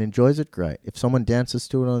and enjoys it, great. If someone dances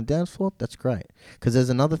to it on the dance floor, that's great. Because there's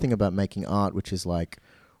another thing about making art, which is like,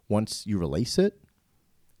 once you release it,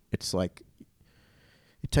 it's like,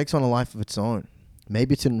 it takes on a life of its own.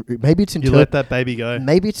 Maybe it's you let that baby go.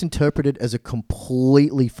 Maybe it's interpreted as a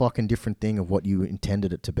completely fucking different thing of what you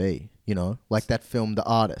intended it to be. Like that film, The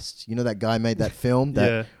Artist. That guy made that film.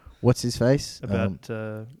 What's his face? About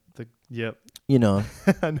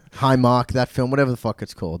High Mark, that film, whatever the fuck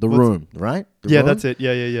it's called. The Room, right? Room? That's it.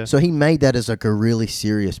 Yeah. So he made that as like a really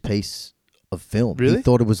serious piece of film. Really? He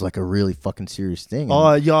thought it was like a really fucking serious thing.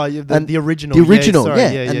 Oh, yeah, the original. The original,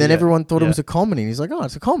 and then everyone thought it was a comedy. And he's like, oh,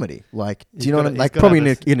 it's a comedy. Like, do you know what I mean? Like, probably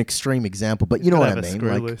an extreme example, but you know what I mean?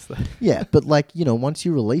 Like, but like, once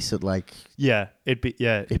you release it, like... it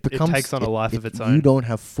takes on a life of its own. You don't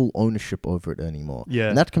have full ownership over it anymore. Yeah.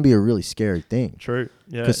 And that can be a really scary thing. True,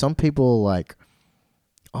 yeah. Because some people like,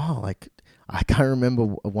 I can't remember,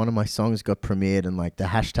 one of my songs got premiered and like the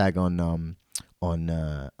hashtag on on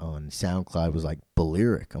SoundCloud was like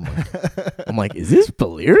Balearic. I'm like, is this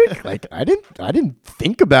Balearic? Like, I didn't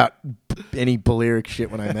think about any Balearic shit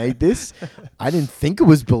when I made this. I didn't think it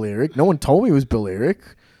was Balearic. No one told me it was Balearic.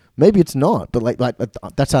 Maybe it's not, but like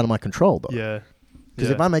that's out of my control though. Yeah. Because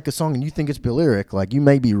if I make a song and you think it's Balearic, like, you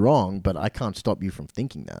may be wrong, but I can't stop you from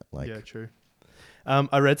thinking that. Like, yeah, true.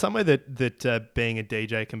 I read somewhere that being a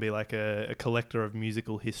DJ can be like a collector of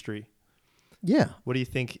musical history. yeah. What do you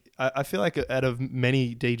think? I feel like out of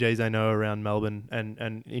many DJs I know around Melbourne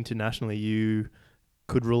and internationally, you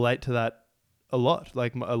could relate to that a lot,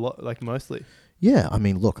 like mostly. Yeah, I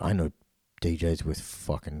mean, look, I know DJs with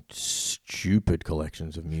fucking stupid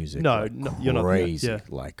collections of music. No, like no, you're not. crazy. Yeah.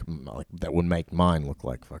 Like that would make mine look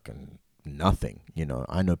like fucking nothing. You know,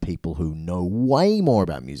 I know people who know way more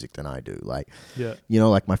about music than I do. Like, Yeah. you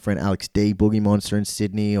know, like my friend Alex D, Boogie Monster in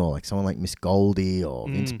Sydney, or like someone like Miss Goldie or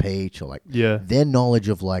Vince Peach, or like Yeah. their knowledge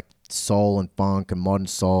of like soul and funk and modern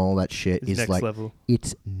soul, all that shit It's is next like level.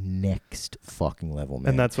 it's next fucking level,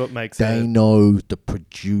 man. And that's what makes They it. know the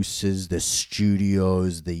producers, the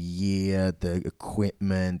studios, the year, the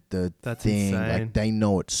equipment, the That's thing. insane. Like, they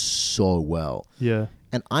know it so well. Yeah.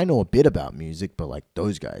 And I know a bit about music, but like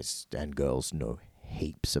those guys and girls know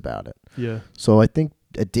heaps about it. Yeah. So I think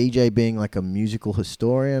a DJ being like a musical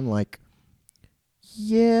historian, like,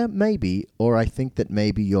 yeah, maybe. Or I think that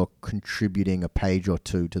maybe you're contributing a page or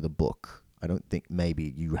two to the book. I don't think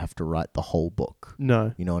maybe you have to write the whole book.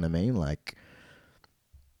 No. You know what I mean? Like,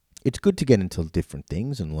 it's good to get into different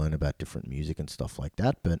things and learn about different music and stuff like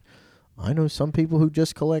that. But I know some people who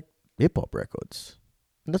just collect hip hop records.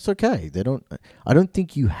 And that's okay. I don't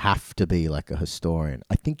think you have to be like a historian.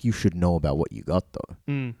 I think you should know about what you got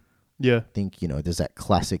though. Yeah. I think, you know, there's that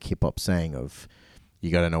classic hip hop saying of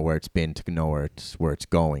you got to know where it's been to know where it's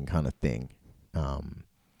going kind of thing. And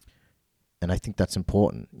I think that's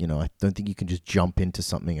important. You know, I don't think you can just jump into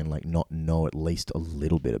something and like not know at least a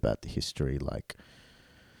little bit about the history. Like,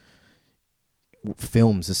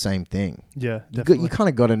 film's the same thing. Yeah. You kind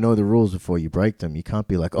of got to know the rules before you break them. You can't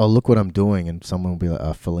be like, oh, look what I'm doing. And someone will be like,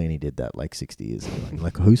 oh, Fellini did that like 60 years ago.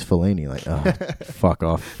 Like, who's Fellini? Like, oh, fuck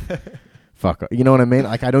off. Fuck off. You know what I mean?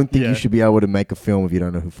 Like, I don't think you should be able to make a film if you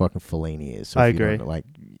don't know who fucking Fellini is. So I if you agree. don't know, like,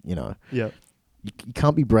 you know. Yeah. You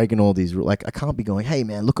can't be breaking all these rules. Like, I can't be going, hey,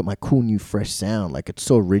 man, look at my cool new fresh sound. Like, it's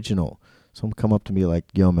so original. Someone come up to me like,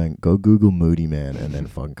 yo, man, go Google Moody Man and then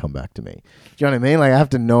fucking come back to me. Do you know what I mean? Like, I have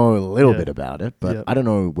to know a little bit about it, but I don't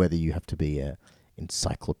know whether you have to be a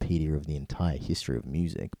encyclopedia of the entire history of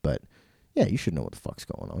music. But, yeah, you should know what the fuck's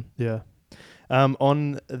going on. Yeah.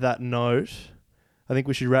 On that note, I think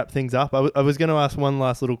we should wrap things up. I was going to ask one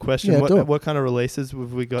last little question. Yeah, What kind of releases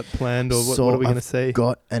have we got planned, or what are we going to see?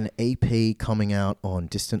 Got an EP coming out on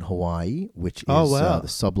Distant Hawaii, which is wow. the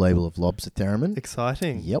sub-label of Lobster Theremin.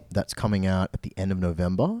 Exciting. Yep, that's coming out at the end of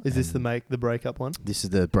November. Is this the breakup one? This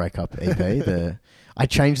is the breakup EP. I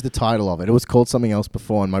changed the title of it. It was called something else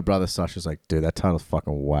before, and my brother Sasha's like, dude, that title's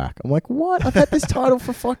fucking whack. I'm like, what? I've had this title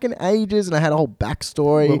for fucking ages, and I had a whole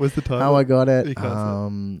backstory. What was the title? How I got it. You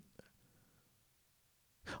can't say.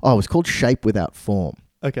 It was called Shape Without Form.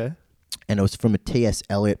 Okay. And it was from a T.S.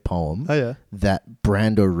 Eliot poem Oh, yeah. that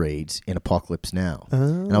Brando reads in Apocalypse Now.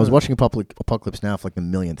 And I was watching Apocalypse Now for like the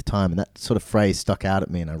millionth time, and that sort of phrase stuck out at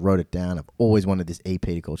me, and I wrote it down. I've always wanted this EP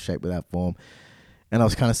to call Shape Without Form. And I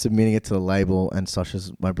was kind of submitting it to the label, and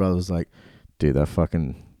my brother was like, dude,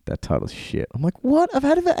 that title's shit. I'm like, what? I've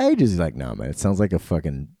had it for ages. He's like, nah, man, it sounds like a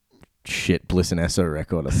fucking shit Bliss and Esso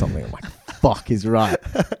record or something. I'm like, fuck, he's right.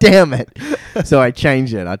 Damn it. So I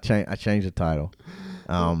changed it. I changed the title.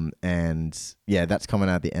 And yeah, that's coming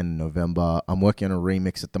out at the end of November. I'm working on a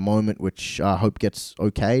remix at the moment, which I hope gets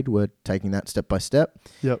okayed. We're taking that step by step.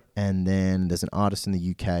 Yep. And then there's an artist in the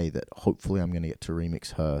UK that hopefully I'm going to get to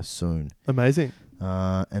remix her soon. Amazing.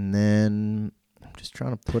 And then I'm just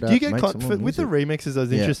trying to put out. Do you get with the remixes? I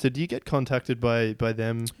was interested. Do you get contacted by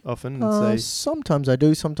them often and say? Sometimes I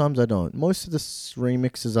do, sometimes I don't. Most of the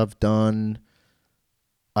remixes I've done,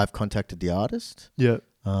 I've contacted the artist. Yeah.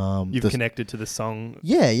 You've connected to the song.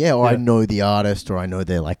 Yeah, or I know the artist, or I know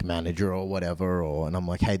their like manager or whatever, and I'm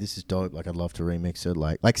like, hey, this is dope. Like, I'd love to remix it.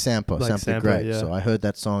 Like Sampa, Sampa, great. Yeah. So I heard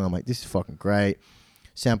that song. I'm like, this is fucking great.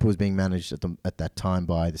 Sampa was being managed at that time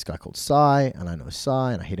by this guy called Sai, and I know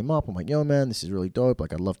Sai, and I hit him up. I'm like, yo, man, this is really dope.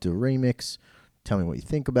 Like, I'd love to do a remix. Tell me what you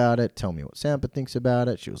think about it. Tell me what Sampa thinks about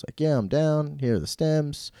it. She was like, yeah, I'm down. Here are the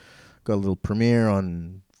stems. Got a little premiere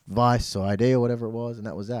on Vice or ID or whatever it was, and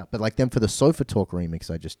that was that. But like then for the Sofa Talk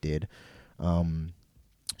remix I just did,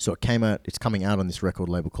 so it's coming out on this record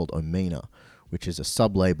label called Omena, which is a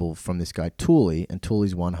sub-label from this guy Tooley, and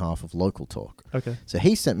Tooley's one half of Local Talk. Okay. So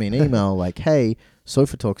he sent me an email like, hey,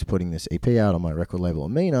 Sofa Talk's putting this EP out on my record label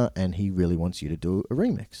Amina, and he really wants you to do a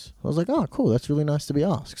remix. I was like, oh, cool, that's really nice to be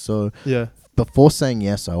asked. So Yeah. before saying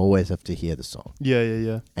yes, I always have to hear the song.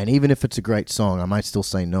 Yeah. And even if it's a great song, I might still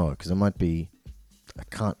say no, because it might be, I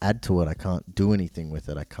can't add to it, I can't do anything with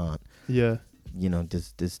it, I can't, Yeah. you know,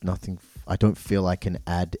 there's nothing, I don't feel I can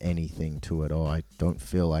add anything to it, or I don't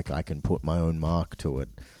feel like I can put my own mark to it.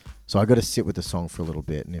 So I got to sit with the song for a little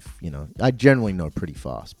bit, and if, you know, I generally know pretty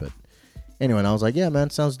fast, but anyway, and I was like, yeah, man,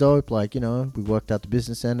 sounds dope, like, you know, we worked out the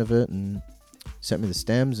business end of it, and sent me the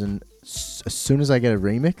stems, and as soon as I get a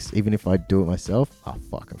remix, even if I do it myself, I'll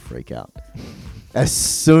fucking freak out. As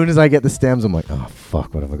soon as I get the stems, I'm like, oh,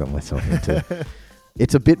 fuck, what have I got myself into?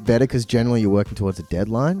 It's a bit better because generally you're working towards a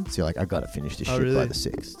deadline. So you're like, I got to finish this shit really? by the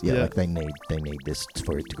 6th. Yeah, like they need this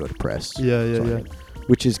for it to go to press. Yeah.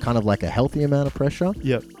 Which is kind of like a healthy amount of pressure.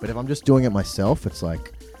 Yep. But if I'm just doing it myself, it's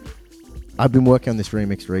like, I've been working on this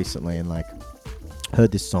remix recently and like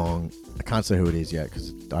heard this song. I can't say who it is yet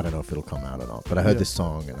because I don't know if it'll come out or not. But I heard this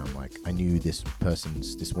song and I'm like, I knew this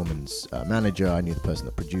woman's manager. I knew the person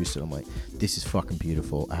that produced it. I'm like, this is fucking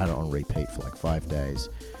beautiful. I had it on repeat for like 5 days.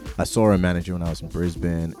 I saw her manager when I was in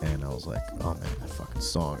Brisbane and I was like, oh man, that fucking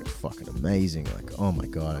song is fucking amazing. Like, oh my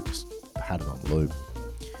God, I just had it on loop.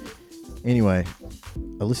 Anyway,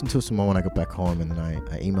 I listened to it some more when I got back home and then I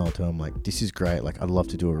emailed her. I'm like, this is great. Like, I'd love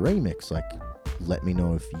to do a remix. Like, let me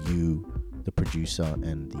know if you, the producer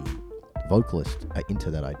and the vocalist, are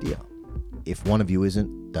into that idea. If one of you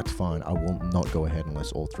isn't, that's fine. I will not go ahead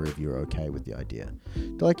unless all 3 of you are okay with the idea.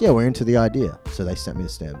 They're like, yeah, we're into the idea. So they sent me the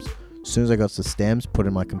stems. As soon as I got the stems put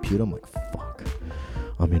in my computer, I'm like, fuck,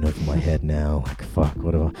 I'm in over my head now. Like, fuck,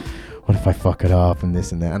 what if I fuck it up and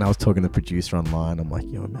this and that? And I was talking to the producer online. I'm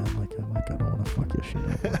like, yo, man, like, I don't want to fuck your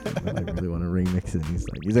shit up. Like, I really want to remix it. And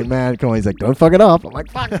he's like, man, come on. He's like, don't fuck it up. I'm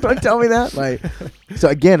like, fuck, don't tell me that. Like, so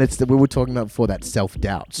again, it's we were talking about before, that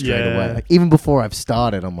self-doubt straight away. Like, even before I've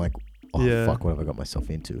started, I'm like, oh, fuck, what have I got myself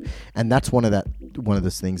into? And that's one of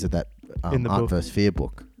those things that in the Art book. vs. Fear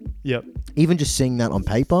book. Yep. Even just seeing that on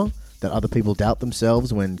paper, that other people doubt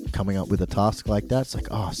themselves when coming up with a task like that, it's like,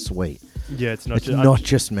 oh, sweet. Yeah, it's not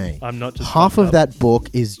just me. I'm not just half of that book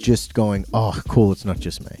is just going, oh, cool, it's not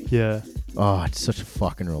just me. Yeah. Oh, it's such a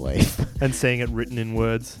fucking relief. And seeing it written in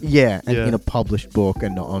words. Yeah, and in a published book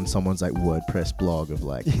and not on someone's like WordPress blog of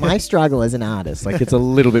like, my struggle as an artist. Like, it's a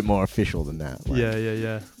little bit more official than that. Like,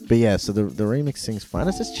 yeah. But yeah, so the remix thing's fun.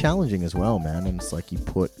 It's just challenging as well, man. And it's like you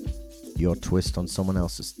put your twist on someone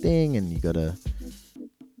else's thing and you gotta...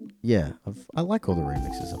 Yeah, I like all the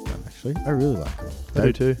remixes I've done, actually. I really like them. I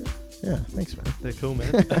do too. Yeah, thanks, man. They're cool,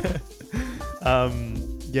 man.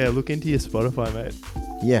 Yeah, look into your Spotify, mate.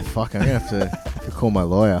 Yeah, fuck, I'm going to have to call my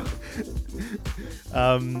lawyer.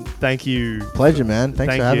 Thank you. Pleasure, man.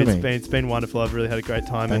 Thanks for having me. It's been wonderful. I've really had a great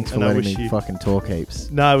time. Thanks for letting me fucking talk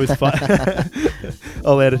heaps. No, it was fun.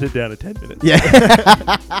 I'll edit it down to 10 minutes.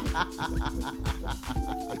 Yeah.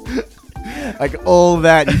 Like all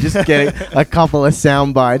that, you just get a couple of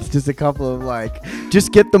sound bites, just a couple of like,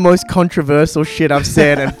 just get the most controversial shit I've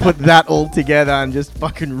said and put that all together and just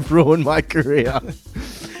fucking ruin my career.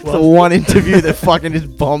 It's the one interview that fucking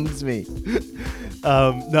just bombs me.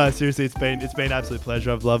 No, seriously, it's been an absolute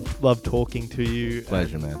pleasure. I've loved talking to you.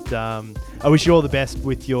 Pleasure, man. I wish you all the best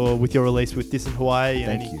with your release with Distant Hawaii.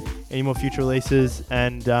 Thank you. Any more future releases?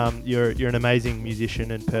 And you're an amazing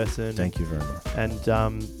musician and person. Thank you very much.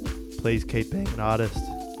 And please keep being an artist.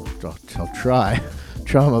 I'll try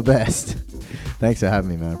my best. Thanks for having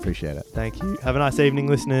me, man. I appreciate it. Thank you. Have a nice evening,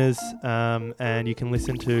 listeners. And you can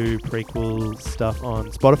listen to Prequel stuff on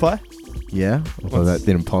Spotify. Yeah? Although that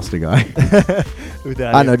imposter guy.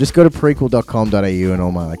 I know, just go to prequel.com.au and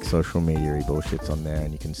all my like social media bullshit's on there,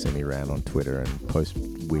 and you can see me around on Twitter and post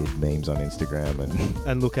weird memes on Instagram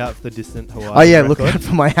and look out for the Distant Hawaii. Oh yeah, record. Look out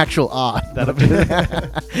for my actual art.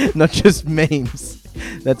 Not just memes.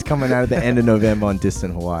 That's coming out at the end of November on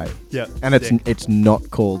Distant Hawaii. Yeah. And it's not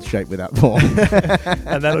called Shape Without Form.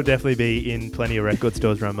 And that'll definitely be in plenty of record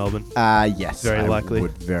stores around Melbourne. Yes. Very likely. I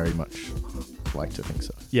would very much like to think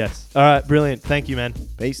so. Yes. All right. Brilliant. Thank you, man.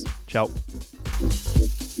 Peace. Ciao.